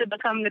me, to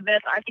become the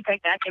best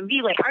architect I can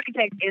be, like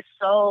architect is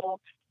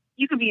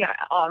you could be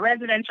a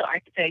residential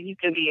architect, you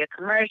could be a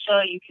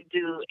commercial, you could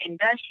do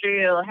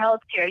industrial,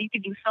 healthcare, you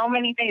could do so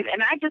many things.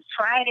 And I just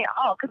tried it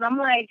all because I'm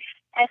like,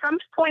 at some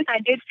points I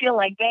did feel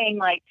like, dang,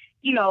 like,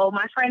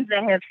 my friends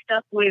that have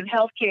stuck with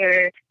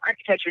healthcare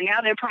architecture,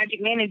 now they're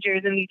project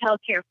managers in these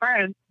healthcare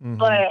firms.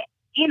 But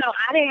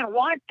I didn't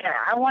want that.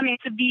 I wanted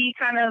to be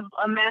kind of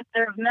a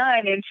master of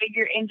none and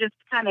just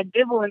kind of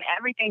dibble in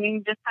everything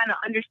and just kind of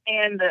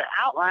understand the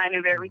outline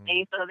of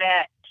everything so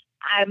that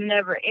I'm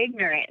never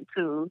ignorant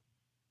to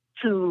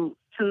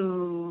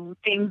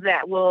things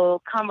that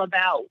will come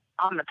about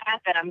on the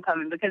path that I'm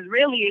coming. Because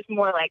really it's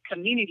more like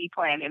community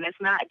planning. It's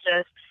not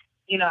just,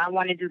 I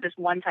want to do this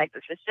one type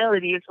of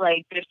facility. It's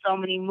like there's so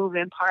many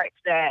moving parts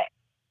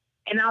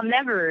and I'll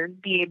never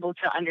be able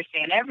to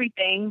understand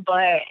everything,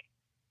 but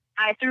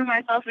I threw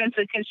myself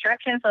into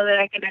construction so that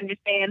I could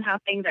understand how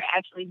things are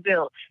actually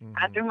built.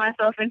 I threw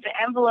myself into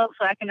envelopes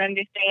so I can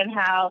understand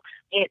how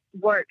it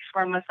works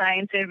from a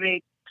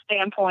scientific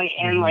standpoint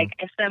and like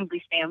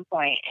assembly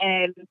standpoint.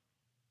 And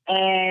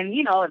then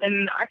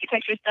the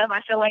architecture stuff,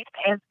 I feel like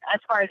as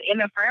far as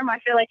in a firm, I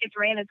feel like it's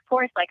ran its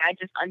course. Like I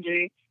just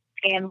understand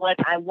what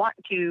I want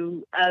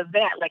to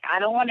vet. Like I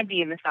don't want to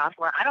be in the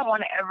software. I don't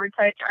want to ever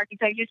touch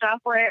architecture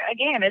software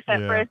again,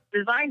 except for its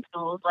design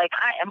tools. Like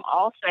I am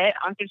all set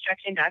on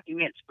construction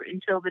documents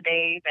until the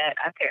day that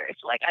I perish.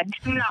 Like I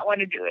do not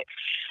want to do it.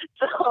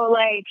 So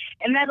like,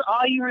 and that's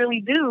all you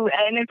really do.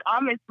 And it's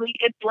honestly,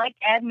 it's like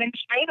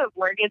administrative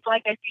work. It's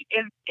like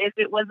if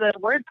it was a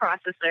word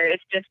processor,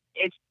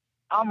 it's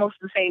almost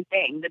the same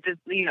thing. That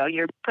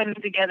you're putting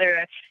together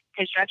a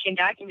construction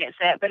document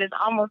set, but it's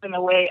almost in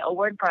a way a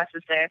word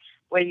processor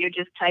where you're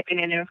just typing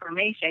in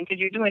information because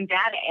you're doing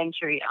data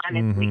entry,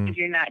 honestly, because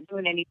you're not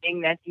doing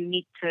anything that's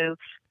unique to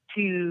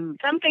to,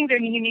 some things are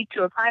unique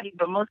to a project,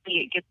 but mostly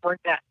it gets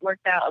worked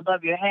out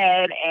above your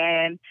head.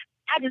 And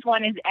I just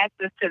wanted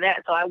access to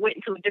that. So I went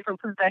into a different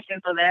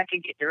profession so that I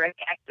could get direct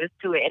access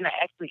to it. And I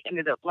actually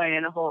ended up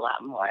learning a whole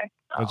lot more.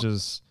 So. Which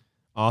is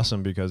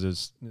awesome because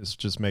it's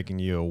just making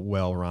you a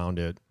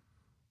well-rounded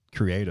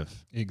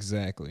creative.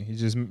 Exactly. He's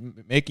just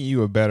making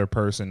you a better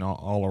person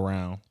all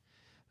around.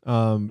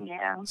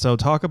 Yeah. So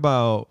talk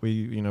about,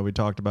 we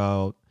talked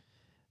about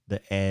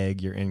the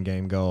egg, your end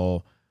game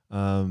goal.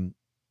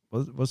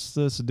 What's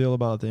this deal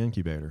about the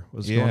incubator?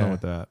 What's going on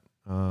with that?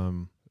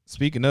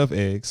 Speaking of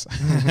eggs.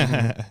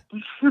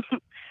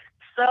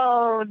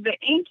 So the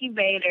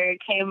incubator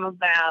came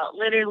about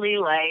literally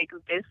like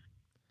this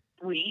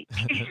week.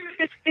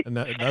 And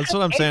that's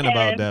what I'm saying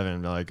about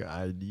Devin. Like,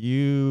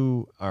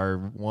 you are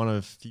one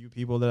of few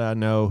people that I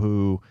know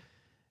who,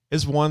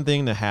 it's one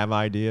thing to have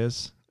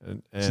ideas,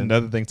 and it's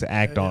another thing to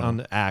act on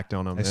them. Act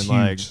on them. That's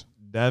and huge.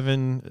 Like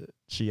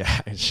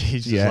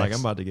she's just like, I'm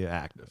about to get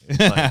active.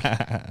 Like,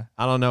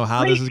 I don't know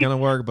how this is gonna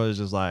work, but it's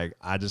just like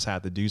I just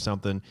have to do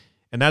something.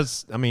 And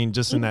that's, I mean,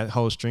 just in that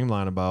whole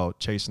streamline about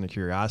chasing the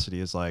curiosity,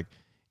 it's like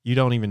you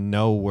don't even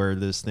know where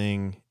this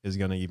thing is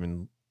gonna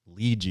even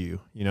lead you.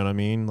 You know what I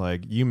mean?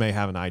 Like, you may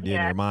have an idea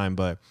in your mind,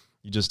 but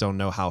you just don't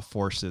know how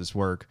forces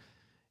work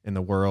in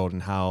the world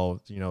and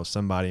how,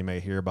 somebody may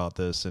hear about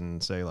this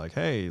and say like,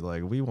 hey,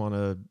 like, we want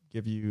to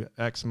give you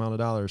X amount of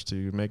dollars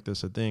to make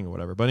this a thing or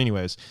whatever. But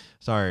anyways,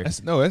 sorry.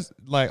 It's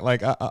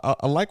like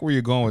I like where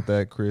you're going with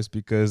that, Chris,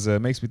 because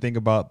it makes me think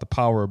about The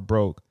Power of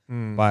Broke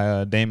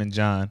by Damon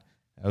John.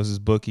 That was his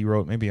book he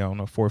wrote maybe,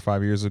 4 or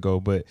 5 years ago,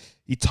 but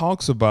he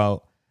talks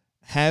about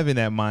having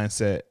that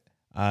mindset.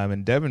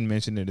 And Devin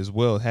mentioned it as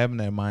well, having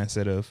that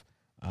mindset of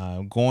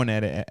going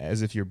at it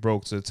as if you're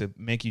broke, so to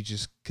make you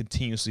just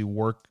continuously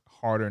work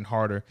harder and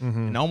harder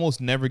and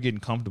almost never getting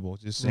comfortable.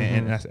 Just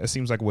and it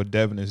seems like what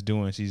Devin is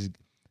doing. She's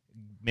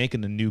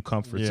making a new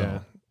comfort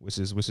zone, which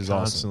is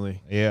Constantly.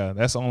 awesome. Yeah,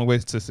 that's the only way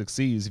to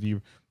succeed is if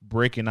you're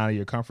breaking out of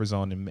your comfort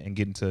zone and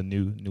getting to a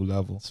new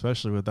level.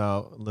 Especially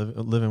without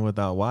living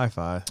without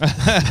Wi-Fi.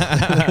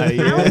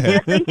 I was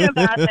just thinking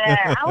about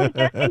that.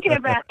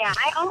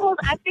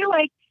 I feel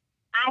like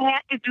I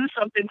had to do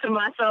something to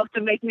myself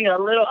to make me a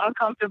little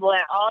uncomfortable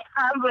at all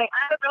times. Like,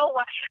 I don't know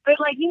why. But,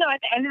 like,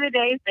 at the end of the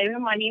day,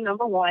 saving money,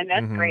 number one,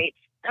 that's great.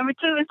 Number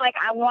two is, like,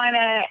 I don't want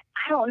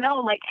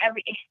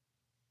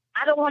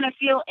to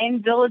feel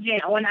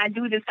indulgent when I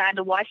do decide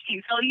to watch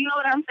TV. So, you know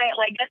what I'm saying?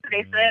 Like,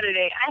 yesterday,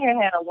 Saturday, I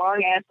had a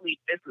long-ass week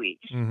this week.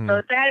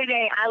 So,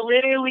 Saturday, I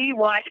literally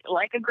watched,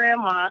 like a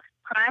grandma,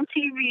 Prime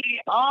TV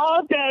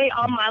all day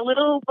on my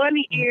little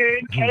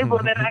bunny-eared cable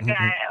that I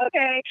got,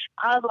 okay?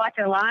 I was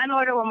watching Law &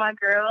 Order with my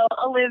girl,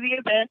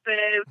 Olivia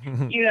Benson,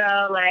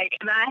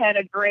 and I had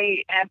a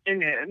great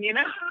afternoon,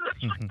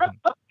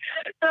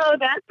 So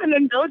that's an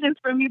indulgence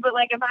for me. But,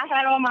 like, if I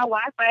had all my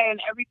Wi-Fi and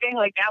everything,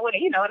 like, that would,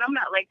 and I'm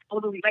not, like,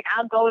 totally, like,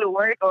 I'll go to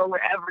work or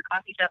wherever,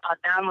 coffee shop, I'll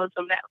download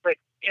some Netflix,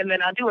 and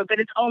then I'll do it. But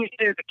it's only,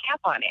 there's a cap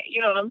on it. You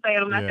know what I'm saying?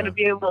 I'm not going to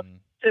be able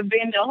to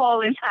binge a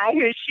whole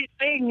entire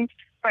thing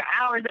for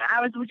hours and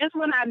hours. Just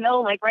when I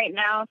know, like, right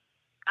now,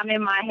 I'm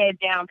in my head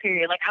down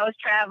period. Like, I was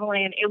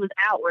traveling, it was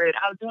outward.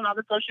 I was doing all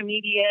the social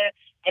media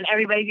and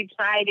everybody's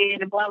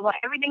excited and blah, blah.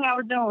 Everything I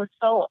was doing was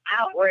so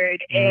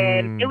outward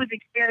and it was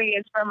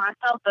experience for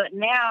myself. But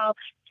now,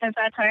 since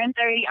I turned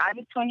 30, I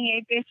was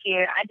 28 this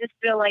year, I just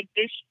feel like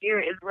this year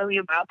is really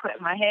about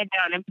putting my head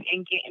down and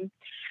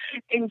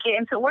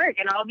getting to work.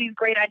 And all these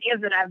great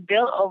ideas that I've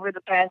built over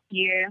the past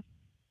year,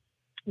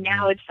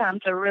 now it's time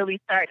to really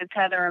start to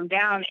tether them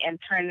down and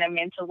turn them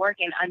into work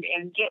and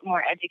get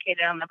more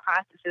educated on the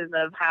processes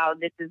of how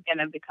this is going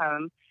to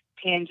become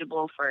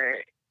tangible for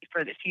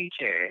the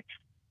future.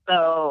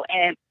 So,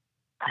 and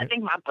I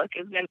think my book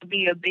is going to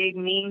be a big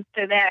means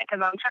to that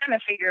because I'm trying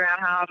to figure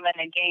out how I'm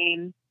going to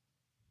gain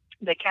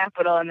the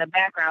capital and the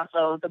background.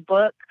 So the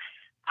book,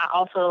 I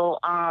also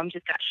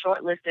just got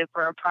shortlisted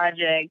for a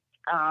project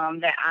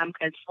that I'm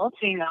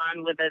consulting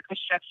on with a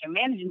construction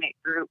management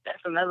group.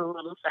 That's another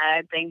little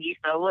side thingy.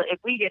 So if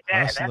we get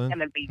that, that's going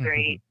to be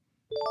great.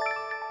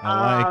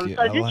 I like it.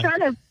 So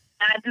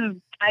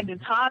I do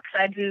talks.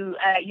 I do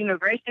at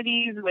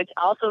universities, which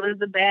also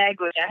is a bag,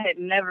 which I had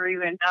never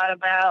even thought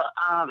about.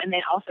 And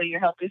then also you're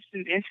helping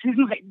students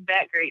and like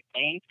that great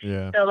thing.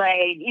 Yeah. So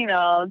like,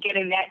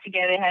 getting that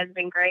together has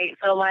been great.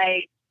 So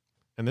like,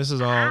 and this is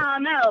all, I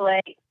don't know,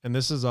 like, and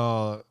this is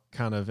all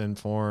kind of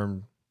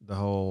informed the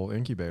whole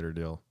incubator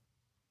deal.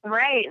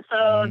 Right.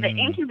 So the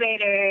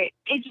incubator,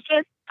 it's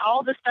just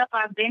all the stuff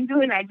I've been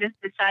doing. I just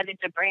decided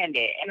to brand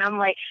it. And I'm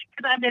like,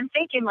 because I've been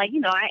thinking like,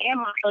 I am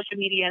on social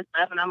media and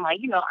stuff. And I'm like,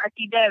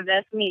 RT Dev,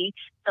 that's me.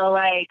 So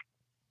like,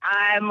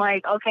 I'm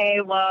like, okay,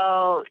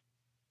 well,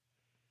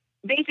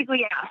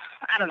 basically,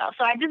 I don't know.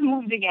 So I just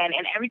moved again.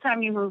 And every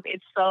time you move,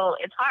 it's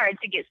hard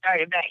to get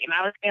started back. And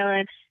I was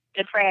feeling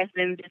depressed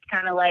and just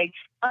kind of like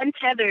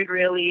untethered,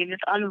 really, and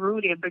just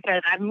unrooted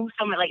because I moved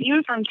somewhere. Like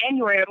even from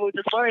January, I moved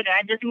to Florida.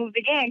 I just moved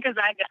again because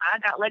I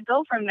got let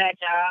go from that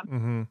job,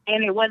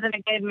 and it wasn't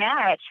a good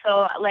match.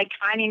 So like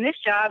finding this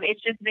job,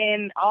 it's just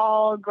been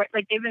all great.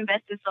 Like they've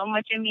invested so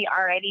much in me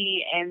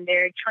already, and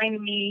they're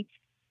training me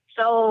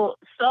so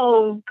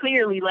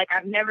clearly. Like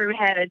I've never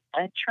had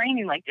a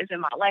training like this in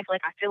my life.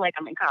 Like I feel like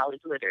I'm in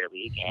college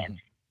literally again.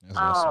 That's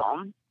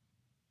awesome.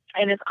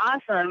 And it's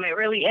awesome. It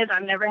really is.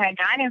 I've never had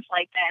guidance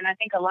like that. And I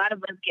think a lot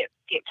of us get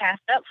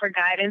passed up for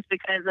guidance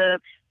because of,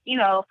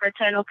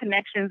 fraternal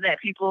connections that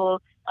people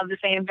of the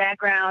same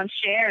background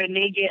share, and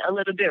they get a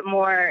little bit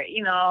more,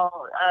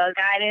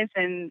 guidance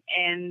and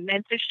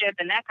mentorship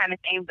and that kind of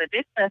thing. But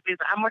this stuff is,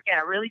 I'm working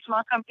at a really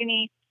small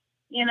company,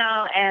 and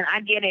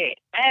I get it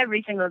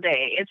every single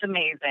day. It's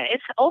amazing.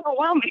 It's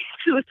overwhelming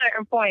to a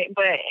certain point,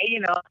 but,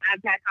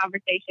 I've had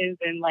conversations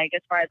and like,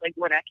 as far as like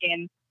what I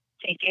can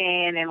take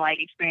in and like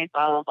experience,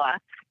 blah, blah, blah.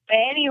 But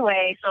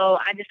anyway, so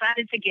I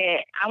decided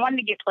I wanted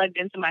to get plugged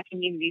into my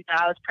community. So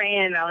I was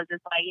praying. I was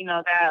just like,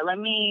 God, let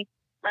me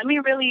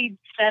really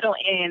settle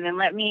in and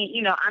let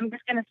me, I'm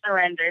just going to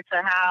surrender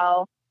to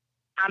how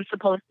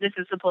this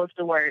is supposed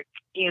to work.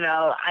 You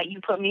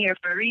put me here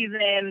for a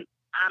reason.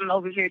 I'm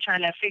over here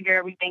trying to figure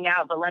everything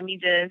out, but let me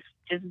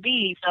just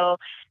be. So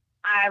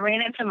I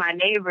ran into my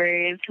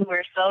neighbors who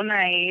were so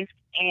nice,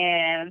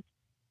 and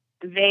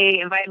they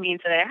invited me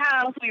into their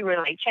house. We were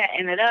like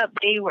chatting it up.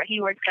 He works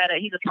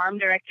he's a farm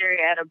director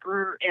at a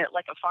brewery,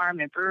 like a farm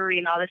and brewery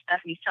and all this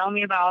stuff. And he's telling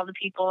me about all the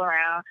people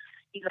around.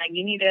 He's like,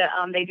 you need to,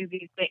 they do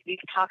these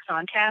talks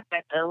on tap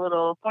at the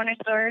little corner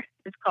store.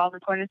 It's called the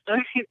corner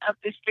store up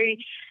the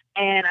street.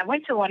 And I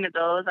went to one of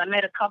those. I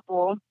met a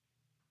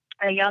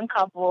young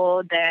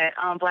couple,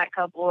 Black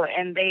couple,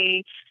 and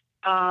they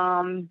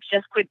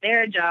just quit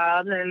their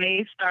jobs and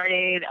they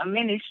started a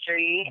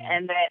ministry.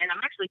 And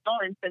I'm actually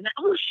going to,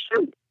 oh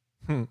shoot.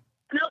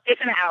 No, it's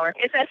an hour.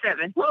 It's at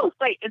 7. Whoa,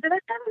 wait, is it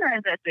at 7 or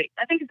is it at 6?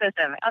 I think it's at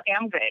 7. Okay,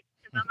 I'm good.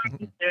 I'm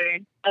like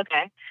Eastern.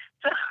 Okay.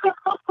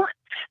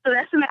 So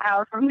that's an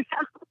hour from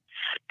now.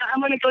 I'm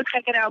going to go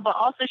check it out. But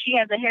also she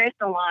has a hair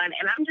salon,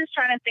 and I'm just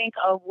trying to think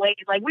of ways.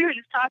 Like we were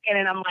just talking,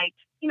 and I'm like,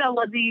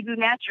 well, do you do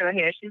natural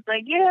hair? She's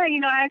like, yeah,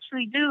 I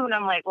actually do. And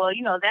I'm like, well,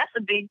 that's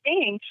a big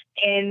thing.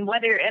 And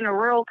whether in a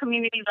rural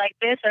community like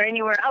this or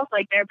anywhere else,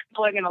 like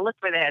people are going to look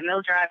for that and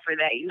they'll drive for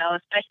that,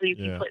 especially if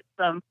you put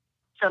some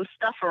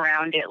stuff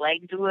around it, like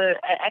do a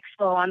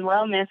expo on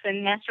wellness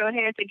and natural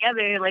hair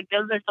together. Like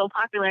those are so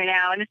popular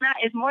now, and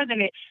it's more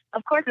than it.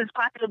 Of course, it's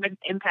popular but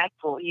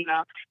impactful,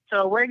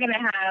 So we're gonna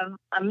have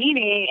a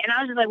meeting, and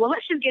I was just like, well,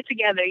 let's just get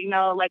together,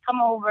 like come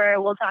over,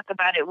 we'll talk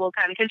about it. We'll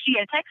because she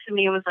had texted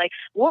me and was like,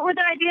 what were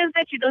the ideas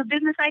those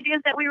business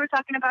ideas that we were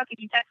talking about? Could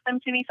you text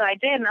them to me? So I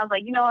did, and I was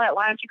like, you know what?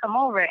 Why don't you come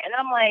over? And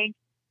I'm like,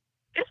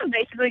 this is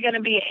basically going to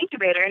be an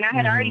incubator. And I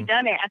had already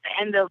done it at the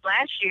end of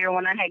last year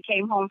when I had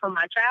came home from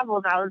my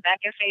travels. I was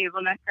back in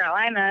Fayetteville, North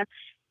Carolina,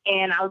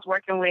 and I was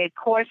working with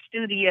Core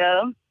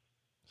Studio.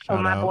 So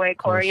my boy,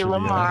 Corey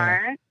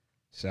Lamar.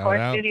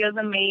 Core Studio is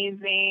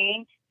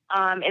amazing.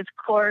 It's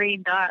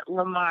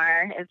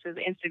Corey.Lamar. It's his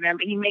Instagram.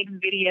 But he makes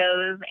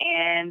videos,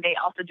 and they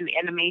also do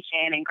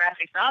animation and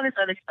graphics and all this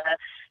other stuff.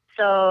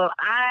 So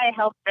I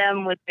helped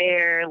them with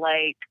their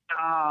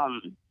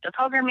the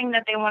programming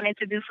that they wanted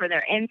to do for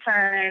their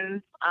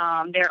interns,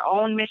 their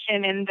own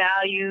mission and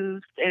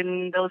values,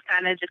 and those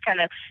kind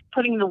of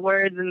putting the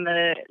words and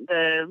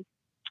the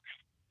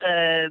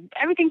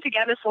everything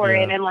together for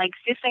it, and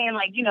just saying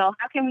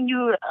how can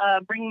you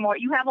bring more?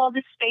 You have all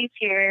this space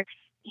here.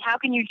 How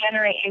can you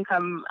generate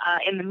income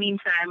in the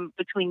meantime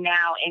between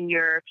now and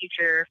your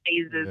future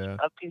phases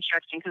of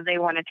construction? Because they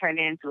want to turn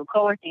it into a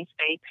co-working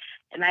space.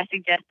 And I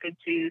suggested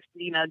to,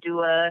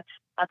 do a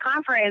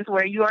conference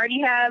where you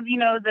already have,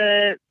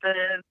 the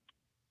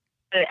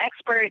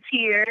experts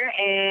here,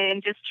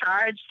 and just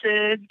charge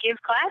to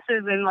give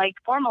classes and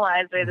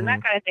formalize it and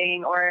that kind of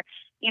thing. Or,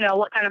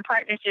 what kind of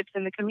partnerships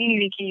in the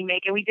community can you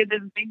make? And we did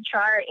this big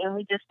chart, and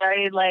we just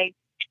started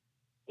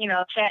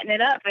chatting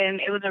it up, and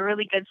it was a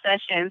really good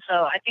session. So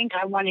I think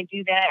I want to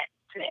do that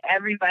to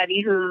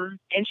everybody who's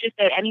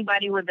interested,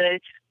 anybody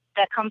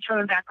that comes from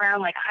a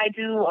background like I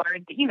do, or,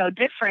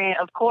 different,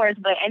 of course,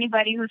 but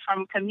anybody who's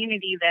from a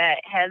community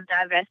that has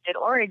divested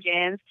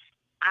origins.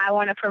 I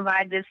want to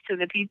provide this to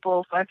the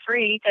people for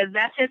free, because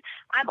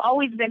I've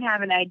always been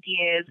having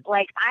ideas.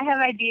 I have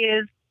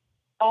ideas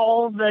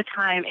all the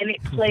time, and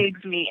it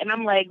plagues me. And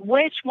I'm like,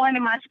 which one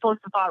am I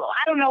supposed to follow?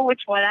 I don't know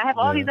which one. I have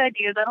all these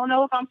ideas. I don't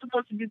know if I'm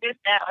supposed to do this,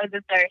 that, or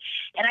the third.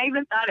 And I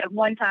even thought at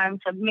one time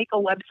to make a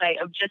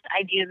website of just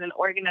ideas and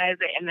organize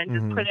it, and then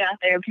just put it out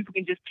there and people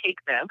can just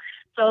take them.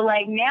 So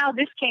now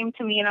this came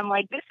to me, and I'm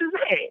like, this is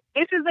it.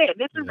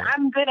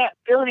 I'm good at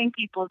building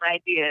people's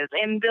ideas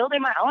and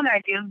building my own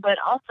ideas, but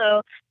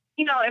also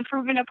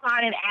improving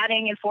upon and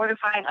adding and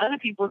fortifying other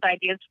people's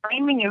ideas,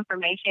 framing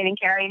information and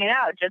carrying it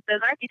out, just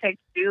as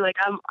architects do.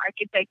 I'm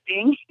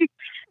architecting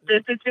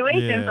the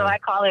situation, so I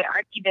call it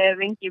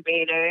ArchiDev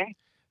Incubator.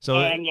 So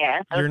and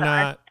you're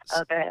not.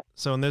 Okay.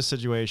 So in this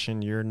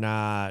situation, you're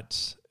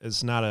not.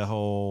 It's not a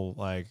whole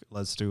like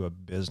let's do a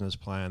business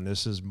plan.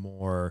 This is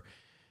more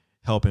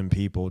helping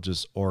people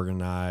just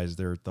organize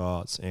their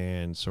thoughts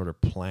and sort of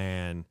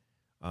plan,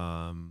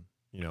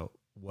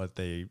 what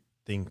they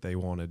think they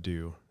want to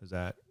do. Does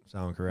that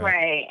sound correct?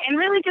 Right. And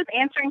really just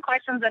answering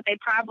questions that they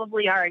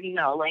probably already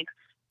know. Like,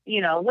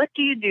 what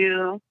do you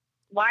do?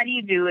 Why do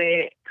you do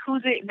it?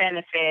 Who's it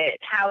benefit?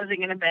 How is it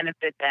going to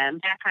benefit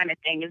them? That kind of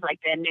thing is like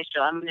the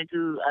initial. I'm going to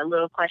do a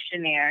little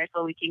questionnaire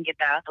so we can get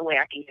that out the way.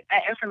 I can get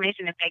that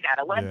information if they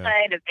got a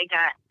website, if they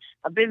got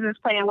a business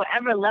plan,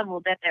 whatever level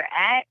that they're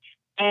at.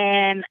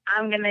 And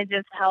I'm going to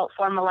just help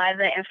formalize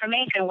that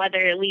information, whether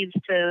it leads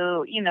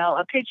to,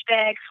 a pitch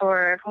deck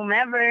for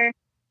whomever,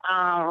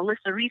 a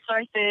list of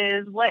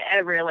resources,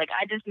 whatever. Like,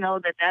 I just know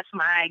that that's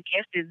my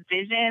gift is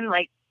vision.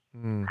 Like,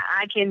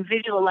 I can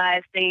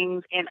visualize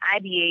things and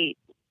ideate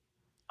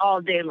all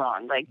day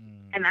long. Like,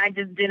 and I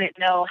just didn't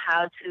know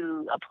how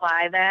to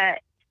apply that.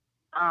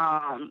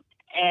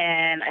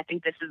 And I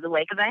think this is the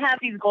way, because I have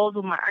these goals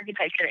with my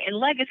architecture and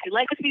legacy.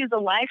 Legacy is a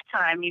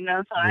lifetime,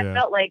 so I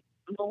felt like,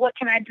 well, what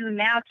can I do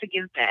now to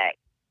give back?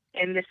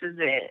 And this is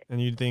it. And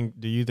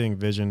do you think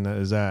vision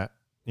is that,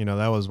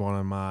 that was one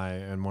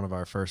of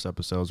our first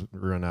episodes,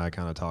 Rue and I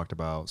kind of talked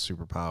about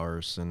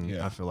superpowers, and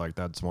I feel like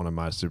that's one of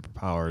my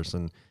superpowers.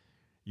 And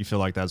you feel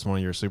like that's one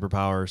of your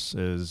superpowers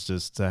is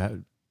just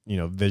to,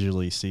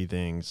 visually see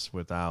things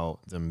without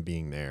them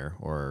being there,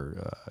 or,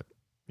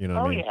 what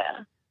I mean?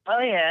 Oh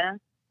yeah.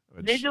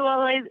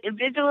 Visualization,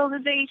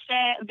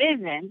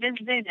 vision,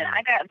 just vision.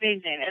 I got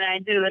vision, and I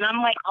do, and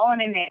I'm like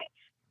owning it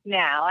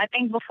now. I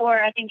think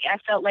before, I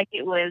felt like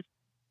it was,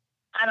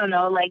 I don't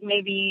know, like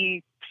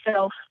maybe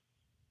I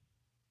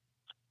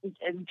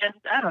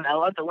don't know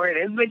what the word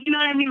is, but you know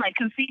what I mean? Like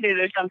conceited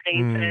or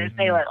something to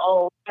say like,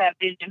 oh, you have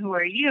vision, who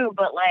are you?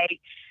 But like,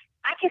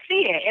 I can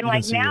see it. And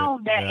like now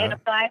that it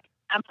applies,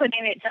 I'm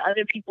putting it to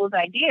other people's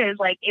ideas,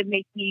 like it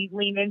makes me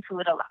lean into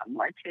it a lot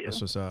more too.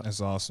 That's what's up. That's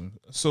awesome.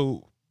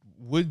 So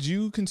would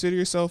you consider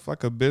yourself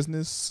like a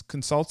business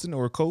consultant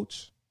or a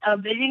coach? A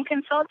vision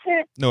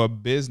consultant? No, a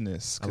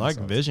business consultant.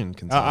 I like vision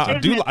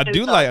consultant. I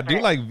do like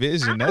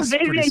vision. That's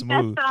pretty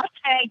smooth.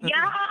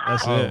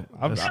 That's it.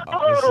 Let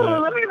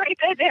me write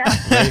that down.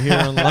 Right here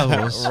on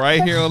Levels.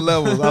 Right here on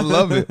Levels. I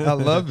love it. I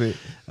love it.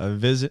 A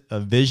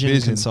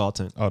vision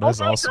consultant. Oh,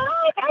 that's awesome.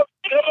 God, that's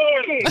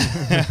big.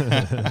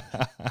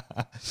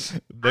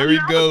 There we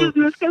go. I'm not a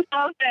business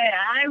consultant.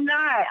 I'm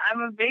not.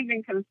 I'm a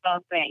vision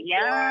consultant.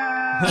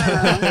 Yeah.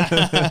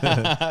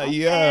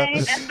 Yeah. Okay.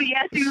 That's the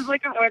yes he was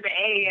looking for, the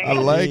A. I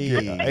like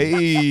it.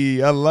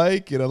 Hey, I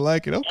like it.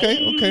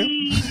 Okay.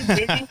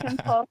 Vision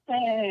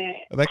consultant.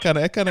 That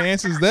kind of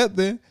answers that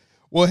then.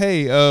 Well,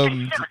 hey,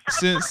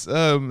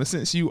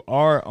 since you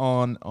are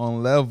on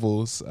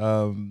Levels,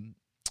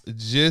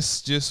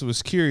 just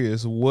was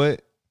curious,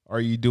 what are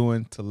you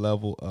doing to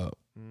level up?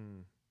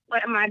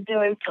 What am I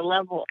doing to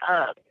level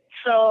up?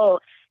 So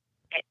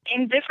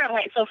in different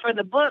ways. So for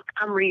the book,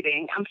 I'm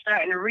reading. I'm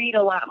starting to read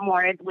a lot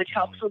more, which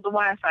helps with the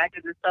Wi-Fi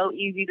because it's so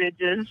easy to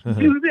just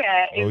do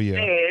that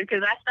instead.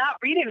 Because I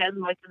stopped reading as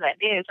much as I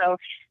did. So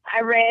I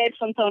read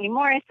some Toni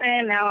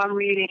Morrison. Now I'm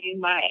reading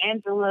Maya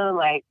Angelou.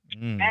 Like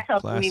that's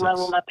helping me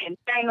level up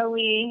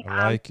internally.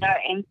 I'm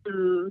starting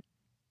to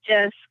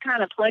just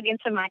kind of plug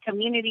into my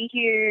community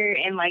here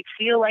and like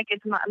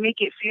make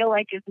it feel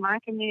like it's my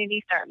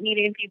community, start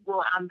meeting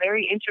people. I'm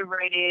very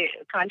introverted,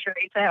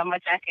 contrary to how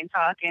much I can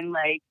talk and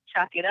like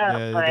chalk it up.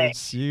 Yeah, but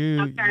that's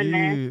you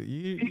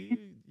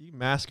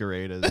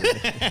masquerade as an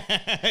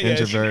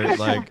introvert.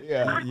 Like,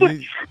 I'm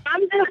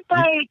just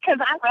like, because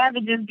I'd rather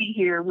just be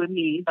here with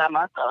me by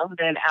myself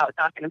than out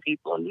talking to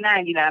people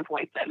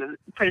 99.7%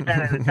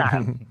 of the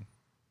time.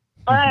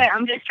 But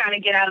I'm just trying to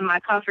get out of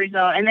my comfort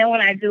zone. And then when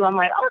I do, I'm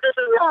like, oh, this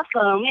is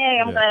awesome. Yay,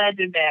 I'm glad I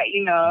did that,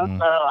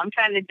 So I'm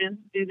trying to just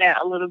do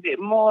that a little bit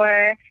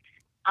more.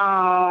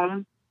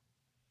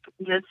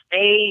 Just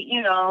stay,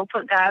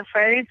 put God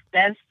first.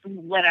 That's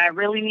what I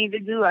really need to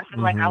do. I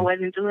feel like I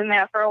wasn't doing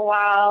that for a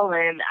while.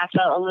 And I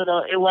felt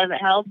it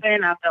wasn't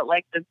helping. I felt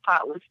like the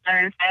pot was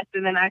stirring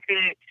faster than I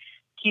could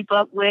keep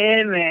up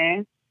with.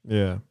 And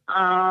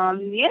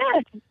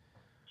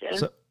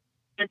just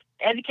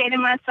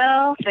educating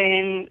myself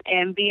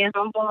and being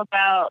humble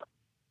about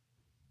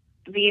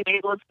being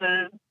able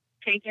to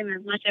take in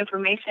as much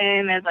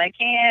information as I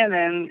can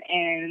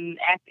and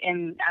act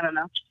and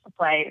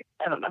apply it.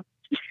 I don't know.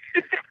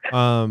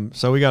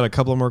 So we got a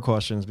couple of more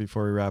questions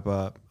before we wrap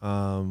up.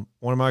 One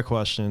of my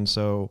questions,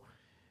 so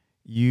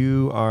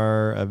you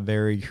are a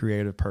very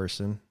creative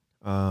person.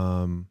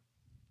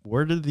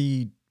 Where did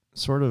the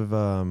sort of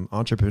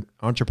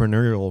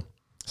entrepreneurial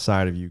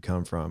side of you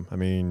come from? I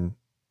mean,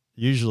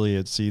 usually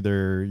it's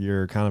either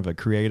you're kind of a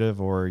creative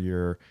or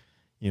you're,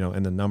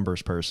 in the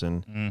numbers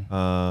person.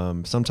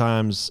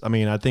 Sometimes, I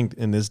mean, I think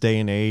in this day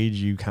and age,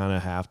 you kind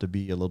of have to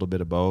be a little bit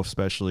of both,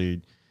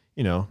 especially,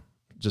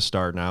 just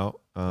starting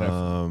out.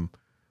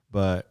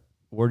 But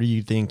where do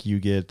you think you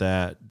get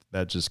that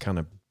just kind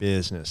of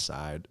business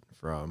side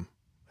from?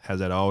 has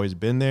that always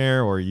been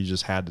there, or you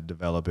just had to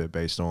develop it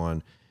based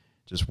on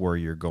just where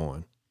you're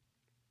going?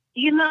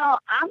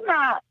 I'm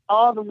not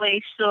all the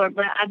way sure,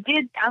 but I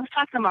was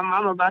talking to my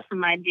mom about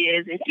some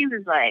ideas, and she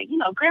was like,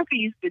 Grandpa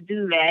used to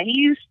do that. He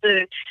used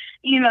to,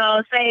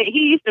 say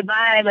he used to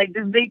buy like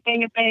this big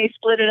thing of things,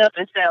 split it up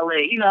and sell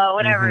it,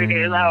 whatever it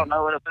is. I don't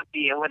know what it would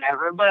be or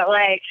whatever, but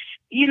like,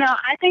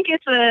 I think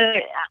it's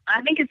a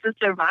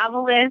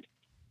survivalist.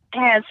 It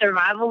has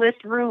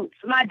survivalist roots.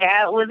 My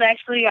dad was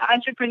actually an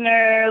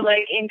entrepreneur,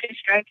 like in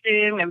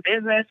construction and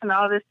business and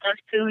all this stuff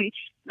too.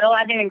 Though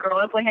I didn't grow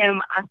up with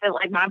him, I feel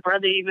like my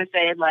brother even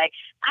said, like,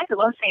 I could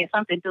love saying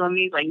something to him.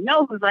 He's like,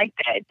 no, who's like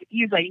that?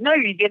 He's like, no,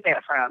 you get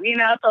that from,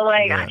 So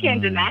like, I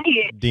can't deny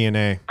it.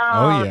 DNA.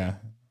 Oh yeah.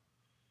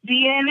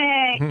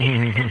 DNA.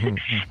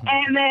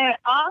 And then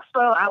also,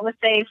 I would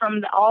say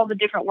from all the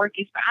different work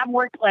I've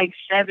worked like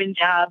 7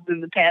 jobs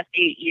in the past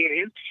 8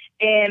 years.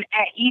 And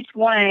at each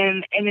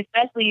one, and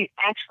especially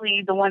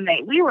actually the one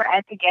that we were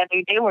at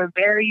together, they were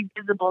very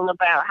visible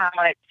about how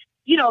much,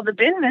 the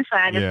business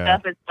side of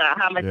stuff is about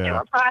how much they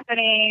were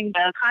profiting,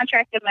 the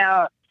contract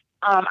amount.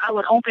 I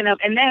would open up,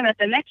 and then at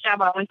the next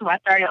job I went to, I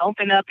started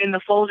opening up in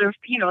the folder,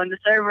 in the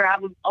server, I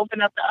would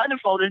open up the other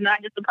folders,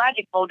 not just the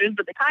project folders,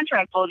 but the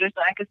contract folders,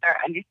 so I could start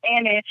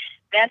understanding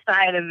that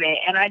side of it.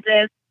 And I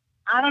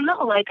don't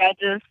know, like I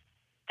just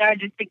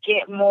started to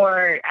get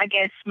more, I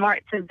guess,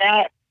 smart to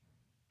that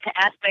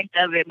aspect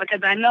of it,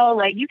 because I know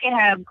like you can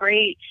have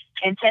great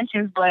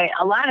intentions, but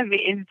a lot of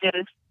it is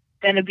just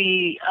going to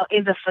be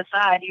is a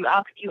facade. You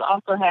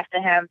also have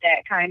to have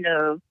that kind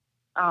of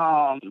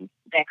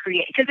that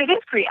create, because it is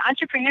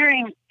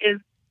entrepreneuring is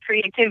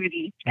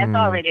creativity. That's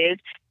all it is.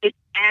 It's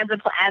as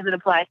it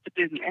applies to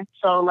business.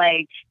 So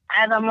like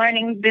as I'm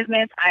learning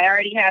business, I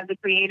already have the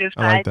creative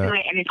side to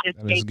it, and it's just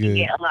making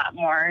it a lot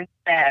more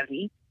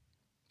savvy.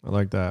 I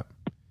like that.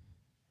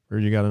 Or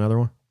you got another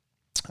one?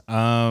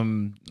 I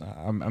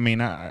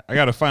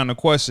got a final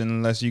question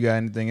unless you got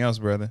anything else,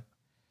 brother.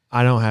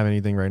 I don't have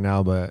anything right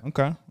now, but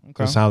okay.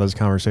 That's how this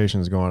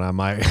conversation is going. I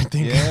might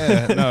think.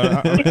 Yeah,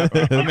 no,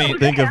 I mean,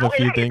 think of a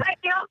few things.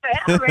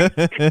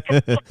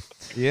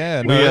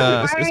 Yeah,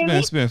 no,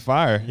 it's been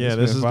fire. Yeah,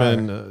 this has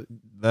been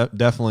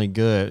definitely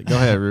good. Go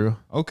ahead, Rue.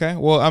 Okay,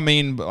 well, I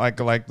mean, like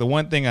the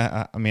one thing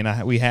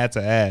we had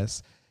to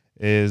ask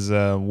is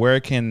where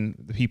can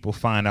the people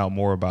find out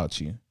more about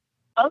you?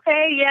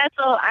 Okay, yeah.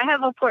 So I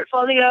have a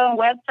portfolio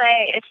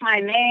website. It's my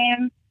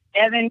name,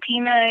 Devin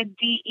Pena,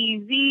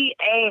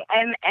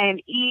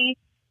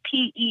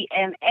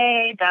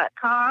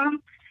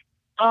 DEVANNEPENA.com.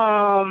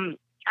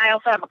 I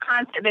also have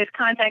there's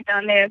contact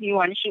on there if you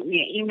want to shoot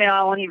me an email.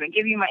 I won't even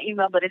give you my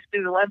email, but it's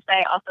through the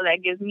website. Also,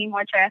 that gives me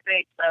more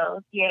traffic, so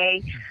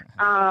yay.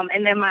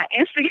 And then my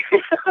Instagram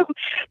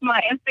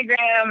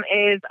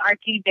is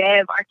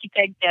ArchiDev,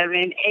 Architect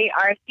Devin,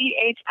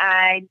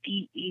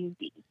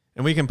 ARCHIDEV.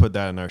 And we can put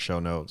that in our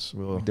show notes.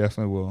 We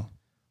definitely will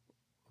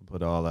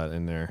put all that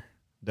in there.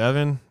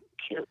 Devin,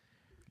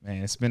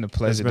 man, it's been a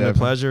pleasure. It's been a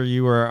pleasure.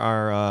 You were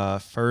our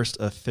first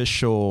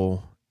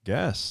official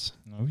guest.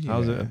 Oh,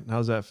 yeah.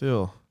 How's that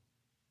feel?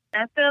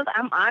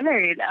 I'm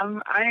honored.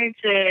 I'm honored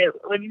to,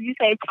 what did you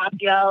say, pop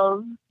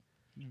y'all's?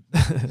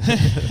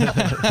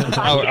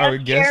 Our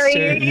guest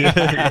chair.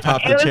 Yeah,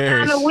 pop the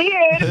chairs. It was kind of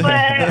weird,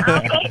 but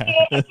I'll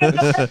take it.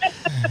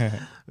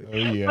 Oh,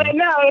 yeah. But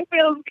no, it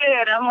feels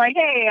good. I'm like,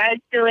 hey, I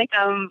feel like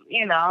I'm,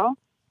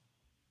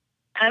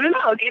 I don't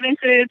know, getting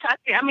to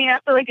talk to you. I mean, I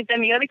feel like it's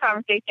any other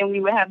conversation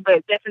we would have,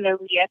 but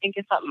definitely I think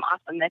it's something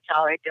awesome that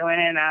y'all are doing,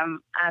 and I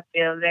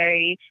feel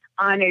very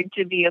honored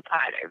to be a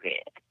part of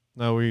it.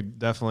 No, we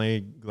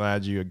definitely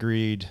glad you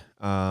agreed.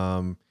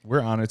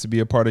 We're honored to be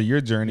a part of your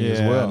journey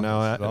as well. No,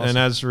 awesome. And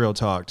that's real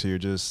talk too.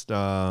 Just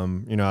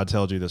I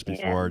told you this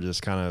before,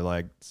 just kind of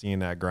like seeing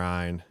that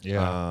grind.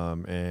 Yeah.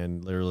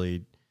 And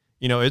literally,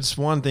 it's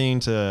one thing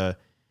to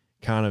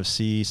kind of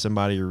see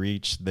somebody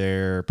reach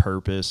their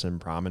purpose and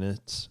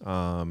prominence,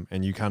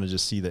 and you kind of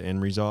just see the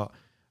end result.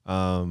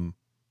 I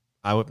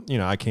would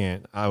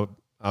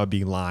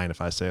be lying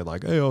if I said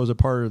like, hey, I was a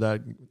part of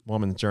that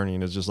woman's journey,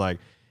 and it's just like,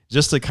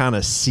 just to kind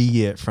of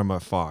see it from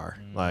afar,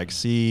 like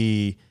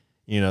see,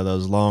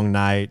 those long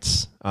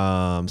nights,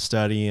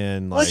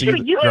 studying, like see the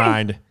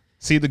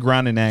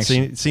grind in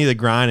action, see the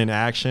grind in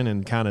action,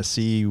 and kind of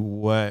see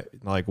where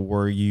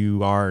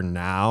you are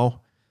now.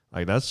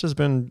 Like it's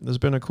been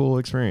a cool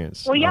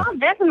experience. Well, y'all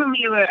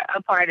definitely were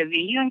a part of it.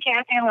 You and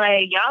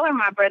Catherine, y'all are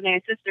my brother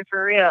and sister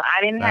for real.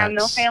 I didn't have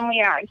no family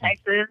out in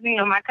Texas.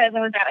 My cousin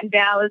was out in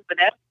Dallas, but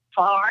that's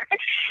far,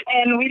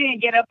 and we didn't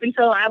get up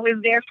until I was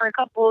there for a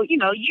couple,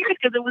 years,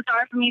 because it was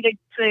hard for me to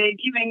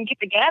even get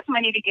the gas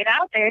money to get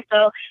out there.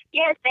 So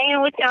yeah,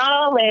 staying with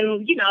y'all,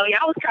 and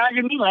y'all was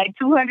charging me like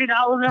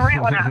 $200 in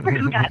rent when I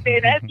first got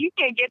there. You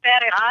can't get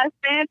that in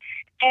Austin.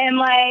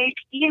 And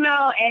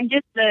and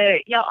just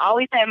y'all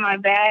always had my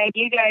bag.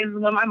 You guys,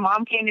 when my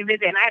mom came to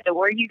visit and I had to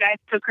work, you guys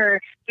took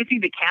her to see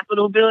the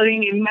Capitol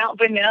building in Mount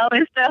Bonnell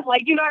and stuff.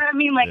 You know what I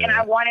mean? And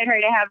I wanted her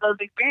to have those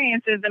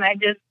experiences, and I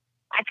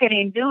I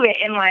couldn't do it.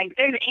 And like,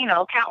 there's,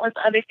 countless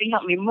others who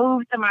helped me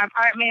move to my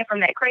apartment from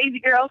that crazy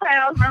girl's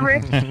house, remember?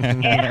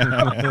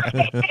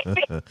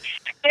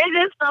 There's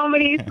just so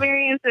many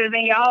experiences,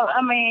 and y'all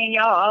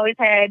always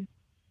had,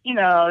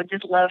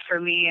 just love for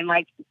me, and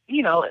like,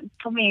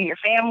 put me in your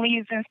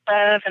families and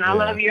stuff. And I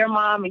love your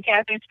mom and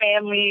Catherine's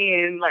family,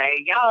 and like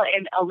y'all,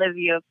 and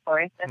Olivia, of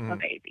course, that's my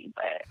baby.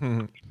 But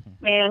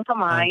man,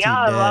 come on,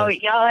 y'all,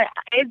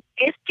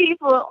 it's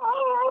people.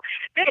 Oh,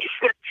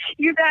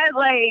 you guys,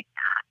 like,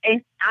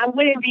 I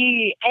wouldn't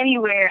be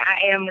anywhere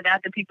I am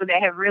without the people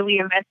that have really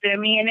invested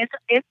in me, and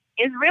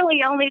it's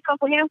really only a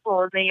couple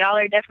handfuls, and y'all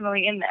are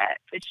definitely in that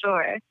for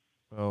sure.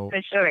 Oh.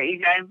 For sure, you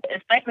guys,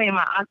 especially in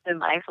my Austin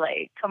life,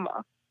 like, come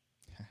on.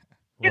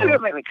 You're gonna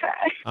make me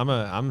cry.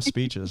 I'm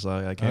speechless.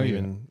 I can't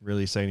even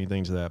really say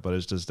anything to that, but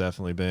it's just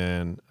definitely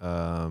been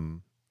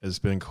it's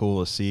been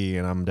cool to see,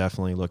 and I'm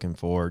definitely looking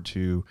forward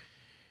to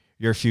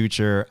your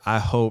future. I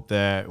hope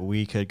that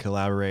we could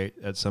collaborate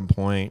at some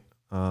point.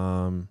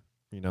 And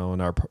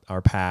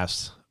our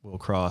paths will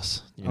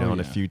cross, in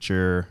the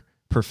future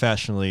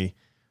professionally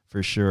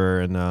for sure.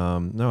 And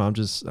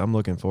I'm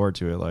looking forward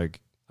to it.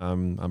 Like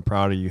I'm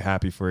proud of you,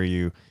 happy for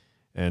you,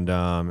 and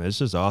it's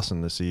just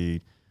awesome to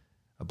see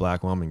a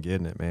Black woman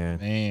getting it, man.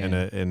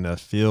 In a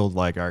field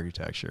like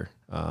architecture,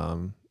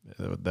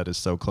 that is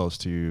so close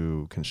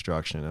to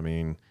construction. I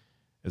mean,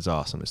 it's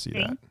awesome to see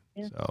that.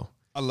 Yeah. So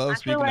I love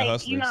speaking to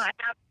hustlers.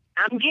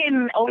 I'm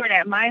getting over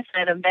that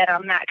mindset of that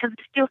I'm not, because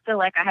I still feel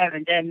like I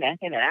haven't done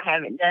nothing, that I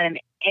haven't done.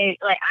 And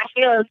like, I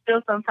feel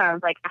still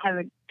sometimes like I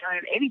haven't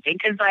done anything,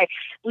 because like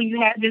when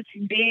you have this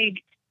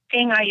big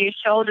thing on your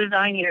shoulders,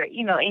 on your,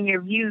 in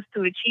your views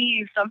to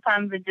achieve,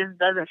 sometimes it just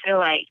doesn't feel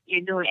like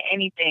you're doing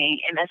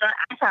anything. And that's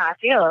how I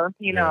feel, a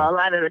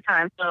lot of the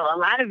time. So a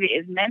lot of it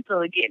is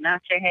mental, getting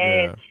out your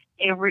head,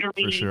 and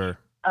really for sure.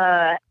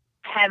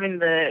 Having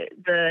the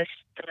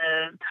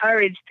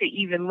courage to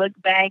even look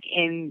back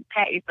and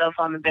pat yourself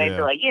on the back.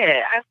 Like,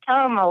 I've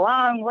come a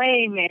long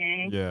way,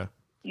 man.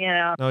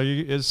 Yeah. No,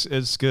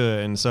 it's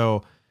good. And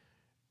so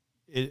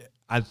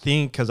I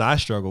think, because I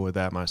struggle with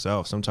that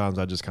myself. Sometimes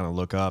I just kind of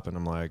look up and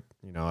I'm like,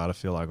 I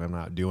feel like I'm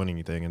not doing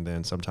anything. And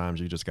then sometimes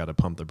you just got to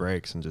pump the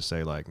brakes and just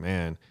say like,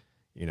 man,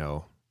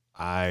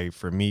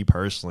 for me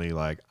personally,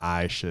 like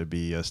I should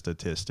be a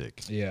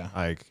statistic. Yeah.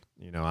 Like,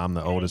 I'm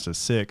the oldest of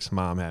 6.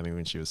 Mom had me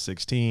when she was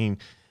 16.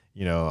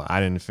 I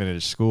didn't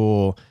finish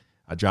school.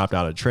 I dropped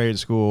out of trade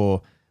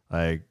school.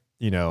 Like,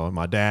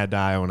 my dad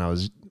died when I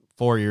was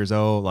 4 years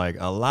old. Like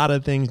a lot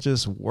of things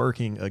just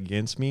working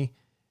against me.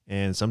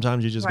 And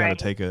sometimes you just got to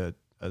take a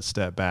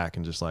step back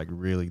and just like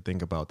really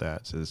think about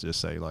that. So just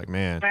say like,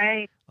 man,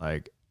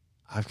 like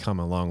I've come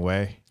a long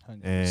way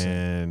 100%.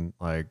 And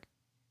like,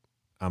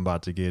 I'm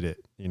about to get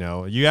it.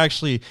 You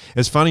actually,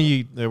 it's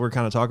funny that we're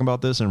kind of talking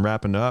about this and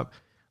wrapping up.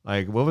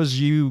 Like,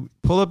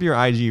 pull up your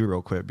IG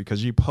real quick,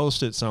 because you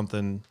posted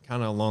something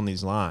kind of along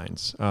these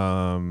lines.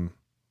 Because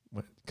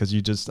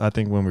I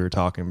think when we were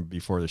talking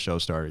before the show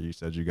started, you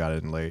said you got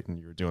in late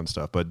and you were doing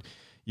stuff, but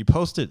you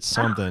posted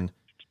something.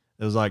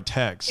 It was like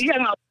text. You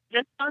talking about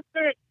just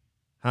posted?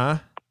 Huh?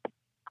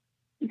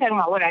 You talking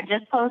about what I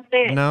just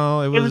posted?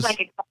 No, it was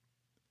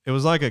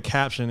like a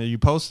caption. You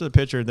posted a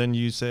picture, then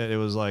you said it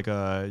was like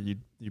you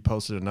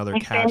posted another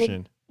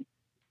caption.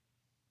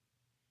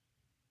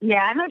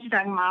 Yeah, I know what you're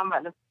talking about. I'm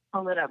about to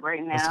pull it up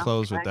right now. Let's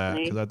close with that,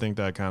 because I think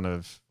that kind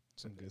of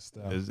some good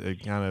stuff.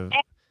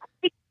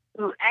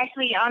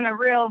 Actually, on a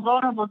real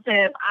vulnerable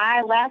tip,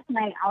 last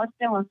night I was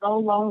feeling so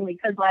lonely,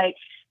 because like,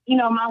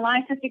 my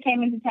line sister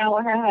came into town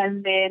with her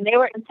husband. They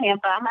were in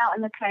Tampa. I'm out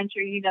in the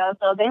country,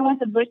 so they went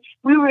to Bush.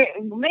 We were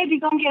maybe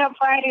going to get up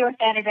Friday or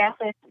Saturday. I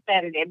said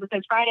Saturday,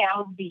 because Friday I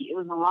was beat. It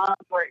was a long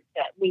work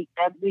that week.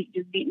 That week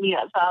just beat me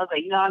up. So I was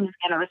like, I'm just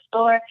going to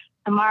restore.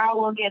 Tomorrow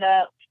we'll get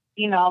up.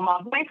 My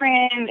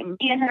boyfriend,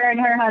 me and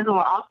her husband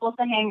were all supposed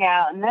to hang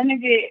out. None of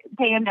it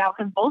panned out,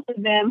 because both of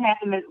them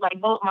happened to, like,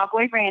 both my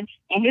boyfriend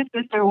and his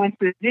sister went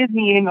to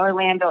Disney in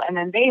Orlando, and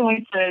then they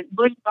went to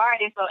Busch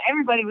Gardens. So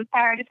everybody was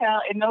tired as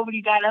hell, and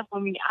nobody got up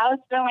with me. I was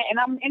feeling, and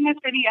I'm in the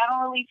city. I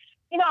don't really,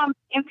 I'm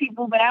in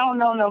people, but I don't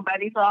know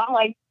nobody. So I'm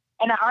like,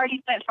 and I already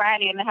spent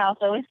Friday in the house,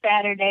 so it's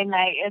Saturday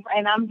night,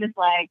 and I'm just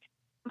like,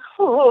 I'm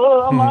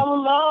all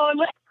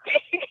alone.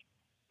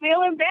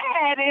 Feeling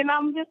bad, and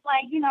I'm just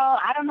like,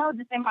 I don't know,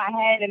 just in my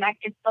head, and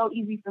it's so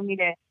easy for me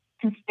to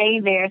stay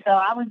there. So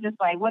I was just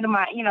like, what am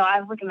I, I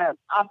was looking at,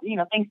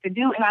 things to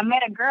do, and I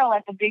met a girl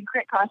at the Big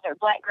Crit concert,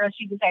 black girl.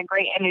 She just had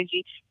great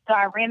energy. So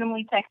I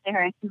randomly texted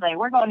her, and she's like,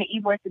 we're going to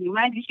Ybor City.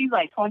 Mind you, she's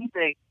like 26.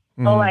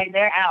 Mm-hmm. So like,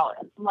 they're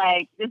out.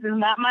 Like, this is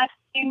not my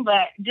thing,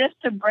 but just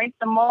to break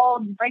the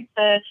mold, break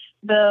the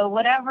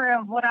whatever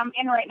of what I'm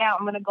in right now,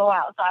 I'm going to go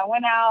out. So I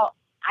went out.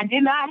 I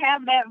did not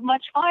have that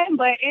much fun,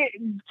 but it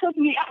took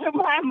me out of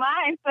my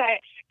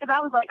mindset, because I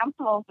was like, I'm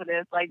too old for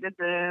this. Like, this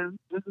is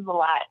a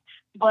lot.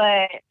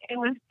 But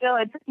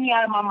it took me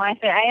out of my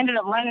mindset. I ended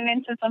up running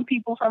into some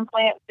people from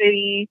Plant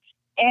City,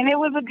 and it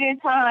was a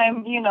good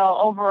time,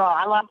 overall.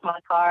 I lost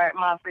my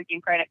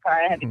freaking credit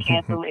card. I had to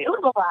cancel it. It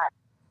was a lot.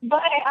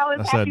 But I was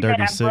That's happy that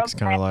dirty that I six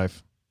kind of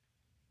life.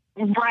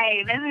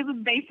 Right. This was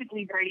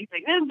basically 36.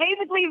 This is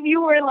basically if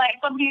you were like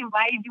somebody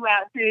invited you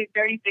out to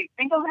 36.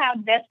 Think of how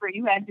desperate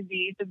you had to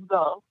be to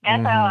go.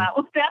 That's how I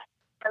was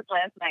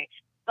last night.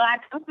 So I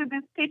posted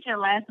this picture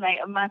last night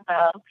of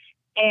myself,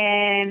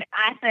 and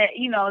I said,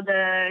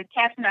 the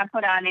caption I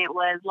put on it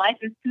was, "Life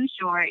is too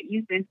short.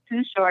 Youth is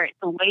too short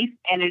to waste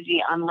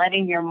energy on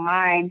letting your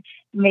mind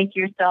make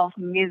yourself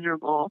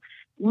miserable.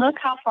 Look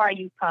how far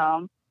you've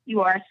come.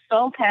 You are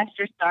so past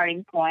your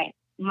starting point,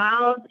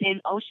 miles and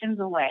oceans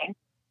away.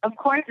 Of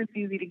course, it's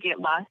easy to get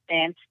lost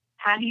in.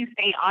 How do you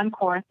stay on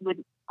course with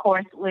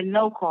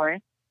no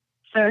course?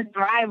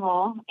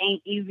 Survival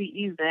ain't easy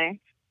either.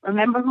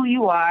 Remember who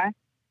you are.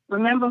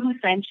 Remember who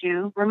sent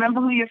you. Remember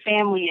who your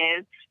family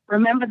is.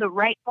 Remember the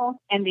rightful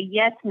and the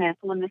yesness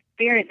when the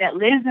spirit that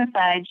lives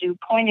inside you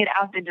pointed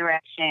out the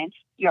direction.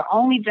 Your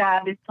only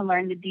job is to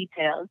learn the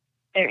details.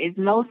 There is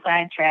no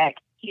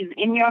sidetrack. He's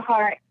in your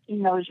heart. He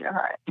knows your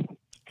heart."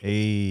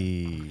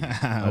 Hey,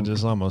 I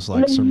just almost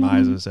like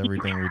surmises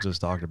everything we just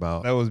talked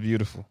about. That was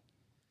beautiful.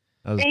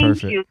 That was Thank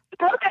perfect. you.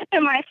 I wrote that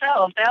to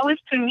myself. That was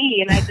to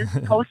me, and I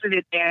just posted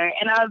it there.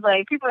 And I was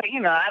like, people,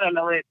 I don't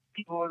know what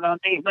people were going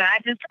to think, but I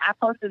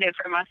posted it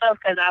for myself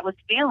because I was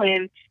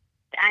feeling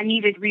I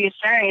needed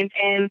reassurance.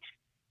 And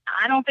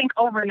I don't think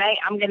overnight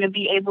I'm going to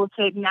be able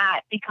to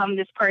not become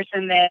this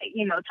person that,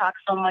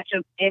 talks so much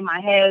in my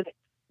head.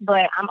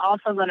 But I'm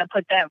also going to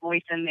put that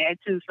voice in there,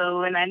 too.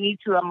 So when I need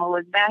to, I'm going to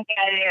look back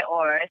at it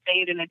or say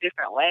it in a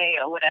different way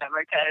or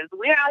whatever. Because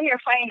we're out here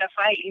fighting a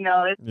fight.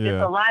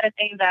 There's a lot of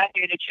things out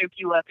here to trip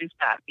you up and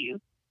stop you,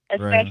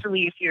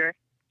 especially if you're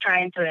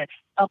trying to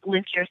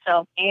uplift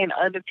yourself and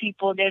other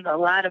people. There's a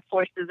lot of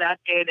forces out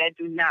there that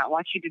do not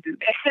want you to do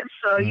that.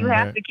 So you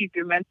have to keep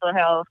your mental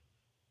health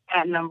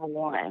at number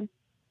one.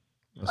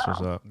 That's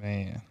what's up.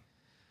 Man.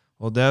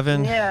 Well,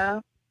 Devin.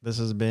 Yeah. This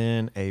has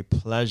been a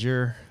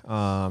pleasure.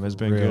 It's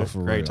been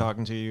great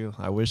talking to you.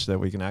 I wish that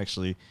we can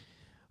actually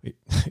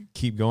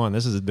keep going.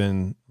 This has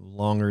been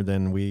longer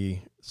than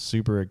we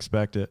really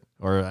expected.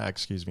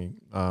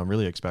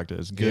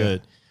 It's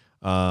good.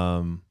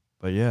 Yeah.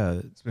 But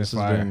yeah, this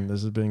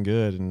has been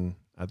good, and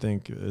I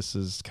think this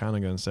is kind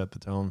of going to set the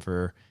tone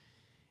for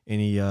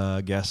any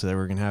guests that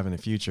we're going to have in the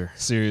future.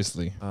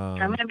 Seriously. I'm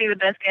going to be the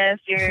best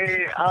guest.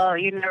 You're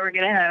never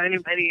going to have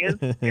anybody else.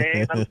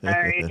 I'm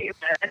sorry.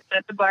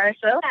 Set the bar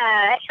so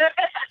high.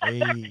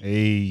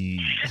 Hey.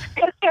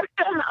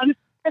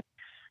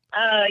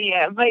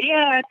 Yeah. But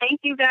yeah, thank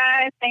you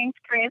guys. Thanks,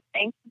 Chris.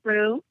 Thanks,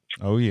 Brew.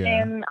 Oh,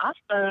 yeah. And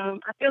awesome.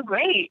 I feel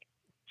great.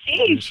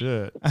 You Sheesh.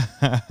 should.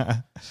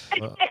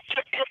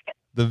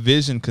 The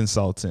vision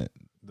consultant.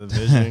 The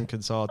vision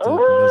consultant,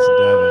 Miss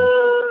Devin.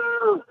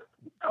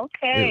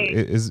 Okay.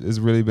 It's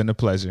really been a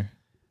pleasure.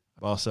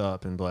 Boss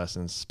up and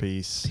blessings.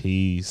 Peace.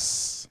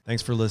 Peace.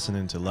 Thanks for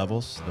listening to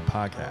Levels, the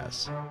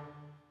podcast.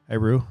 Hey,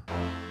 Rue.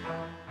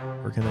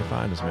 Where can they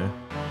find us, man?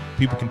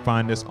 People can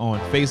find us on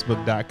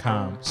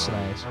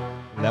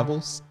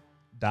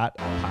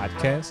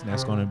facebook.com/levels.podcast. And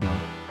that's going to be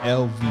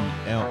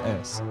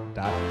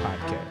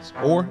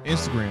LVLS.podcast. Or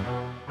Instagram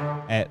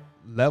at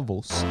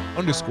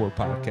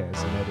levels_podcast. And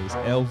that is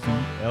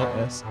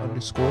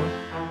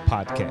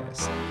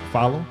LVLS_podcast.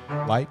 Follow,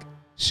 like,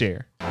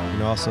 share. You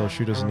can also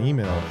shoot us an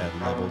email at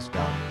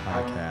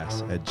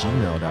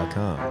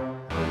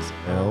levels.podcast@gmail.com. That is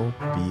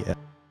LVS.